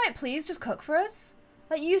someone, like, please just cook for us?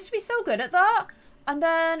 Like, you used to be so good at that. And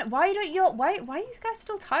then, why are you guys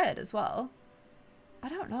still tired as well? I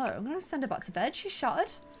don't know. I'm going to send her back to bed. She's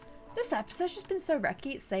shattered. This episode's just been so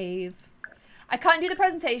wrecky. Save. I can't do the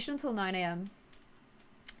presentation until 9 AM.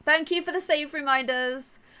 Thank you for the save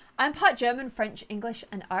reminders. I'm part German, French, English,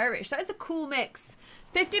 and Irish. That is a cool mix.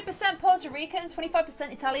 50% Puerto Rican,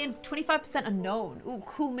 25% Italian, 25% unknown. Ooh,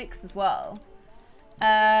 cool mix as well.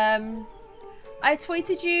 I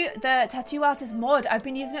tweeted you the tattoo artist mod. I've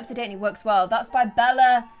been using it up to date and it works well. That's by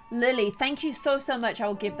Bella Lily. Thank you so much. I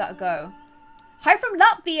will give that a go. Hi from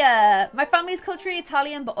Latvia. My family is culturally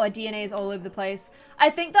Italian, but our DNA is all over the place. I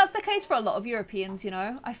think that's the case for a lot of Europeans, you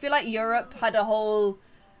know. I feel like Europe had a whole,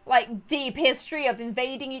 like, deep history of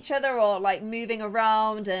invading each other or, like, moving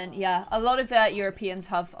around. And, yeah, a lot of Europeans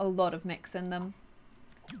have a lot of mix in them.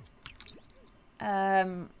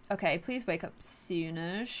 Okay, please wake up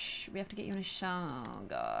soonish. We have to get you in a shower. Oh,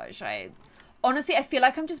 gosh, honestly, I feel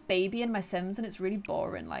like I'm just babying my Sims and it's really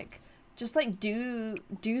boring. Like, just, like, do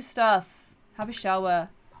stuff. Have a shower.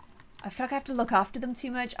 I feel like I have to look after them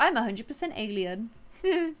too much. I'm 100% alien.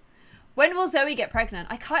 When will Zoe get pregnant?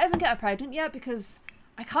 I can't even get her pregnant yet because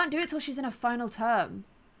I can't do it till she's in her final term,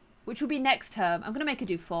 which will be next term. I'm going to make her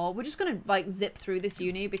do 4. We're just going to, like, zip through this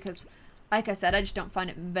uni because, like I said, I just don't find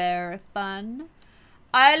it very fun.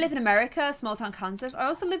 I live in America, small town Kansas. I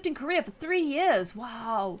also lived in Korea for 3 years.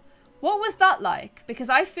 Wow. What was that like? Because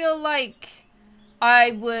I feel like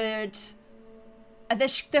I would...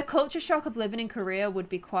 The culture shock of living in Korea would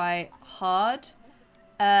be quite hard.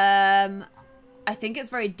 I think it's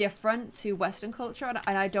very different to Western culture,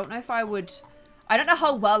 and I don't know if I would... I don't know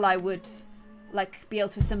how well I would, like, be able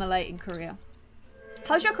to assimilate in Korea.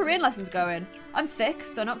 How's your Korean lessons going? I'm thick,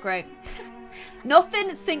 so not great.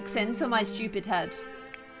 Nothing sinks into my stupid head.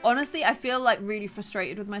 Honestly, I feel, like, really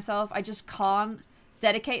frustrated with myself. I just can't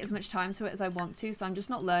dedicate as much time to it as I want to, so I'm just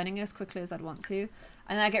not learning as quickly as I'd want to.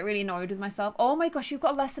 And then I get really annoyed with myself. Oh my gosh, you've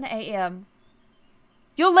got a lesson at 8 AM.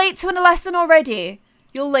 You're late to a lesson already.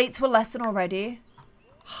 You're late to a lesson already.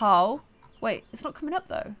 How? Wait, it's not coming up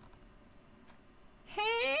though.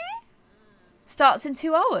 Starts in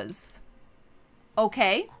 2 hours.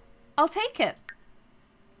 Okay, I'll take it.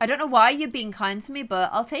 I don't know why you're being kind to me, but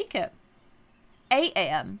I'll take it. 8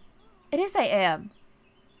 a.m. It is 8 a.m.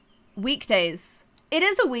 Weekdays. It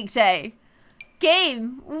is a weekday.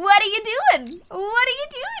 Game, what are you doing? What are you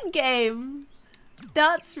doing, game?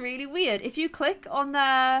 That's really weird. If you click on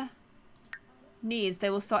their needs, they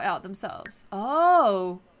will sort it out themselves.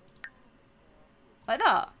 Oh. Like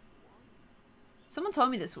that. Someone told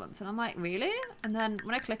me this once, and I'm like, really? And then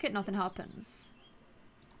when I click it, nothing happens.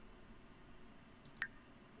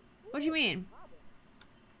 What do you mean?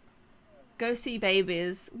 Go see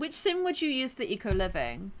babies. Which sim would you use for eco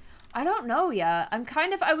living? I don't know yet.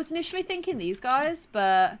 I was initially thinking these guys,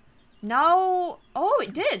 but now, oh,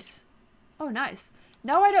 it did. Oh, nice.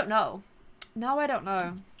 Now I don't know. Now I don't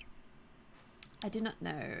know. I do not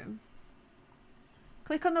know.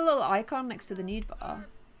 Click on the little icon next to the need bar.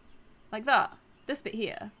 Like that. This bit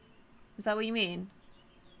here. Is that what you mean?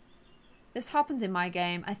 This happens in my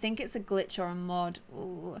game. I think it's a glitch or a mod.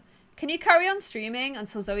 Ooh. Can you carry on streaming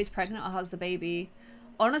until Zoe's pregnant or has the baby?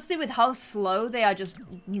 Honestly, with how slow they are just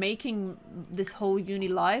making this whole uni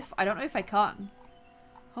life, I don't know if I can.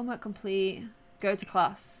 Homework complete. Go to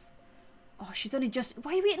class. Oh, she's only just...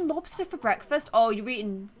 Why are you eating lobster for breakfast? Oh, you're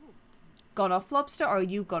eating gone off lobster, or are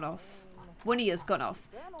you gone off? One of you's gone off.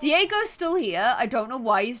 Diego's still here. I don't know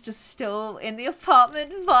why he's just still in the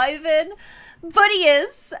apartment vibing. But he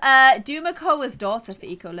is. Dumakoa's daughter for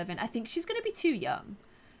eco living. I think she's going to be too young.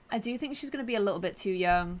 I do think she's going to be a little bit too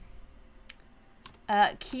young.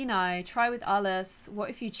 Kenai, try with Alice. What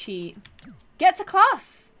if you cheat? Get to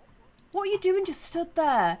class! What are you doing just stood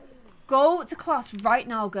there? Go to class right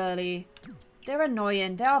now, girly. They're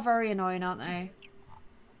annoying. They are very annoying, aren't they?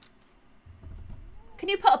 Can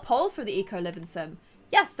you put a poll for the eco living sim?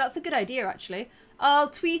 Yes, that's a good idea, actually. I'll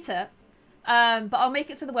tweet it. But I'll make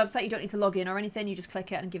it so the website you don't need to log in or anything. You just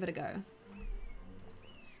click it and give it a go.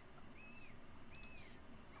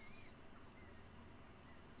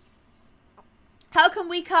 How come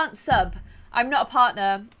we can't sub? I'm not a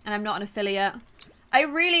partner and I'm not an affiliate. I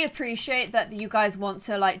really appreciate that you guys want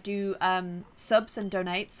to like do subs and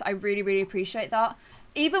donates. I really, really appreciate that.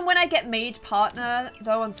 Even when I get made partner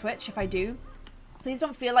though on Twitch, if I do, please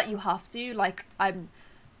don't feel like you have to. Like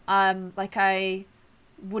like I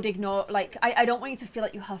would ignore. Like I don't want you to feel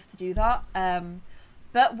like you have to do that.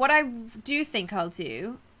 But what I do think I'll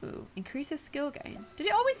do, ooh, increases skill gain. Did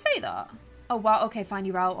it always say that? Oh wow. Okay, fine.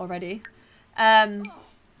 You're out already.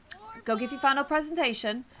 Go give your final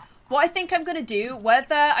presentation. What I think I'm going to do,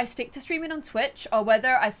 whether I stick to streaming on Twitch or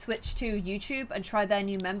whether I switch to YouTube and try their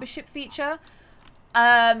new membership feature,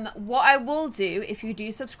 what I will do, if you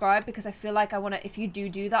do subscribe, because I feel like I want to, if you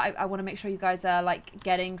do that, I want to make sure you guys are like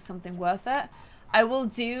getting something worth it. I will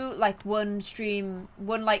do like one stream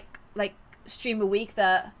a week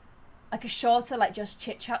that, like a shorter, like just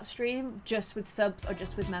chit chat stream, just with subs or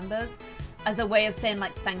just with members, as a way of saying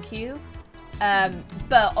like thank you.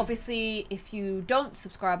 But obviously, if you don't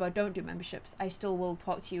subscribe or don't do memberships, I still will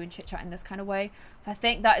talk to you and chit chat in this kind of way. So I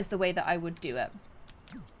think that is the way that I would do it.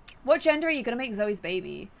 What gender are you going to make Zoe's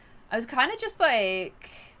baby? I was kind of just like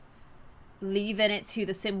leaving it to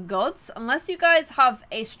the sim gods, unless you guys have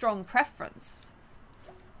a strong preference.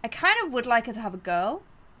 I kind of would like her to have a girl.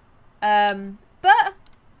 But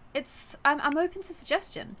I'm open to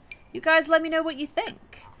suggestion. You guys let me know what you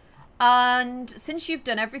think. And since you've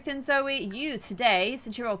done everything, Zoe, you today,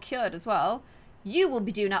 since you're all cured as well, you will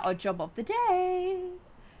be doing our odd job of the day.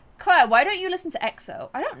 Claire, why don't you listen to EXO?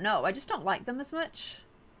 I don't know. I just don't like them as much.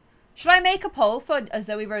 Should I make a poll for a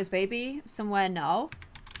Zoe Rose baby somewhere now?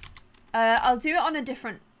 I'll do it on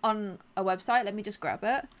a website. Let me just grab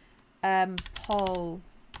it. Poll.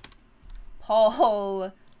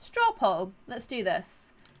 Straw poll. Let's do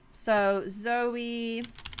this. So, Zoe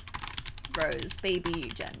Rose baby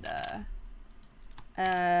gender.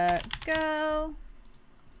 Girl.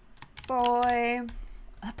 Boy.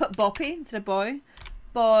 I put boppy instead of boy.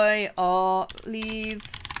 Boy, or leave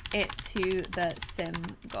it to the sim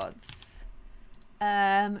gods.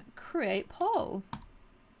 Create poll.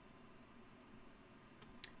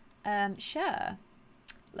 Share.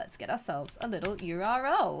 Let's get ourselves a little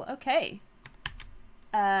URL. Okay.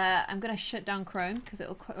 I'm gonna shut down Chrome because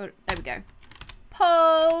it'll. There we go.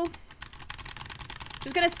 Poll.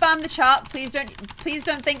 Just gonna spam the chat. Please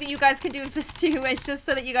don't think that you guys can do this too. It's just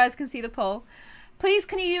so that you guys can see the poll. Please,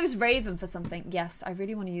 can you use Raven for something? Yes, I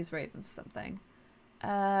really want to use Raven for something.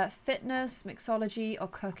 Fitness, mixology, or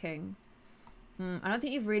cooking. I don't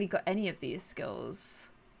think you've really got any of these skills.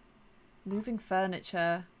 Moving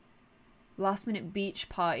furniture. Last minute beach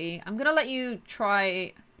party. I'm gonna let you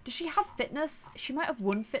try. Does she have fitness? She might have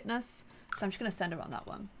won fitness. So I'm just gonna send her on that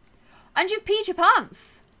one. And you've peed your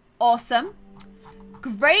pants. Awesome.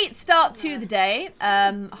 Great start to the day.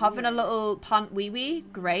 Having a little pant wee wee.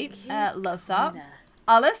 Great. Love that.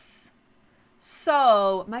 Alice.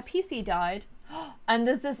 So, my PC died. And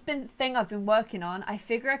there's this thing I've been working on. I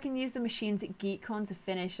figure I can use the machines at GeekCon to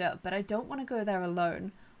finish up, but I don't want to go there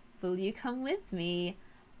alone. Will you come with me?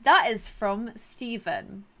 That is from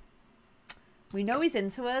Steven. We know he's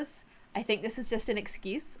into us. I think this is just an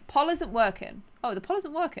excuse. Poll isn't working. Oh, the poll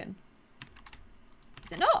isn't working.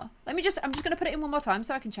 Is it not? I'm just going to put it in one more time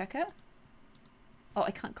so I can check it. Oh,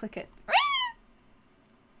 I can't click it.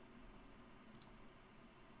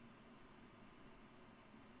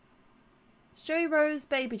 Joey Rose,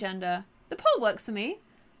 baby gender. The poll works for me.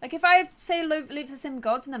 Like if I say leave the sim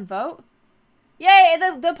gods and then vote. Yay,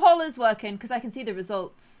 the poll is working because I can see the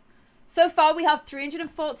results. So far we have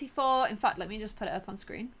 344. In fact, let me just put it up on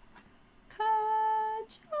screen.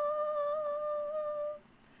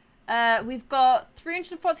 We've got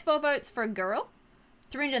 344 votes for a girl.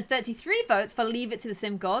 333 votes for leave it to the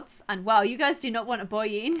sim gods. And wow, you guys do not want a boy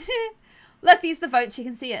in. Look, these are the votes. You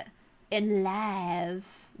can see it. In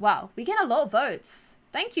live. Wow, we get a lot of votes.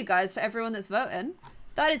 Thank you guys to everyone that's voting.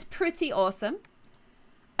 That is pretty awesome.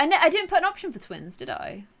 And I didn't put an option for twins, did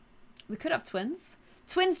I? We could have twins.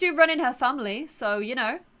 Twins do run in her family, so, you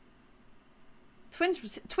know.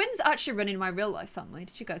 Twins actually run in my real life family.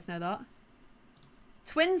 Did you guys know that?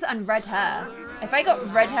 Twins and red hair. If I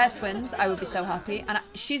got red hair twins, I would be so happy. And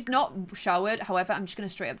she's not showered. However, I'm just going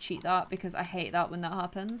to straight up cheat that because I hate that when that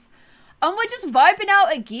happens. And we're just vibing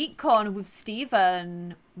out at GeekCon with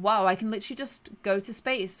Steven. Wow, I can literally just go to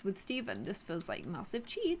space with Steven. This feels like massive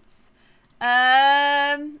cheats.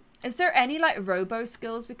 Is there any like robo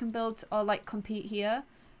skills we can build or like compete here?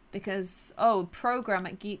 Because, oh, program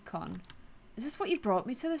at GeekCon. Is this what you brought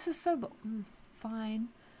me to? This is so... fine.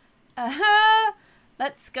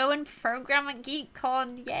 Let's go and program at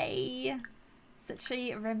GeekCon. Yay. Such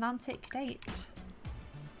a romantic date.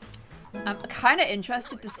 I'm kind of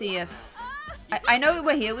interested to see if... I know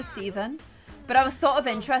we're here with Steven, but I was sort of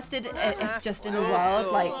interested if just in the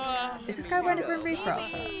world, like... Is this guy wearing a Grim Reaper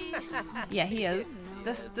outfit? Yeah, he is.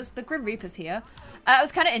 The Grim Reaper's here. I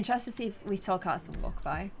was kind of interested to see if we saw Carson walk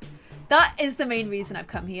by. That is the main reason I've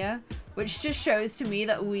come here, which just shows to me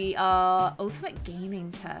that we are... Ultimate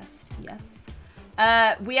Gaming Test, yes.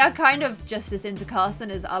 We are kind of just as into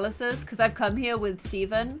Carson as Alice is, because I've come here with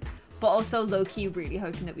Steven, but also low-key really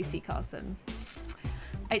hoping that we see Carson.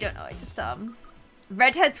 I don't know, I just,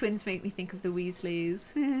 redhead twins make me think of the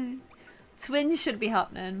Weasleys. Twins should be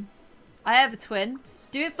happening. I have a twin.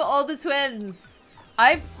 Do it for all the twins!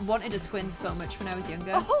 I've wanted a twin so much when I was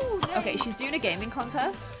younger. Oh, no. Okay, she's doing a gaming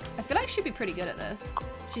contest. I feel like she'd be pretty good at this.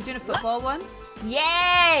 She's doing a football one.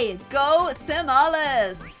 Yay! Go Sim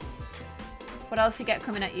Alice! What else you get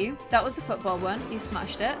coming at you? That was the football one. You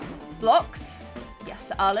smashed it. Blocks. Yes,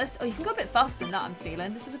 Alice. Oh, you can go a bit faster than that, I'm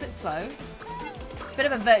feeling. This is a bit slow. Bit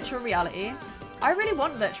of a virtual reality. I really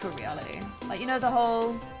want virtual reality. Like, you know, the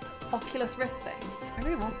whole Oculus Rift thing. I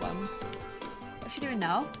really want one. What's she doing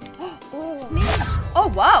now?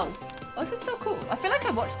 Oh, wow. Oh, this is so cool. I feel like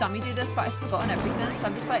I watched Sammy do this, but I've forgotten everything. So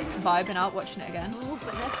I'm just, like, vibing out watching it again.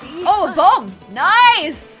 Oh, a bomb.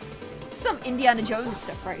 Nice. Some Indiana Jones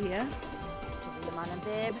stuff right here.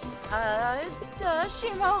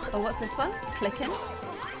 Oh, what's this one? Clicking.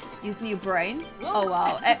 Using your brain. Oh,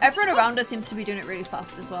 wow. Everyone around us seems to be doing it really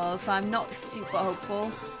fast as well, so I'm not super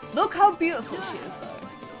hopeful. Look how beautiful she is, though.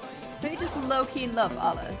 I think just low-key love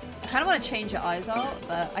Alice. I kind of want to change her eyes out,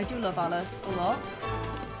 but I do love Alice a lot.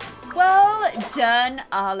 Well done,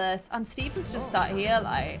 Alice. And Steven's just sat here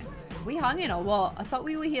like, are we hanging or what? I thought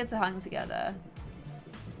we were here to hang together.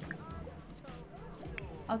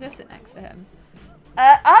 I'll go sit next to him.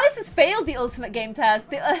 Alice has failed the ultimate game test.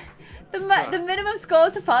 The minimum score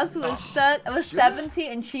to pass was 70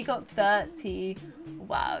 and she got 30.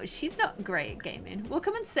 Wow, she's not great at gaming. We'll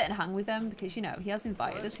come and sit and hang with him because, you know, he has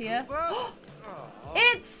invited us here.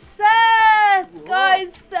 It's Seth!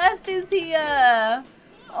 Guys, Seth is here.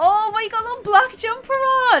 Oh, well, you got a little black jumper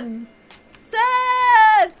on.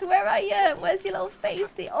 Seth, where are you? Where's your little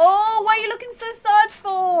facey? Oh, what are you looking so sad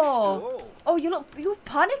for? Oh, you're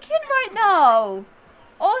panicking right now.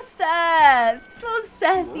 Oh, Seth. Little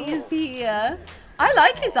Sethy is here. I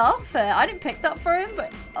like his outfit. I didn't pick that for him,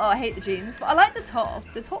 but... Oh, I hate the jeans. But I like the top.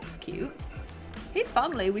 The top's cute. He's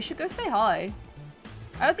family. We should go say hi.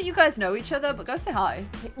 I don't think you guys know each other, but go say hi.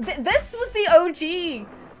 This was the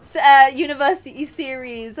OG university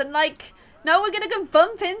series. And, like, now we're going to go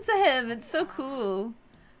bump into him. It's so cool.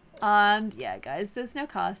 And, yeah, guys, there's no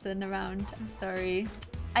Carson around. I'm sorry.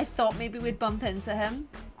 I thought maybe we'd bump into him.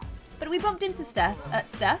 But we bumped into Seth and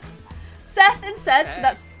Seth, so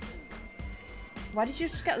that's... Why did you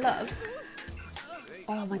just get love?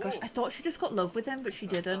 Oh my gosh, I thought she just got love with him, but she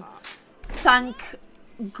didn't. Thank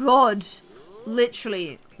God.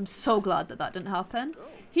 Literally, I'm so glad that that didn't happen.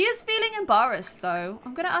 He is feeling embarrassed, though.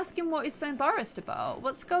 I'm going to ask him what he's so embarrassed about.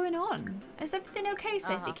 What's going on? Is everything okay,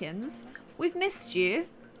 Sethykins? We've missed you.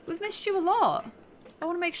 We've missed you a lot. I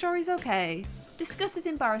want to make sure he's okay. Discuss his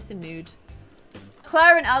embarrassing mood.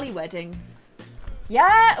 Claire and Ali wedding.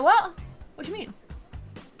 Yeah, what? What do you mean?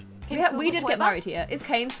 We did get married here. Is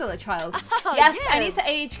Kane still a child? Yes, I need to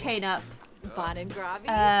age Kane up.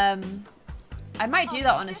 I might do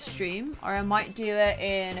that on a stream, or I might do it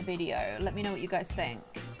in a video. Let me know what you guys think.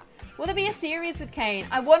 Will there be a series with Kane?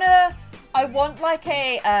 I want like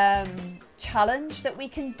a challenge that we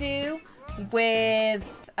can do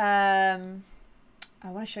with I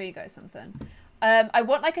want to show you guys something. I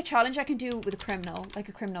want like a challenge I can do with a criminal, like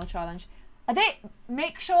a criminal challenge.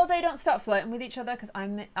 Make sure they don't start flirting with each other, because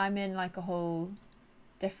I'm in like a whole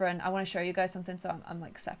different. I want to show you guys something, so I'm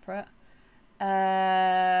like separate.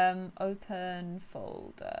 Open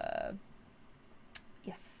folder.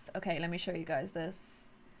 Yes. Okay, let me show you guys this.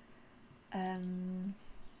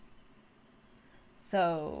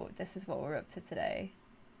 So this is what we're up to today.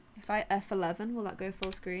 If I F11, will that go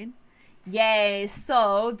full screen? Yay!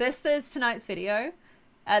 So this is tonight's video.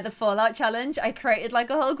 The Fallout challenge. I created like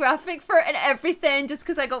a whole graphic for it and everything just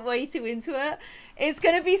because I got way too into it. It's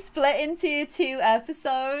going to be split into 2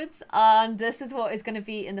 episodes, and this is what is going to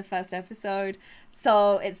be in the first episode.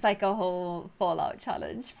 So it's like a whole Fallout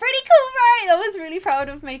challenge. Pretty cool, right? I was really proud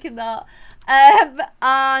of making that.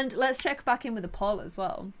 And let's check back in with the poll as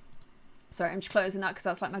well. Sorry, I'm just closing that because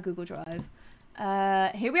that's like my Google Drive.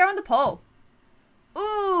 Here we are on the poll.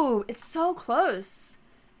 Ooh, it's so close.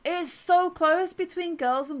 It is so close between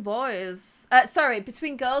girls and boys. Sorry,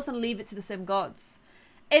 between girls and Leave It to the Sim Gods.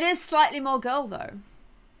 It is slightly more girl, though.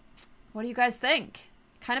 What do you guys think?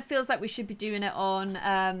 Kind of feels like we should be doing it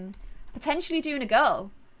on, potentially doing a girl.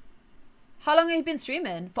 How long have you been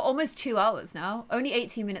streaming? For almost 2 hours now. Only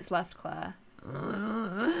 18 minutes left, Claire.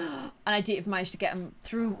 And I did manage to get them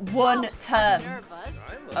through 1 term.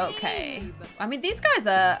 Okay. I mean, these guys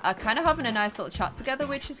are kind of having a nice little chat together,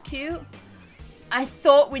 which is cute. I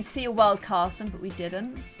thought we'd see a wild Carson, but we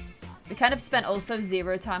didn't. We kind of spent also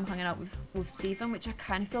 0 time hanging out with Stephen, which I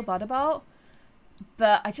kind of feel bad about.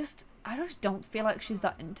 But I just don't feel like she's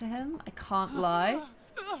that into him. I can't lie.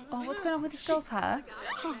 Oh, what's going on with this girl's hair?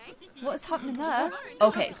 What is happening there?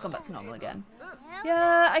 Okay, it's gone back to normal again.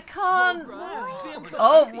 Yeah, I can't.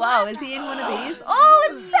 Oh, wow. Is he in one of these? Oh,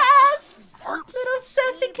 it's Seth! Little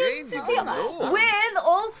Sethykins is here. With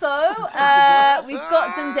also, we've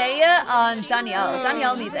got Zendaya and Danielle.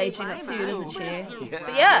 Danielle needs aging up too, doesn't she?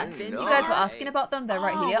 But yeah, you guys were asking about them. They're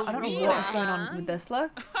right here. I don't know what is going on with this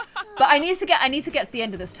look. But I need to get to the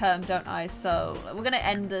end of this term, don't I? So we're going to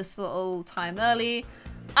end this little time early.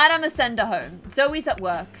 And I'm going to send her home. Zoe's at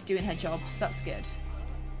work doing her job, so that's good.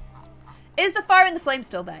 Is the Fire in the Flames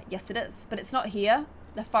still there? Yes, it is. But it's not here.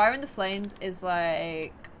 The Fire in the Flames is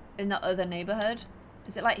like in that other neighborhood.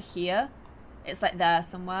 Is it like here? It's like there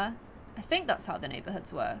somewhere. I think that's how the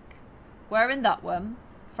neighborhoods work. We're in that one.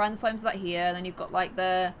 Fire in the Flames is like here. And then you've got like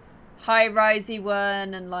the high-risey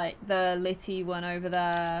one and like the litty one over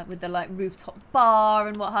there with the like rooftop bar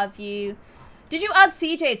and what have you. Did you add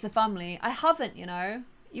CJ to the family? I haven't, you know.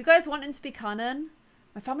 You guys want him to be canon?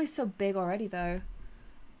 My family's so big already though.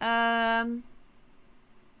 Why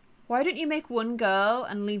don't you make one girl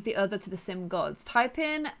and leave the other to the sim gods? Type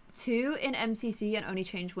in 2 in MCC and only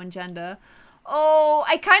change 1 gender. Oh,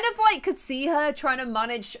 I kind of like could see her trying to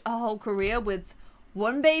manage a whole career with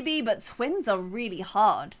 1 baby, but twins are really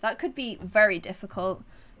hard. That could be very difficult.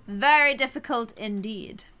 Very difficult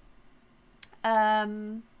indeed.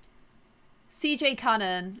 CJ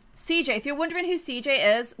Cannon. CJ, if you're wondering who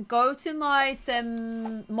CJ is, go to my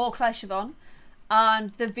sim, more Clare Siobhan. And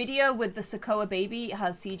the video with the Sokoa baby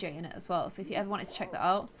has CJ in it as well. So if you ever wanted to check that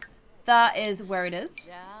out, that is where it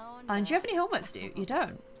is. And do you have any homework to do? You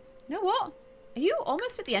don't. You know what? Are you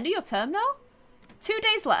almost at the end of your term now? 2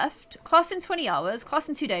 days left. Class in 20 hours. Class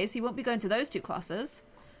in 2 days. So you won't be going to those 2 classes.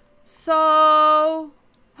 So...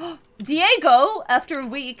 Diego, after a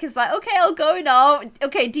week, is like, okay, I'll go now.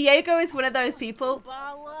 Okay, Diego is one of those people.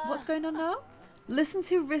 What's going on now? Listen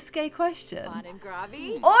to risque question.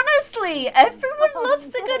 Honestly, everyone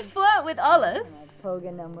loves a good flirt with Alice.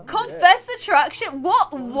 Confess attraction.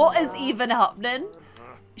 What is even happening?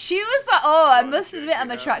 She was like, oh, I must admit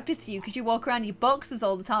I'm attracted to you because you walk around in your boxers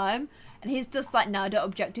all the time. And he's just like, nah, don't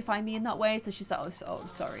objectify me in that way. So she's like, oh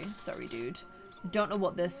sorry, dude. Don't know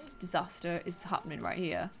what this disaster is happening right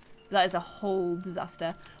here. That is a whole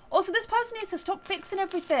disaster. Also, this person needs to stop fixing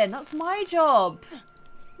everything. That's my job.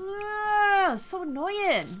 So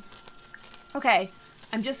annoying. Okay,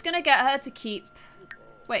 I'm just gonna get her to keep...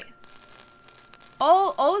 Wait.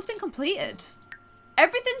 All has been completed.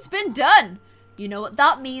 Everything's been done. You know what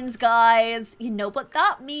that means, guys. You know what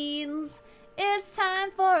that means. It's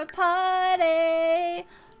time for a party.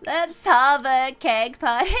 Let's have a cake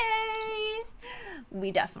party.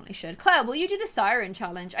 We definitely should. Claire, will you do the siren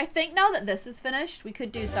challenge? I think now that this is finished, we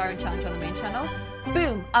could do siren challenge on the main channel.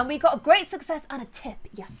 Boom. And we got a great success and a tip.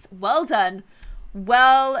 Yes. Well done.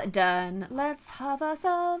 Well done. Let's have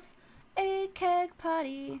ourselves a cake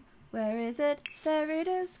party. Where is it? There it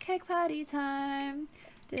is. Cake party time.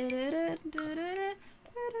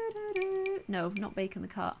 No, not baking the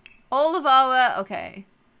cart. All of our... Okay.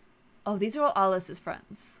 Oh, these are all Alice's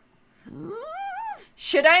friends.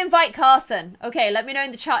 Should I invite Carson? Okay, let me know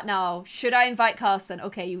in the chat now. Should I invite Carson?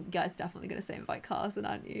 Okay, you guys definitely going to say invite Carson,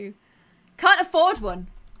 aren't you? Can't afford one.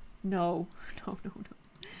 No. No.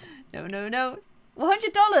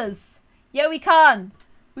 $100. Yeah, we can.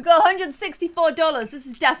 We got $164. This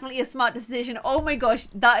is definitely a smart decision. Oh my gosh,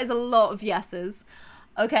 that is a lot of yeses.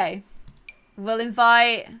 Okay. We'll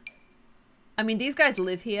invite... I mean, these guys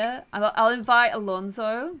live here. I'll invite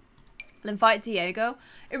Alonso. I'll invite Diego.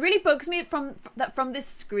 It really bugs me from this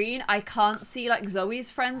screen, I can't see like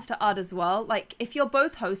Zoe's friends to add as well. Like, if you're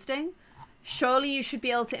both hosting, surely you should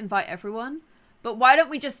be able to invite everyone. But why don't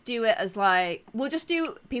we just do it as like, we'll just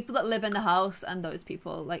do people that live in the house and those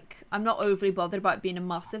people. Like, I'm not overly bothered about it being a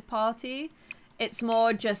massive party. It's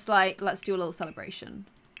more just like, let's do a little celebration.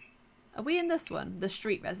 Are we in this one? The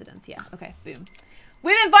street residents, yeah. Okay, boom.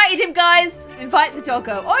 We've invited him, guys. Invite the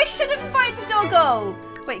doggo. Oh, I should have invited the doggo.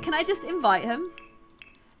 Wait, can I just invite him?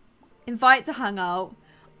 Invite to hang out.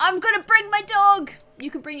 I'm gonna bring my dog. You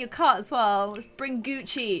can bring your cat as well. Let's bring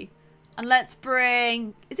Gucci. And let's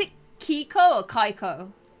bring... Is it Kiko or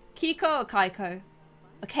Kaiko? Kiko or Kaiko?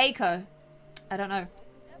 Or Keiko? I don't know.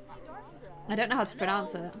 I don't know how to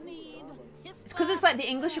pronounce it. It's because it's like the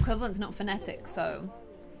English equivalent's not phonetic, so...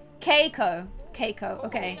 Keiko. Keiko.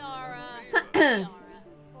 Okay.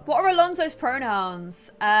 What are Alonso's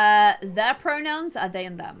pronouns? Their pronouns are they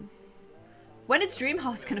and them. When is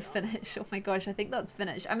Dreamhouse gonna finish? Oh my gosh, I think that's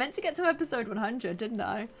finished. I meant to get to episode 100, didn't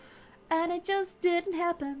I? And it just didn't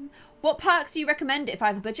happen. What parks do you recommend if I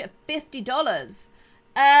have a budget of $50?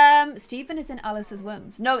 Stephen is in Alice's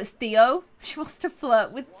whims. No, it's Theo. She wants to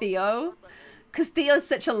flirt with Theo. Because Theo's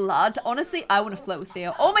such a lad. Honestly, I want to flirt with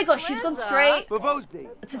Theo. Oh my gosh, she's gone straight to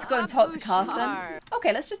go and talk to Carson.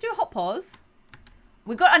 Okay, let's just do a hot pause.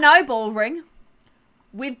 We got an eyeball ring.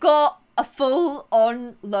 We've got a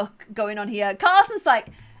full-on look going on here. Carson's like,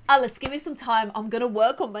 Alice, give me some time. I'm going to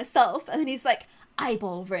work on myself. And then he's like,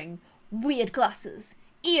 eyeball ring, weird glasses,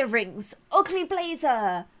 earrings, ugly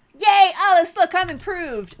blazer. Yay, Alice, look, I'm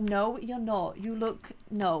improved. No, you're not. You look,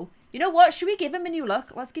 no. You know what? Should we give him a new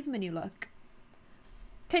look? Let's give him a new look.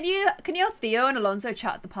 Can you have Theo and Alonso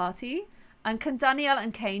chat at the party? And can Danielle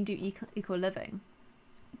and Kane do equal living?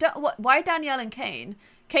 Why Danielle and Kane?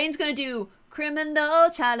 Kane's going to do criminal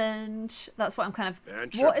challenge. That's what I'm kind of...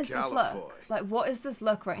 What is this look? Like, what is this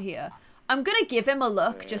look right here? I'm going to give him a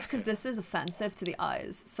look just because this is offensive to the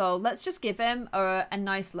eyes. So let's just give him a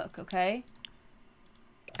nice look, okay?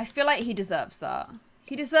 I feel like he deserves that.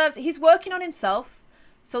 He's working on himself.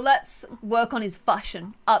 So let's work on his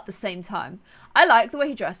fashion at the same time. I like the way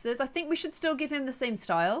he dresses. I think we should still give him the same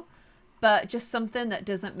style. But just something that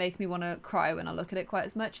doesn't make me want to cry when I look at it quite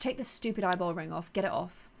as much. Take the stupid eyeball ring off. Get it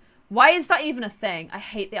off. Why is that even a thing? I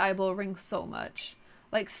hate the eyeball ring so much.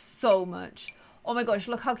 Like, so much. Oh my gosh,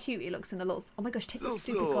 look how cute he looks in the little... Oh my gosh, take the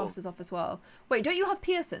stupid glasses off as well. Wait, don't you have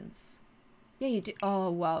piercings? Yeah, you do.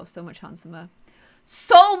 Oh, wow, so much handsomer.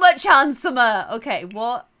 So much handsomer! Okay,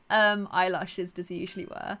 what eyelashes does he usually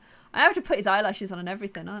wear? I have to put his eyelashes on and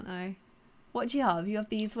everything, aren't I? What do you have? You have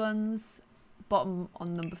these ones... Bottom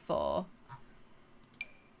on number 4.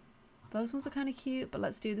 Those ones are kind of cute, but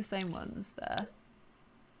let's do the same ones there.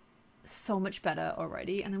 So much better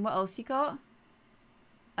already. And then what else you got?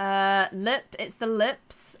 Lip. It's the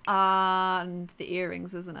lips and the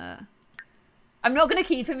earrings, isn't it? I'm not going to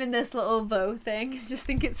keep him in this little bow thing. I just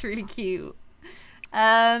think it's really cute.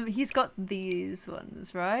 He's got these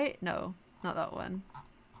ones, right? No, not that one.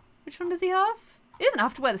 Which one does he have? He doesn't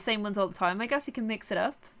have to wear the same ones all the time. I guess he can mix it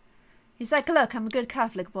up. He's like, look, I'm a good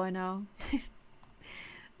Catholic boy now.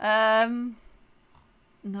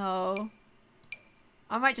 No.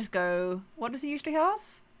 I might just go... What does he usually have?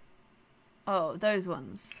 Oh, those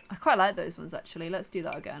ones. I quite like those ones, actually. Let's do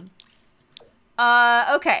that again.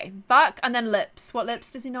 Okay. Back and then lips. What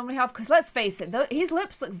lips does he normally have? Because let's face it, his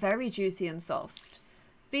lips look very juicy and soft.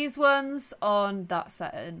 These ones on that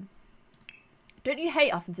setting. Don't you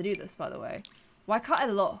hate having to do this, by the way? Why can't I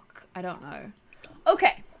look? I don't know.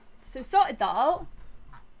 Okay. So sorted that out.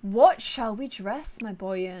 What shall we dress my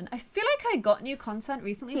boy in? I feel like I got new content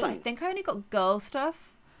recently, but I think I only got girl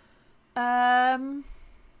stuff. It's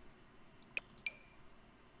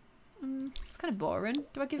kind of boring.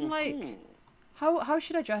 Do I give him like... How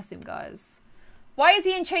should I dress him, guys? Why is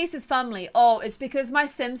he in Chase's family? Oh, it's because my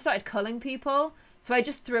sim started culling people. So I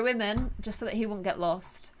just threw him in just so that he wouldn't get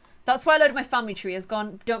lost. That's why a load of my family tree has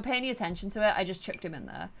gone. Don't pay any attention to it. I just chucked him in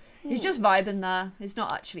there. He's just vibing there. He's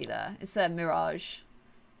not actually there. It's a mirage.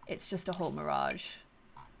 It's just a whole mirage.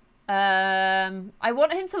 I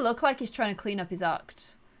want him to look like he's trying to clean up his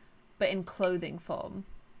act, but in clothing form.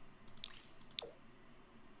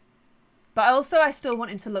 But also, I still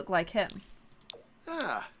want him to look like him.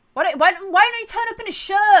 Why don't he turn up in a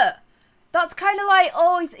shirt? That's kind of like,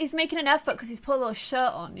 oh, he's making an effort because he's put a little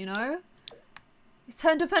shirt on, you know? He's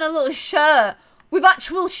turned up in a little shirt with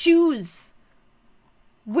actual shoes.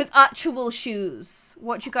 With actual shoes.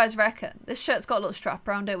 What do you guys reckon? This shirt's got a little strap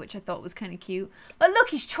around it, which I thought was kind of cute. But look,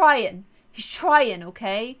 he's trying. He's trying,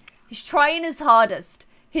 okay? He's trying his hardest.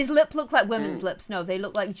 His lip look like women's lips. No, they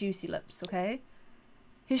look like juicy lips, okay?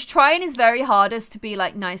 He's trying his very hardest to be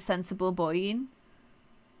like nice, sensible boying.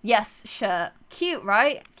 Yes, shirt. Cute,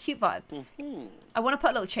 right? Cute vibes. I want to put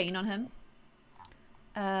a little chain on him.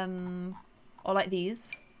 Or like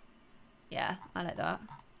these. Yeah, I like that.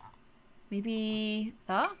 Maybe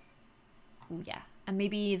that? Oh, yeah. And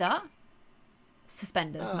maybe that?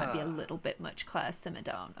 Suspenders might be a little bit much. Claire, simmer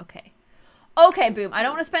down. Okay. Okay, boom. I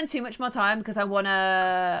don't want to spend too much more time because I want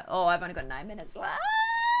to... Oh, I've only got 9 minutes left.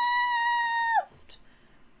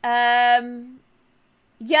 Yeah,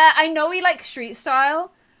 I know he likes street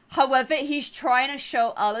style. However, he's trying to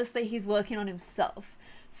show Alice that he's working on himself.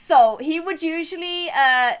 So, he would usually,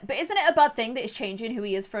 but isn't it a bad thing that he's changing who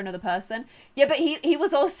he is for another person? Yeah, but he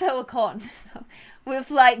was also a con, so,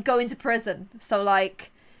 with, like, going to prison. So,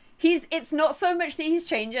 like, it's not so much that he's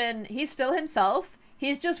changing, he's still himself.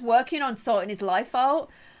 He's just working on sorting his life out.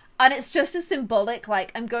 And it's just a symbolic,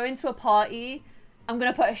 like, I'm going to a party, I'm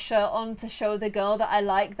going to put a shirt on to show the girl that I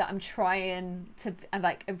like that I'm trying to,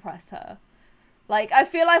 like, impress her. Like, I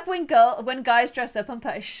feel like when guys dress up and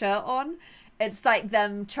put a shirt on, it's like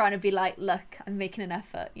them trying to be like, look, I'm making an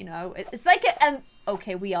effort, you know? It's like,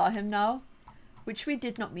 okay, we are him now, which we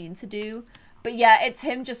did not mean to do. But yeah, it's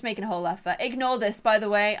him just making a whole effort. Ignore this, by the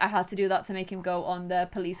way. I had to do that to make him go on the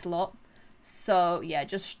police lot. So yeah,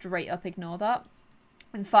 just straight up ignore that.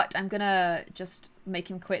 In fact, I'm gonna just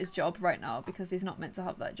make him quit his job right now because he's not meant to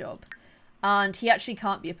have that job. And he actually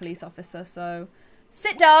can't be a police officer, so...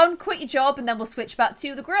 Sit down, quit your job, and then we'll switch back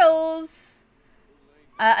to the grills.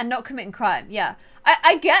 And not committing crime, yeah.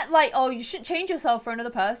 I get, like, oh, you shouldn't change yourself for another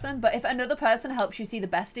person, but if another person helps you see the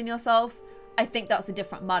best in yourself, I think that's a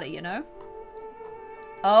different matter, you know?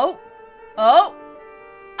 Oh. Oh.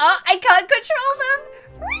 Oh, I can't control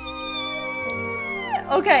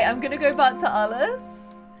them. Okay, I'm gonna go back to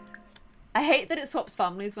Alice. I hate that it swaps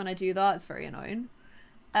families when I do that. It's very annoying.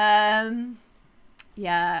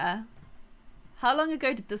 Yeah. How long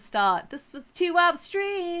ago did this start? This was 2 hours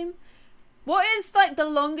stream. What is, like, the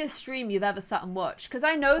longest stream you've ever sat and watched? Because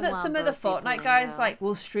I know that some of the Fortnite guys, like,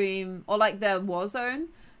 will stream, or, like, the Warzone,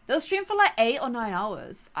 they'll stream for, like, 8 or 9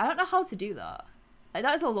 hours. I don't know how to do that. Like,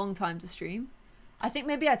 that is a long time to stream. I think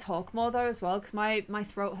maybe I talk more, though, as well, because my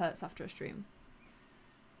throat hurts after a stream.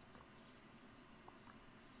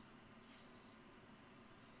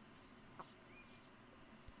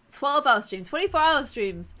 $12-hour streams, 24-hour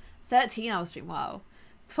streams. 13-hour stream, wow.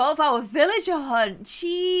 12-hour villager hunt.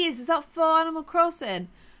 Jeez, is that for Animal Crossing?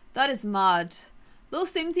 That is mad. Little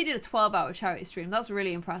Simsy did a 12-hour charity stream. That's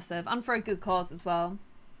really impressive. And for a good cause as well.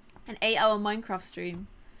 An 8-hour Minecraft stream.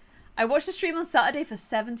 I watched the stream on Saturday for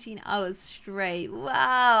 17 hours straight.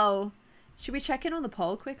 Wow. Should we check in on the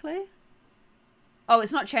poll quickly? Oh,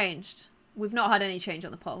 it's not changed. We've not had any change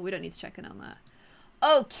on the poll. We don't need to check in on that.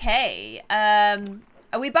 Okay.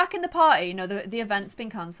 Are we back in the party? No, the event's been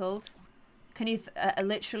cancelled. Can you...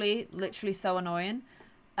 literally so annoying.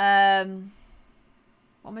 What am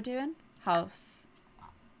I doing? House.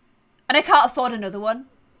 And I can't afford another one.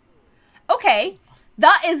 Okay.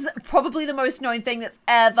 That is probably the most annoying thing that's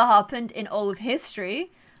ever happened in all of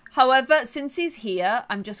history. However, since he's here,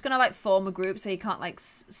 I'm just going to, like, form a group so he can't, like,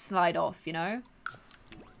 slide off, you know?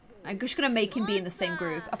 I'm just going to make him be in the same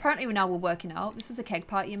group. Apparently now we're working out. This was a keg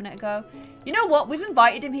party a minute ago. You know what? We've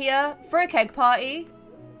invited him here for a keg party.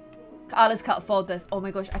 Alice can't afford this. Oh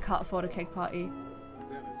my gosh, I can't afford a cake party.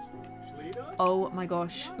 Oh my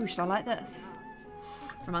gosh. Ooh, should I like this?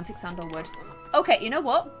 Romantic sandalwood. Okay, you know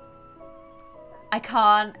what? I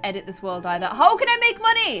can't edit this world either. How can I make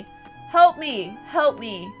money? Help me. Help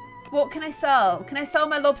me. What can I sell? Can I sell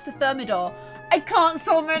my lobster thermidor? I can't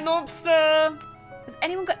sell my lobster. Has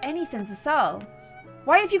anyone got anything to sell?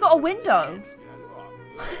 Why have you got a window?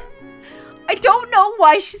 I don't know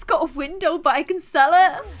why she's got a window, but I can sell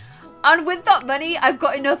it. And with that money, I've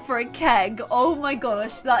got enough for a keg. Oh my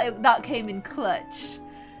gosh, that came in clutch.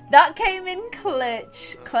 That came in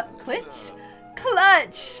clutch. Clutch.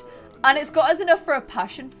 And it's got us enough for a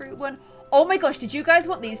passion fruit one. Oh my gosh, did you guys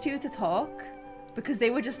want these two to talk? Because they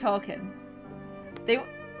were just talking.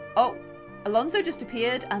 Oh, Alonso just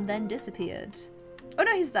appeared and then disappeared. Oh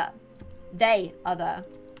no, he's there. They are there.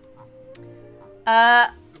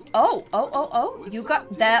 Oh, you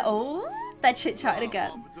got there. Oh, they're chit-chatting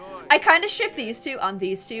again. I kind of ship these two, and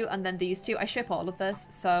then these two. I ship all of this.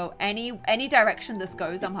 So any direction this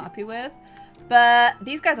goes, I'm happy with. But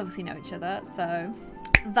these guys obviously know each other, so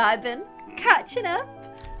vibing, catching up.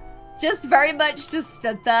 Just very much just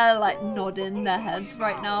stood there like nodding their heads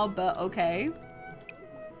right now, but okay.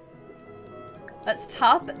 Let's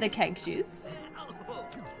tap the keg juice.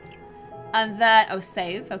 And then, oh,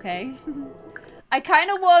 save, okay. I kind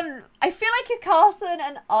of want, I feel like if Carson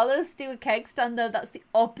and Alice do a keg stand though, that's the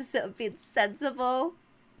opposite of being sensible.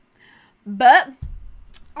 But,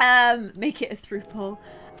 make it a throuple.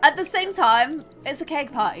 At the same time, it's a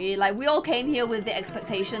keg party. Like, we all came here with the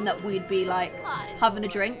expectation that we'd be, like, having a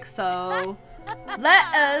drink. So,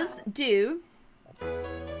 let us do...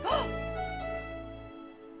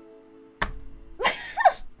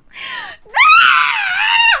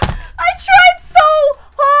 I tried so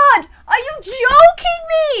hard! Are you joking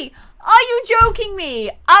me? Are you joking me?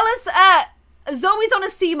 Alice, Zoe's on a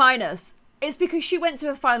C-. It's because she went to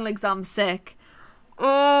her final exam sick.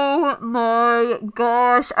 Oh my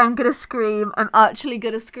gosh, I'm gonna scream. I'm actually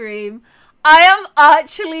gonna scream. I am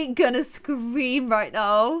actually gonna scream right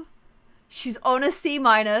now. She's on a C-.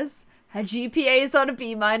 Her GPA is on a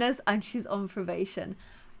B-, and she's on probation.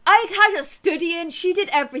 I had her studying. She did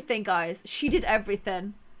everything, guys. She did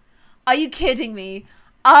everything. Are you kidding me?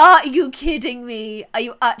 Are you kidding me? Are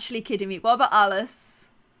you actually kidding me? What about Alice?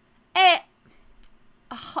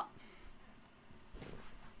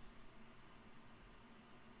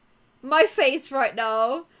 My face right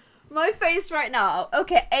now. My face right now.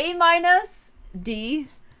 Okay, A-, D,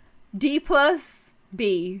 D+,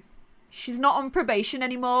 B. She's not on probation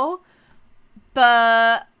anymore.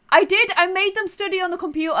 But I made them study on the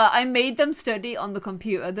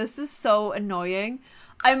computer. This is so annoying.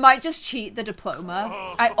 I might just cheat the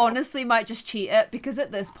diploma. I honestly might just cheat it because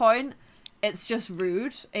at this point, it's just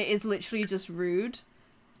rude. It is literally just rude.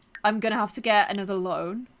 I'm gonna have to get another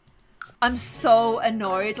loan. I'm so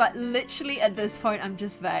annoyed. Like, literally at this point, I'm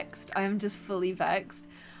just vexed. I am just fully vexed.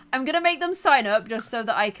 I'm gonna make them sign up just so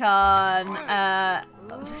that I can,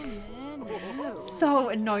 so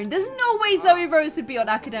annoying. There's no way Zoe Rose would be on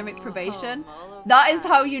academic probation. That is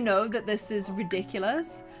how you know that this is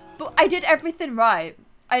ridiculous. But I did everything right.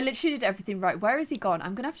 I literally did everything right. Where is he gone?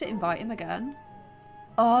 I'm gonna have to invite him again.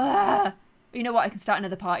 Oh, you know what? I can start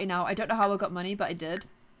another party now. I don't know how I got money, but I did.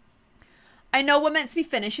 I know we're meant to be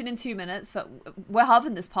finishing in 2 minutes, but we're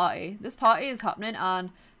having this party. This party is happening, and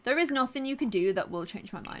there is nothing you can do that will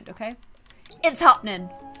change my mind, okay? It's happening.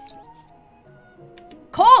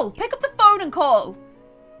 Call! Pick up the phone and call!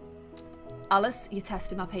 Alice, you're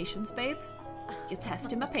testing my patience, babe. You're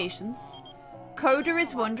testing my patience. Coda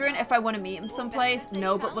is wondering if I want to meet him someplace.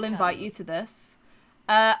 No, but we'll invite you to this.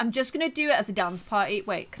 I'm just going to do it as a dance party.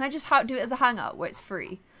 Wait, can I just do it as a hangout where it's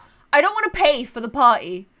free? I don't want to pay for the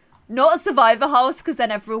party. Not a survivor house, because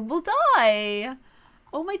then everyone will die.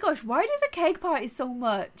 Oh my gosh, why does a keg party so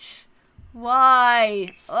much?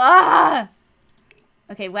 Why? Ah!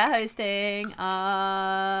 Okay, we're hosting,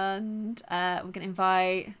 and we're going to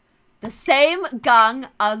invite the same gang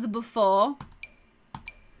as before.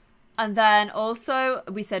 And then also,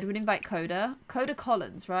 we said we'd invite Coda. Coda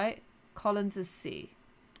Collins, right? Collins is C.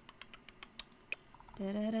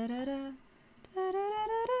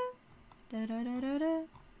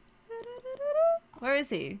 Where is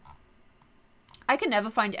he? I can never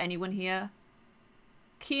find anyone here.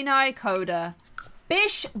 Kenai Coda.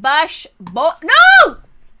 Bish, bash, bot. No!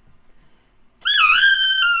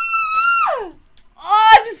 Oh,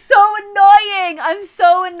 I'm so annoying. I'm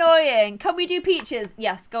so annoying. Can we do peaches?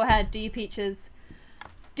 Yes, go ahead. Do your peaches.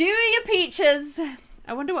 Do your peaches.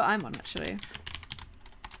 I wonder what I'm on, actually.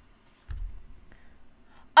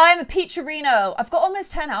 I'm a peacherino. I've got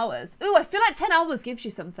almost 10 hours. Ooh, I feel like 10 hours gives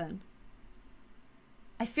you something.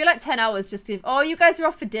 I feel like 10 hours just give... Oh, you guys are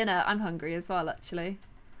off for dinner. I'm hungry as well, actually.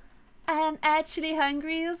 I'm actually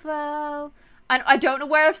hungry as well. And I don't know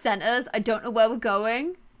where I've sent us. I don't know where we're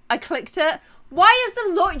going. I clicked it. Why is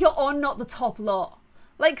the lot you're on not the top lot?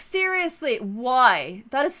 Like, seriously, why?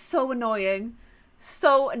 That is so annoying.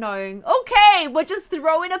 So annoying. Okay, we're just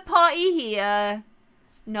throwing a party here.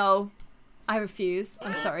 No, I refuse.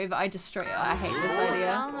 I'm sorry, but I hate this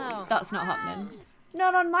idea. That's not happening.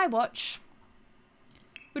 Not on my watch.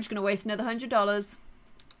 We're just gonna waste another $100.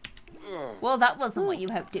 Well, that wasn't what you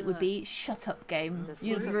hoped it would be. Shut up, game.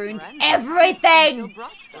 You've ruined everything!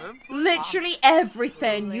 Literally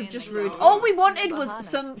everything you've just ruined. All we wanted was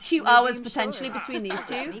some cute hours potentially between these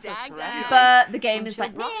two. But the game is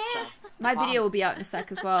like, nah. My video will be out in a sec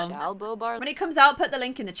as well. When it comes out, put the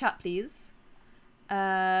link in the chat, please.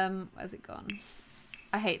 Where's it gone?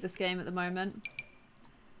 I hate this game at the moment.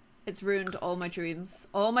 It's ruined all my dreams.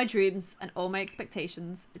 All my dreams and all my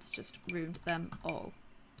expectations. It's just ruined them all.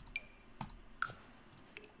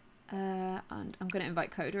 And I'm going to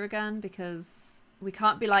invite Coda again because we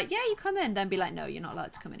can't be like, yeah, you come in. Then be like, no, you're not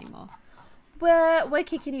allowed to come anymore. We're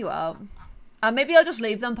kicking you out. And maybe I'll just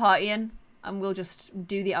leave them partying and we'll just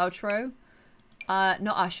do the outro.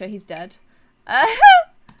 Not Asher, he's dead.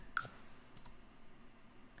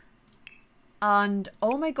 And,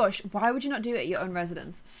 oh my gosh, why would you not do it at your own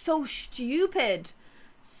residence? So stupid.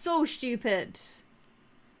 So stupid.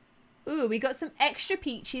 Ooh, we got some extra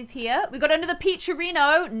peaches here. We got another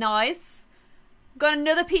peacherino. Nice. Got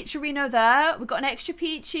another peacherino there. We got an extra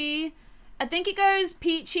peachy. I think it goes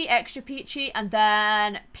peachy, extra peachy, and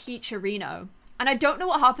then peacherino. And I don't know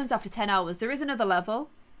what happens after 10 hours. There is another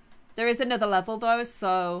level. There is another level, though,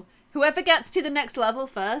 so whoever gets to the next level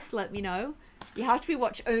first, let me know. You have to be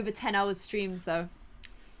watch over 10 hours streams, though.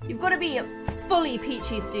 You've got to be fully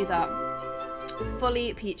peachy to do that.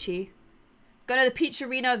 Fully peachy. Got another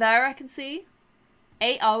peacherino there, I can see.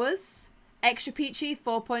 8 hours. Extra peachy,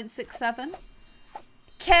 4.67.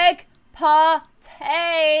 Keg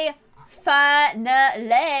party.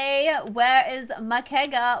 Finally. Where is my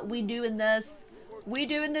kegger? We doing this. We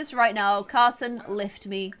doing this right now. Carson, lift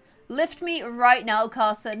me. Lift me right now,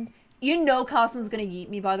 Carson. You know Carson's gonna yeet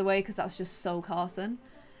me, by the way, because that's just so Carson.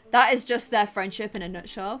 That is just their friendship in a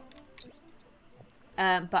nutshell.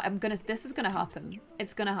 But this is gonna happen.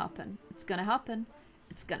 It's gonna happen. It's gonna happen.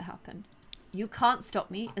 It's gonna happen. You can't stop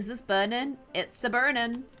me. Is this burning? It's a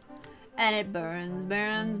burning. And it burns,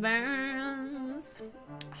 burns, burns.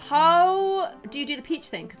 How do you do the peach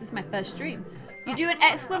thing? Because this is my first stream. You do an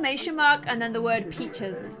exclamation mark and then the word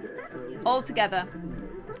peaches. All together.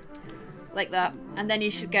 Like that. And then you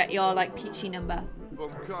should get your, like, peachy number.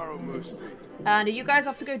 And are you guys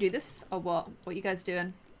off to go do this? Or what? What are you guys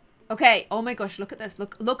doing? Okay. Oh my gosh, look at this.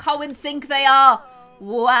 Look how in sync they are.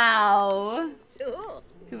 Wow.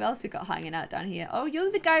 Who else we got hanging out down here? Oh, you're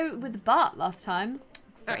the guy with the Bart last time.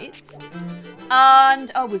 Great.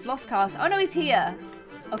 And, oh, we've lost Carson. Oh, no, he's here.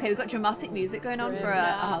 Okay, we've got dramatic music going on for a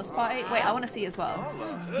house party. Wait, I want to see as well.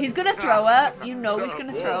 He's going to throw her. You know he's going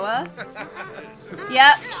to throw her.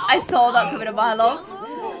 Yeah, I saw that coming a mile off.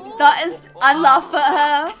 That is, I laugh at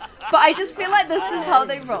her. But I just feel like this is how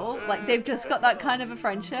they roll. Like, they've just got that kind of a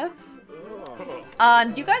friendship.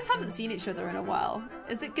 And you guys haven't seen each other in a while.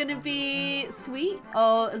 Is it going to be sweet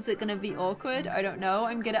or is it going to be awkward? I don't know.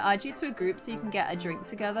 I'm going to add you to a group so you can get a drink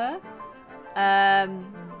together.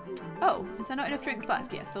 Oh, is there not enough drinks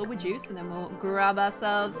left? Yeah, fill with juice and then we'll grab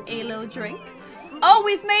ourselves a little drink. Oh,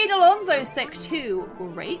 we've made Alonso sick too.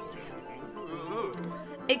 Great.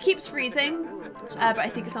 It keeps freezing, but I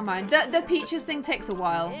think it's on mine. The peaches thing takes a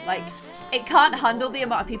while. Like, it can't handle the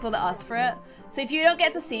amount of people that ask for it. So if you don't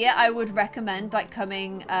get to see it, I would recommend like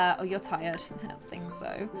coming, oh, you're tired. I don't think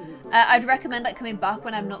so. I'd recommend like coming back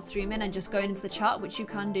when I'm not streaming and just going into the chat, which you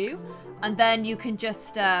can do. And then you can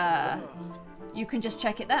just check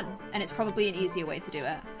it then. And it's probably an easier way to do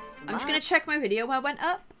it. I'm just going to check my video when I went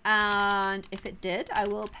up. And if it did, I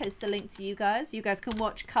will post a link to you guys. You guys can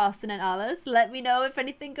watch Carson and Alice. Let me know if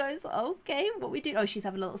anything goes okay. What we do. Oh, she's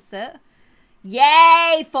having a little sit.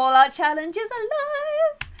 Yay! Fallout Challenge is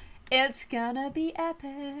alive! It's gonna be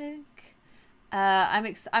epic. I'm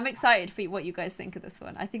excited for what you guys think of this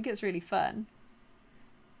one. I think it's really fun.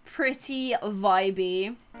 Pretty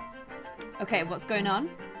vibey. Okay, what's going on?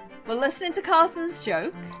 We're listening to Carson's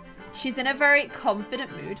joke. She's in a very confident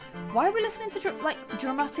mood. Why are we listening to like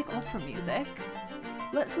dramatic opera music?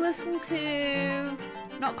 Let's listen to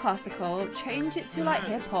not classical. Change it to like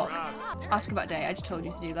hip hop. Ask about day. I just told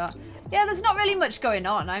you to do that. Yeah, there's not really much going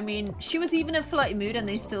on. I mean, she was even in a flirty mood and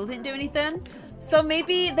they still didn't do anything. So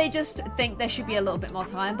maybe they just think there should be a little bit more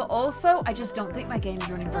time. But also, I just don't think my game is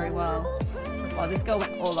running very well. Oh, this girl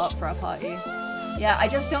went all up for our party. Yeah, I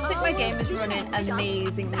just don't think my game is running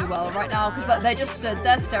amazingly well right now because like, they just stood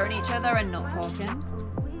there staring at each other and not talking.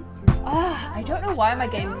 I don't know why my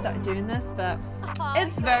game started doing this, but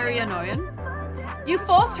it's very annoying. You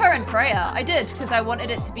forced her and Freya. I did because I wanted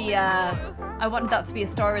it to be I wanted that to be a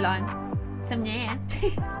storyline. So yeah.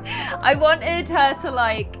 I wanted her to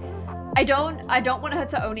like I don't want her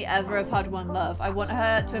to only ever have had one love. I want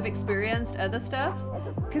her to have experienced other stuff.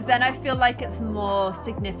 Because then I feel like it's more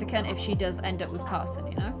significant if she does end up with Carson,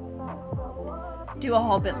 you know? Do a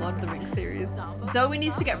Hobbit Lord of the Rings series. Zoe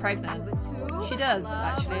needs to get pregnant. She does,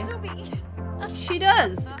 actually. She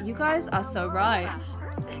does. You guys are so right.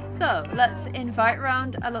 So, let's invite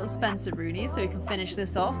around a little Spencer Rooney so we can finish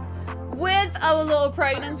this off with our little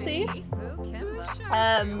pregnancy.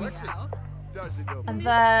 And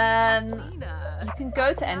then you can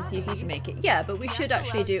go to MCC to make it. Yeah, but we should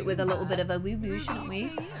actually do it with a little bit of a woo-woo, shouldn't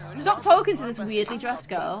we? Stop talking to this weirdly dressed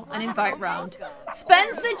girl and invite round.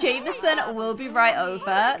 Spencer Jameson will be right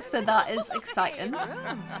over, so that is exciting.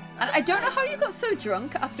 And I don't know how you got so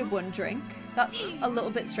drunk after one drink. That's a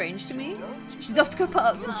little bit strange to me. She's off to go put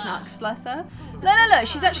up some snacks, bless her. No,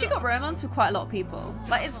 she's actually got romance with quite a lot of people.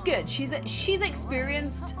 Like, it's good. She's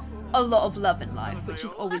experienced a lot of love in life, which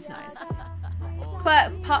is always nice.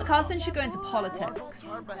 Claire, Carson should go into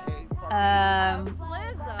politics. And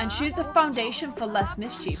choose a foundation for less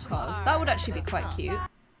mischief cause. That would actually be quite cute.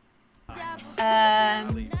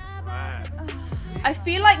 I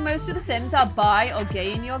feel like most of the Sims are bi or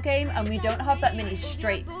gay in your game, and we don't have that many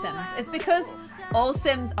straight Sims. It's because all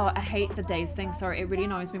Sims... Oh, I hate the days thing. Sorry, it really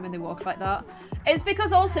annoys me when they walk like that. It's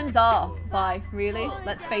because all Sims are bi, really.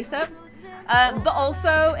 Let's face it. But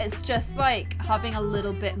also, it's just like having a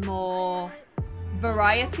little bit more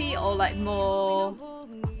variety or like more...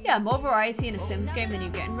 Yeah, more variety in a Sims game than you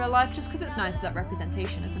get in real life, just because it's nice for that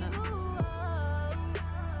representation, isn't it?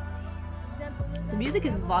 The music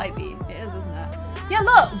is vibey. It is, isn't it? Yeah,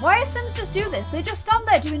 look, why do Sims just do this? They just stand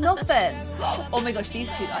there doing nothing. Oh my gosh,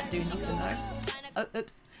 these two aren't doing nothing though. Oh,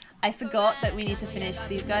 oops. I forgot that we need to finish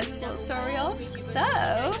these guys' little story off. So,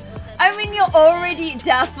 I mean, you're already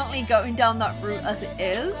definitely going down that route as it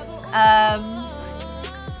is.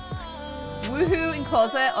 Woohoo in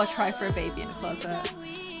closet or try for a baby in a closet.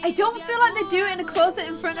 I don't feel like they do it in a closet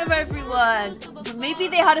in front of everyone. But maybe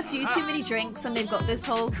they had a few too many drinks and they've got this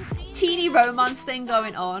whole teeny romance thing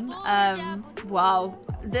going on. Wow,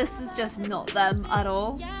 this is just not them at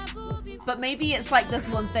all. But maybe it's like this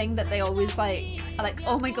one thing that they always like, are like,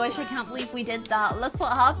 oh my gosh, I can't believe we did that. Look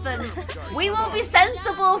what happened. We will be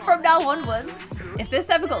sensible from now onwards. If this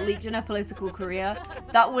ever got leaked in her political career,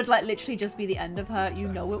 that would like literally just be the end of her. You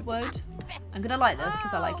know it would. I'm gonna like this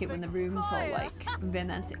because I like it when the room's all like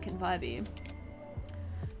romantic and vibey.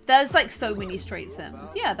 There's like so many straight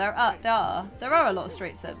Sims. Yeah, there are a lot of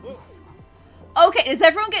straight Sims. Okay, does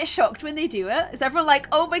everyone get shocked when they do it? Is everyone like,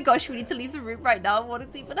 oh my gosh, we need to leave the room right now? What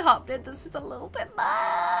is even happening? This is a little bit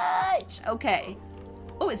much. Okay.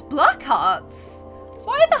 Oh, it's black hearts.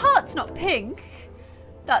 Why are the hearts not pink?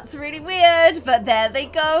 That's really weird, but there they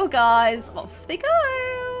go, guys. Off they go.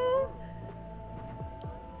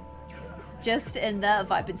 Just in there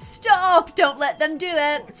vibing. Stop! Don't let them do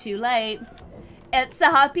it. Too late. It's a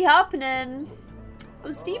happy happening.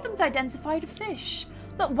 Oh, Stephen's identified a fish.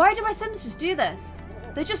 Look, why do my Sims just do this?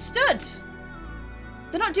 They just stood.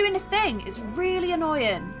 They're not doing a thing. It's really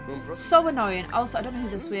annoying. So annoying. Also, I don't know who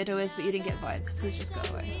this weirdo is, but you didn't get invited, so please just go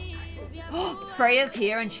away. Freya's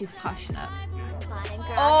here and she's passionate.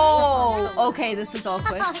 Oh, okay, this is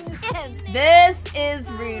awkward. This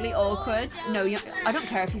is really awkward. No, I don't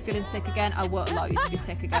care if you're feeling sick again. I won't allow you to be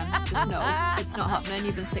sick again. Just no, it's not happening.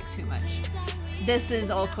 You've been sick too much. This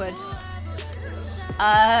is awkward.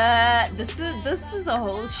 This is a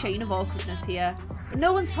whole chain of awkwardness here. But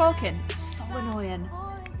no one's talking. So annoying.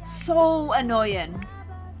 So annoying.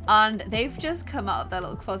 And they've just come out of their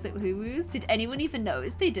little closet woo-woos. Did anyone even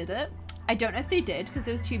notice they did it? I don't know if they did because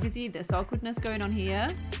there was too busy this awkwardness going on here.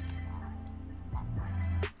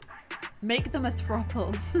 Make them a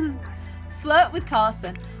throuple. Flirt with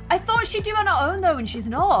Carson. I thought she'd do it on her own though, and she's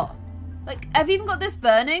not. Like, I've even got this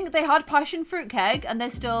burning. They had passion fruit keg and they're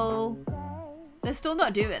still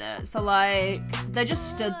not doing it. So like, they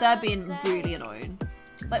just stood there being really annoying.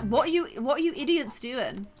 Like, what are you idiots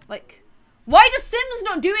doing? Like, why do Sims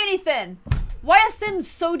not do anything? Why are Sims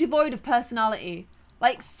so devoid of personality?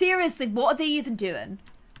 Like, seriously, what are they even doing?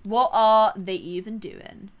 What are they even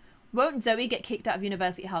doing? Won't Zoe get kicked out of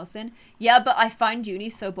university housing? Yeah, but I find uni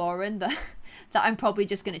so boring that I'm probably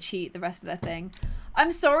just going to cheat the rest of their thing. I'm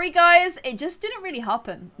sorry, guys. It just didn't really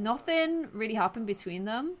happen. Nothing really happened between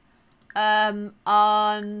them. And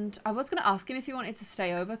I was going to ask him if he wanted to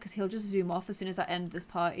stay over because he'll just zoom off as soon as I end this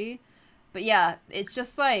party. But yeah, it's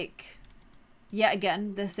just like, yet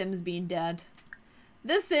again, The Sims being dead.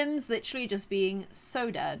 The Sims literally just being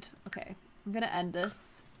so dead. Okay, I'm going to end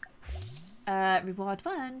this. Reward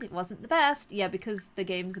fund. It wasn't the best. Yeah, because the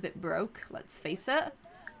game's a bit broke, let's face it.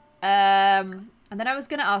 And then I was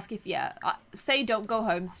going to ask if, yeah, say don't go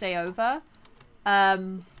home, stay over.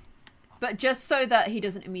 But just so that he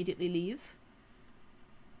doesn't immediately leave.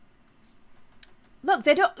 Look,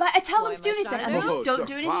 they don't, like, I tell them to do anything and they just don't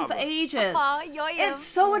do anything for ages. It's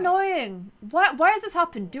so annoying. Why has this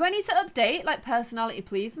happened? Do I need to update, like, Personality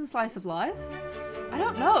Please and Slice of Life? I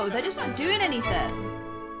don't know. They're just not doing anything.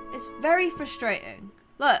 It's very frustrating.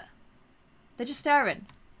 Look. They're just staring.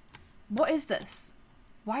 What is this?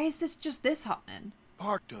 Why is this happening?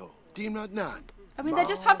 I mean, they're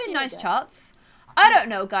just having nice chats. I don't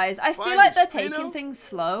know, guys. I feel like they're taking things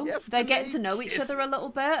slow. They're getting to know each other a little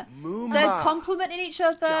bit. They're complimenting each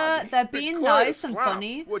other. They're being nice and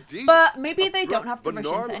funny. But maybe they don't have to rush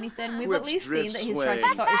into anything. We've at least seen that he's trying to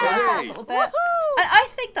sort his life out a little bit. And I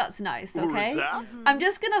think that's nice, okay? I'm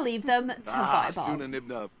just going to leave them to vibe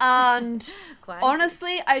on. And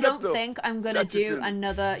honestly, I don't think I'm going to do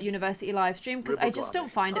another university live stream because I just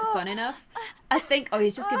don't find it fun enough. I think, oh,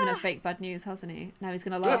 he's just given her fake bad news, hasn't he? Now he's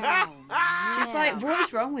going to laugh. She's like, what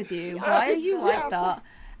is wrong with you? Why are you like that?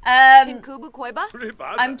 I'm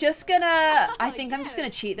just gonna, I think I'm just gonna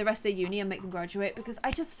cheat the rest of the uni and make them graduate because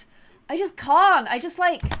I just can't.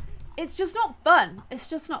 It's just not fun. It's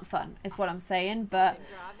just not fun, is what I'm saying. But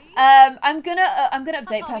I'm gonna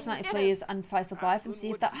update Personality Please and Slice of Life and see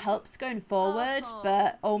if that helps going forward.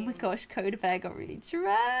 But oh my gosh, Coda Bear got really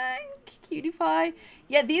drunk. Cutie pie.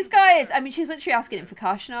 Yeah, these guys, I mean, she's literally asking him for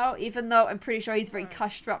cash now, even though I'm pretty sure he's very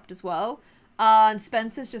cash strapped as well. And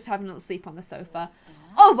Spencer's just having a little sleep on the sofa.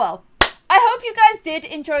 Oh well, I hope you guys did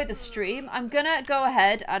enjoy the stream. I'm gonna go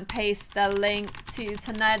ahead and paste the link to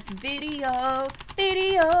tonight's video,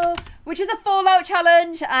 which is a Fallout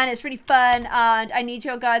challenge, and it's really fun. And I need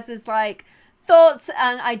your guys' like thoughts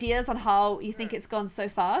and ideas on how you think it's gone so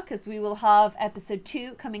far, because we will have episode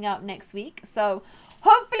 2 coming out next week. So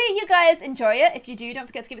hopefully you guys enjoy it. If you do, don't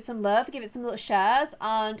forget to give it some love, give it some little shares.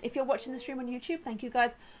 And if you're watching the stream on YouTube, thank you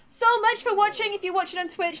guys so much for watching. If you're watching on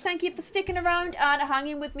Twitch, thank you for sticking around and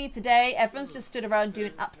hanging with me today. Everyone's just stood around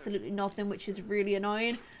doing absolutely nothing, which is really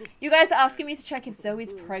annoying. You guys are asking me to check if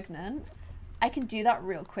Zoe's pregnant. I can do that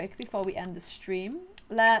real quick before we end the stream.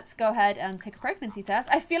 Let's go ahead and take a pregnancy test.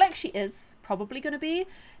 I feel like she is probably going to be,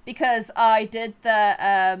 because I did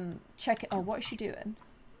the check it. Oh, what is she doing?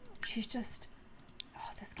 She's just...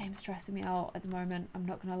 This game's stressing me out at the moment, I'm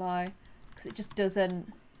not gonna lie, because it just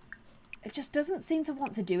doesn't seem to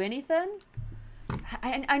want to do anything.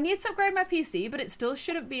 I need to upgrade my PC, but it still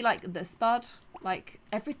shouldn't be like this bad. Like,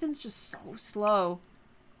 everything's just so slow.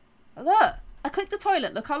 Look, I clicked the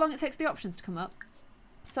toilet, look how long it takes the options to come up.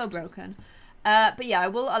 So broken. But yeah, I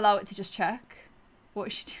will allow it to just check. What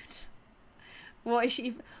is she doing?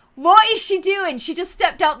 What is she doing? She just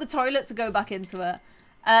stepped out the toilet to go back into it.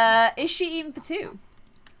 Is she eating for 2?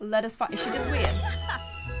 Let us find. Is she just weird?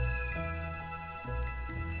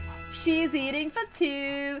 She's eating for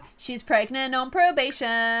 2. She's pregnant on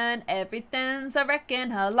probation. Everything's a wreck in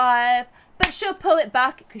her life. But she'll pull it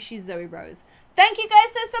back because she's Zoe Rose. Thank you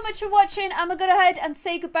guys so much for watching. I'm going to go ahead and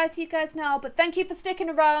say goodbye to you guys now. But thank you for sticking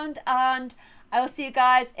around. And I will see you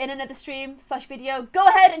guys in another stream / video. Go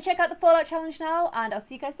ahead and check out the Fallout challenge now. And I'll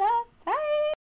see you guys there. Bye.